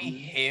 Okay. Give me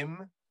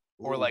him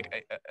or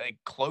like a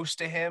close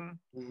to him.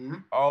 Mm-hmm.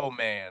 Oh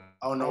man.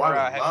 Oh no,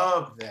 I would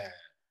love that.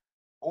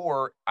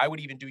 Or I would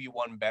even do you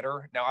one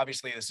better. Now,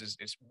 obviously,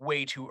 it's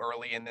way too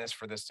early in this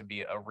for this to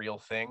be a real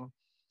thing.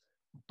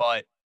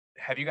 But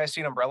have you guys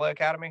seen Umbrella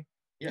Academy?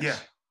 Yes. Yeah.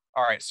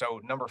 All right.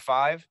 So number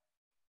 5.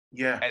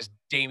 Yeah. As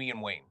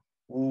Damian Wayne.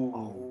 Ooh.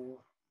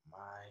 Oh my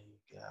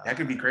God. That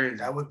could be crazy.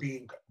 That would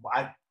be.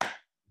 I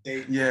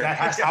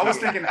was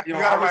thinking. You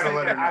gotta write a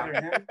letter.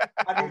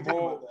 Either him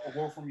or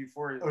Will from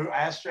Euphoria.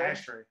 Ashtray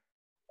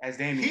as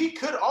Damian. He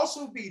could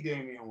also be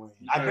Damian Wayne.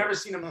 I've never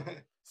seen him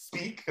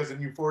speak because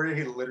in Euphoria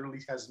he literally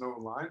has no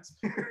lines.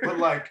 But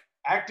like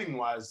acting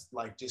wise,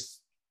 like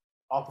just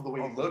off of the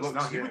way he looks,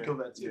 he would kill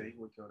that too. Yeah, he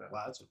would kill that.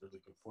 Wow, that's a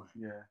really good point.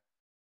 Yeah.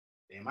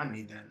 Damn, I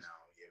need that now.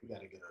 Yeah, we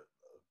gotta get a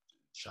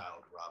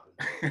child Robin.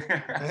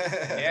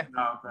 Yeah.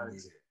 No,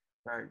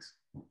 thanks.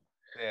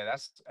 Yeah,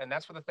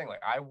 that's what the thing.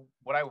 Like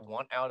what I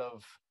want out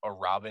of a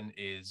Robin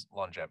is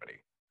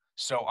longevity.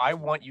 So I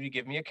want you to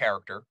give me a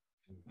character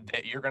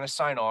that you're going to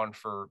sign on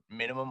for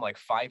minimum like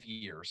 5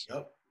 years.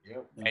 Yep.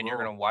 And you're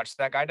going to watch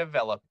that guy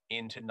develop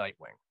into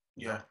Nightwing.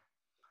 Yeah.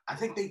 I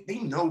think they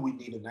know we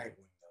need a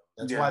Nightwing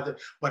though. That's why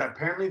but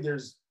apparently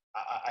there's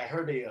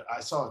I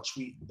saw a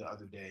tweet the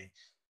other day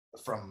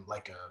from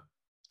like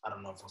I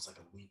don't know if it was like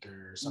a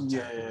leaker or something.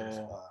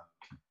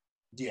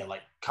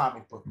 Like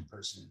comic book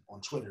person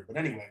on Twitter. But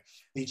anyway,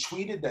 they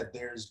tweeted that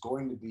there's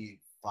going to be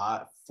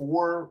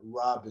 4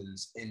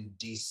 Robins in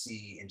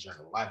DC in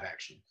general, live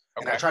action.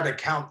 Okay. And I tried to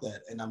count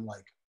that, and I'm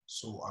like,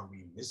 so are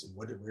we missing?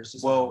 Where's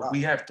this? Well,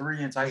 we have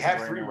 3 in Titans. We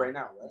have 3 right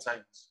now, right?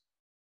 Titans.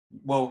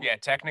 Well, yeah,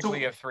 technically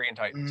you have 3 in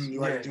Titans.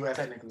 You do have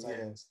technically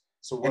Titans.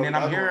 So and then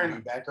I'm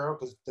hearing Batgirl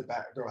because the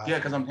Batgirl.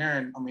 Because I'm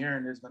hearing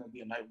there's going to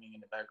be a Nightwing in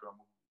the Batgirl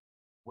movie.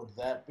 Would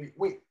that be?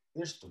 Wait,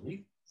 there's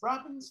 3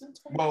 Robins in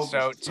Titans? Well,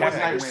 so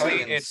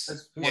technically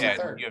it's you have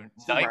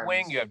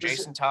Nightwing, you have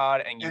Jason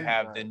Todd, and you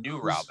have the new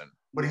Robin.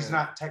 But he's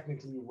not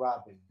technically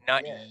Robin.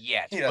 Not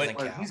yet. He doesn't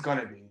count. He's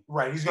gonna be.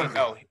 Right, he's gonna be.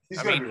 Oh,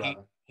 he's gonna be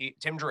Robin.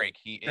 Tim Drake.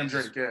 Tim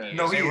Drake, yeah.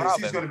 No, he is.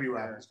 Robin. He's gonna be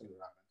Robin. He's gonna be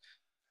Robin.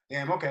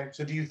 Damn, okay.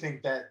 So do you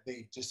think that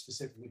they just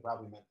specifically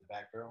probably meant the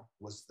Batgirl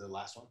was the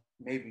last one?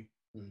 Maybe.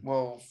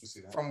 Well,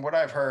 from what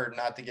I've heard,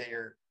 not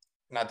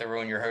to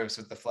ruin your hopes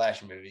with the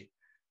Flash movie,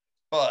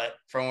 but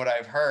from what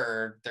I've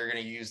heard, they're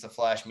going to use the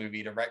Flash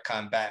movie to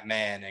retcon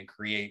Batman and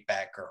create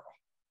Batgirl.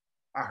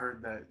 I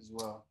heard that as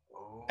well.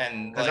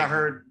 And because I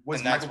heard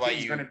Michael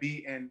Keaton's going to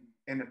be in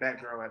the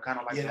Batgirl, kind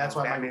of like that's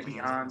why Batman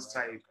Beyond's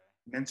type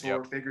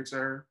mentor figure to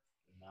her.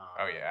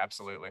 Oh yeah,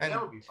 absolutely. And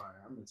that would be fine.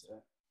 I'm into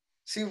that.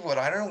 See, what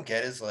I don't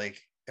get is like,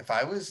 if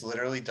I was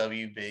literally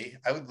WB,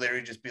 I would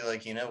literally just be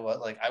like, you know what?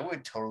 Like, I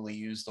would totally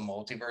use the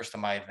multiverse to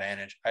my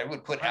advantage. I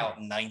would put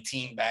out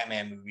 19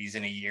 Batman movies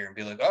in a year and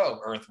be like, oh,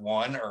 Earth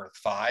 1, Earth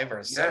 5,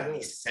 Earth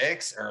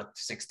 76, Earth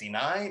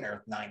 69,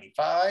 Earth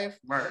 95.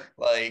 Right.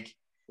 Like,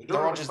 they're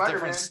all just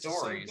different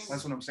stories.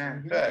 That's what I'm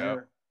saying.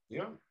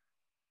 Yeah.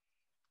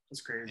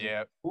 It's crazy.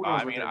 Yeah. Who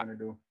knows what they're going to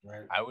do?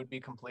 Right. I would be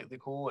completely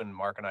cool. And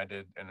Mark and I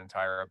did an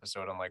entire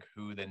episode on like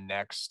who the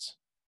next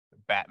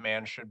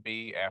Batman should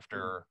be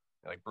after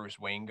like Bruce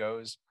Wayne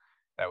goes.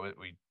 That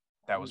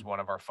was one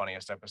of our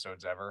funniest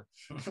episodes ever.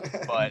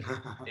 But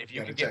if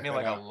you could get me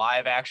like a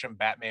live action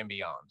Batman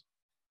Beyond.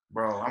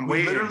 Bro, I'm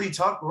waiting. Literally we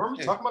talking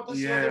about this.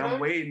 Yeah, I'm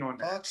waiting on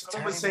that.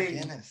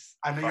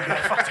 I know you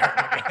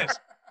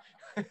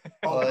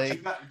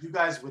guys. You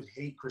guys would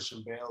hate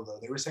Christian Bale though.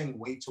 They were saying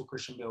wait till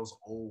Christian Bale's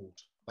old.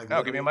 Like,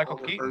 no, give me a Michael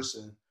Keaton.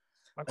 Person.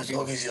 Michael As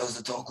long Keaton. as he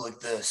doesn't talk like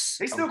this.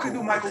 They still I'm could do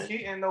cool Michael with it.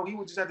 Keaton though. He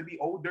would just have to be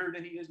older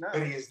than he is now.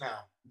 But he is now.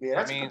 Yeah, I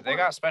that's a mean, good they point.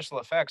 got special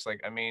effects.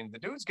 Like, I mean, the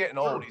dude's getting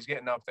old. True. He's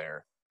getting up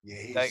there.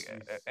 Yeah, he's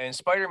Like, and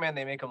Spider-Man,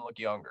 they make him look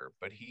younger,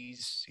 but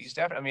he's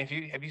definitely. I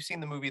mean, have you seen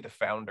the movie The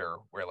Founder,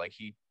 where like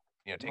he,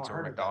 takes I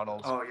over heard of that.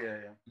 McDonald's? Oh yeah.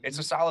 It's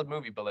a solid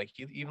movie, but like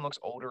he even looks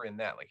older in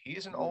that. Like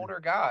he's an older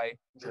guy.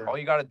 Sure. All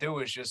you got to do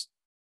is just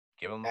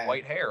give him the Add-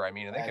 white hair. I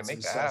mean, and they add can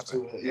make some that stuff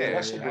happen. to it. Yeah,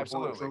 that's a good point.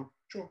 absolutely.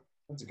 True.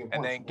 That's a good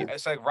And point. then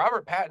it's like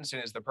Robert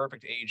Pattinson is the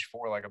perfect age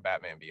for like a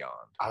Batman Beyond.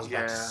 I was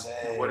about to Yeah,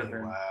 say, it would've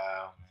been.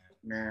 wow,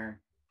 Man,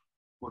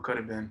 what could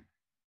have been?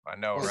 I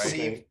know, Well, right?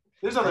 see,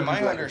 There's other from my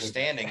people that could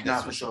understanding, pick Nah,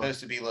 this for was sure. supposed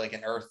to be like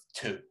an Earth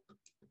 2.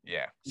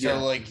 Yeah. So Yeah.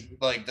 like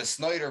the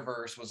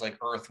Snyderverse was like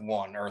Earth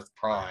 1, Earth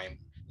Prime.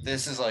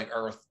 This is like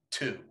Earth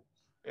 2.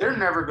 that. They're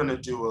never gonna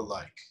do a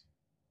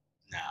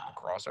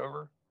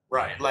Crossover.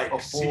 right, like A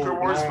Secret full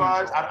Wars blown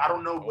vibes. I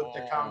don't know what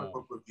the comic Oh.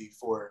 book would be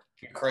for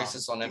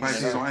Crisis on Infinite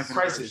Crisis on Earth. Infinite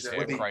Crisis. Earth, yeah.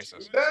 Would they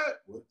Crisis. do that?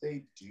 Would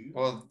they do?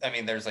 Well, I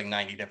mean, there's like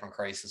 90 different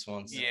Crisis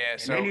ones. Yeah.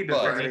 And So they need to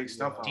but- figure their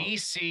stuff out.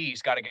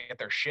 DC's got to get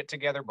their shit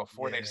together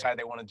before they Yeah. decide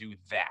they want to do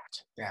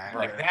that. yeah,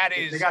 Like right. that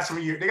is They got some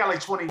years. They got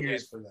like 20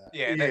 years for that.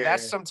 Yeah,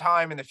 that's some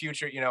time in the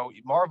future.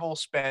 Marvel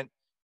spent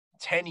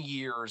 10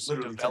 years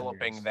Literally 10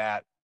 developing years.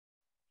 that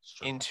It's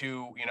true.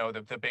 into,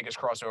 the biggest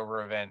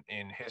crossover event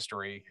in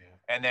history. Yeah.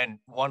 And then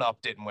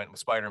one-upped it and went with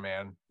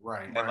Spider-Man.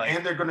 Right. And, And,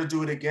 like- they're gonna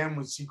do it again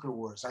with Secret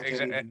Wars. I can't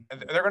Exa- even.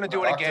 and they're going to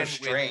do it Doctor again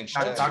Strange.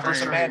 with too. Doctor Multiverse of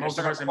Strange, Madness,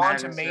 Multiverse of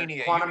Quantum Madness, yeah.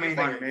 Mania, Quantum you-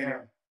 Mania. Mania.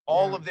 Yeah.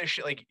 all of this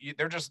shit. Like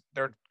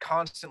they're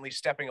constantly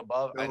stepping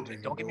above. And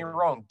Building, don't get me building.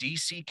 wrong,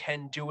 DC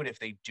can do it if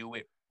they do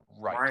it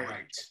right.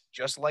 Right.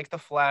 Just like the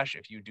Flash,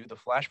 if you do the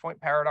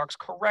Flashpoint paradox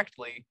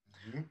correctly,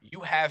 Mhm.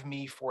 you have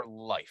me for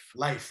life.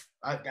 Life.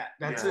 That's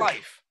Yeah. it.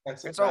 Life.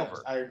 That's It's it.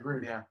 over. I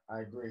agree. Yeah. I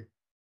agree.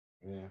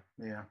 Yeah.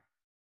 Yeah.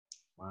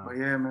 Wow. But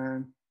yeah,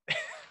 man.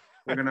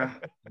 We're gonna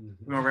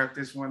wrap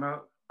this one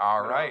up.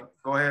 All But, right.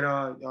 go ahead.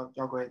 Y'all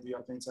go ahead. Do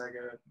your thing. Tag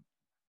it.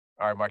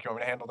 All right, Mark, you want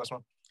me to handle this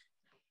one?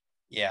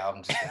 Yeah,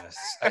 I'm just gonna.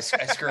 I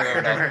screw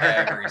it up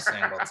every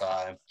single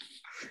time.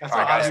 That's All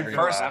right, how guys, I feel.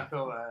 first- I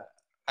feel that.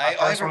 I first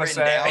have it wanna written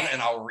say- down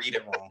and I'll read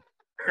it wrong.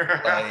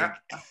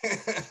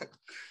 Like,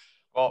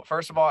 Well,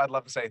 first of all, I'd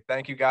love to say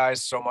thank you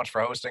guys so much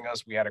for hosting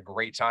us. We had a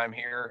great time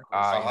here. You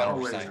know,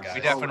 100%, guys.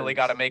 we definitely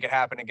got to make it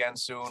happen again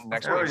soon.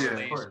 Next Hell week's yeah. Of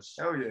release. course.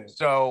 Hell yeah.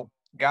 So,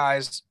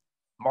 guys,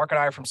 Mark and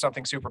I are from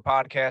Something Super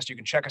Podcast. You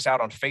can check us out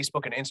on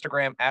Facebook and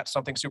Instagram at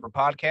Something Super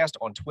Podcast,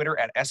 on Twitter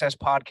at SS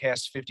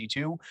Podcast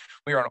 52.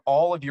 We are on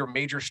all of your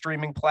major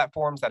streaming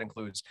platforms. That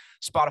includes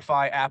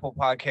Spotify, Apple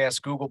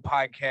Podcasts, Google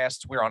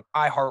Podcasts. We're on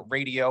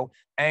iHeartRadio,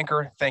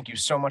 Anchor. Thank you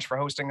so much for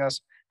hosting us.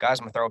 Guys,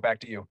 I'm going to throw it back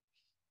to you.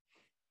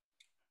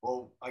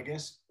 Well, I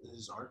guess it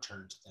is our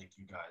turn to thank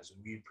you guys.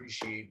 And we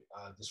appreciate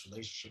this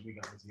relationship we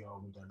got with y'all.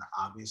 We're going to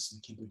obviously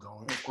keep it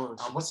going. Of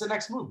course. What's the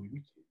next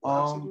movie?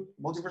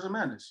 Multiverse of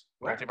Madness.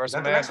 Multiverse Is that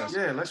of the next Madness.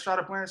 one? Yeah, let's try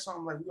to plan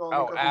something like we all.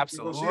 Oh, look up and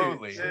go see it.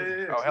 absolutely.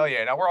 Yeah. Oh, hell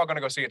yeah. Now we're all going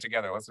to go see it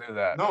together. Let's do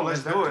that. No,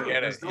 let's do it. Get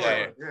it. Let's do Yeah,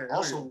 it. Yeah.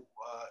 Also,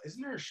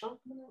 isn't there a show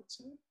coming out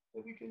too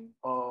that we can?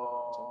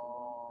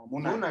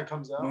 Moon Moon Knight. Knight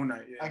comes out. Moon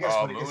Knight. Yeah. I guess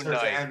Oh, when it gets Moon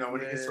towards the Knight. end, though.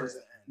 When it gets Yeah. towards the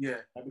end, Yeah.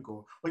 that'd be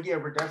cool. But yeah,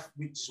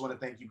 we just want to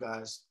thank you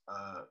guys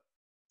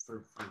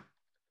for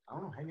I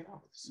don't know, hanging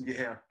out with us.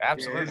 Yeah.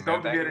 Absolutely, it's man.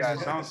 dope to Thank get you it.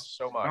 guys Bounce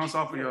so much.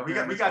 off of y'all. We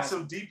man. got It's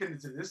so deep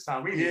into this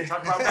time. We Yeah. didn't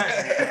talk about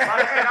Batman.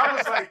 And I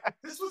was like,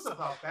 this was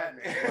about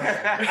Batman.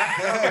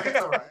 It's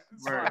all right.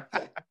 It's Right.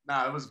 fine.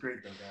 Nah, it was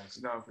great though, guys.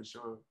 No, for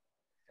sure.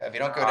 if you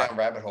don't go down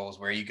rabbit holes,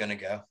 where are you gonna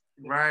go?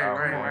 Right, Oh,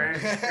 right.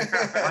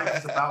 Life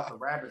is about the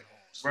rabbit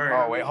holes.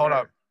 Right. Oh, wait, hold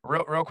up.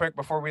 Real quick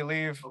before we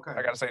leave, Okay.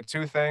 I got to say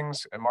two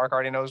things, and Mark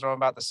already knows what I'm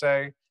about to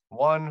say.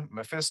 One,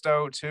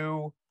 Mephisto.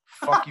 Two,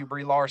 fuck you,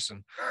 Brie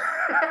Larson.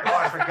 Oh,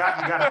 I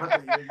forgot you gotta put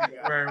the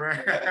yeah.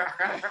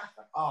 Right.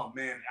 Oh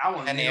man, I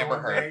want And to Amber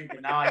one Heard. day,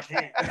 but now I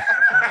can't.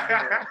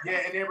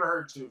 Yeah, and Amber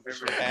Heard too, for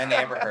sure. And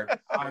Amber Heard.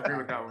 I agree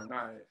with that one.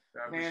 All right.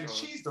 That for Man, sure.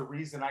 she's the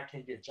reason I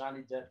can't get Johnny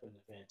Depp in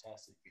the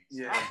Fantastic Beasts.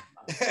 Yeah.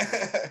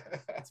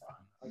 That's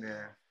fine.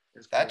 Yeah.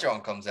 It's That cool.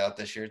 John comes out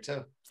this year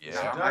too. Yeah.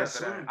 I'm It hyped does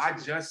for that. soon, I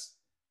too. just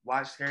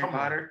watched Harry Come on.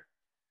 Potter.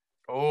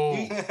 Oh,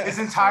 His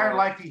entire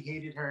life he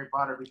hated Harry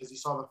Potter because he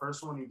saw the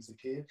first one when he was a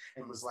kid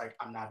and was like,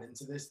 I'm not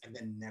into this, and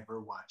then never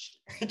watched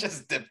it.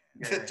 just dip,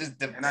 Yeah. just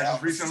dip. And I just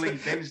out.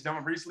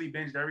 recently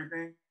binged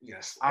everything.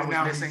 Yes. I And was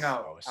now missing he's-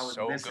 out. oh, I was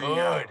so missing good.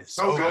 out.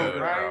 So good,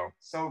 bro. right?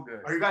 So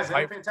good. Are you guys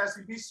Hype. into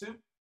Fantastic Beasts too?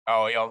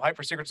 Oh, yeah, I'm hyped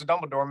for Secrets of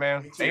Dumbledore,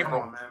 man. Me too.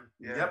 April. Come on, man.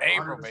 Yeah. Yep,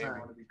 April, 100%. baby.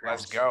 Wanna be great.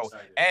 Let's I'm so go.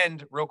 excited.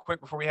 And real quick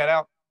before we head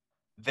out,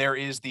 there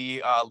is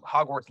the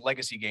Hogwarts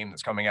Legacy game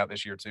that's coming out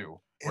this year too,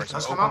 where it's an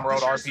does come open out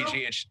world this year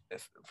RPG.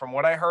 From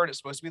what I heard, it's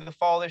supposed to be the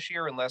fall this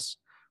year, unless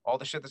all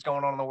the shit that's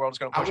going on in the world is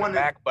going to push it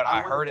back. But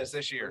I heard it's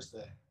this year.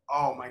 Thursday.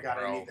 Oh my god,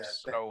 I Bro, need that.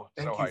 so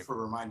Thank you hyped. for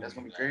reminding That's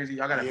me. gonna be of that. crazy.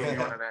 Y'all gotta put me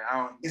Yeah. on to that. I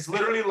don't. It's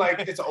literally like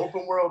it's an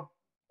open world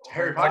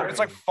Harry Potter. It's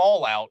like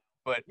Fallout,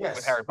 but Yes,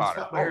 with Harry it's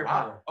Potter. fu- Harry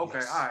Potter. Okay,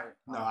 Yes. all right.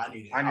 No, I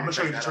need it. I I'm need gonna to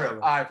show you check the that out.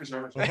 trailer. All right, for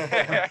sure.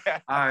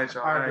 All right,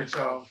 y'all. All right,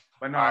 y'all.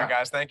 But no, all right,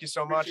 guys, thank you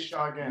so much.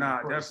 Y'all again, Nah,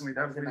 of course.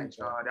 definitely. Have a good night,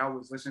 y'all. That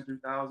was Listen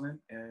 3000,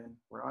 and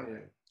we're out of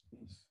here.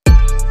 Peace.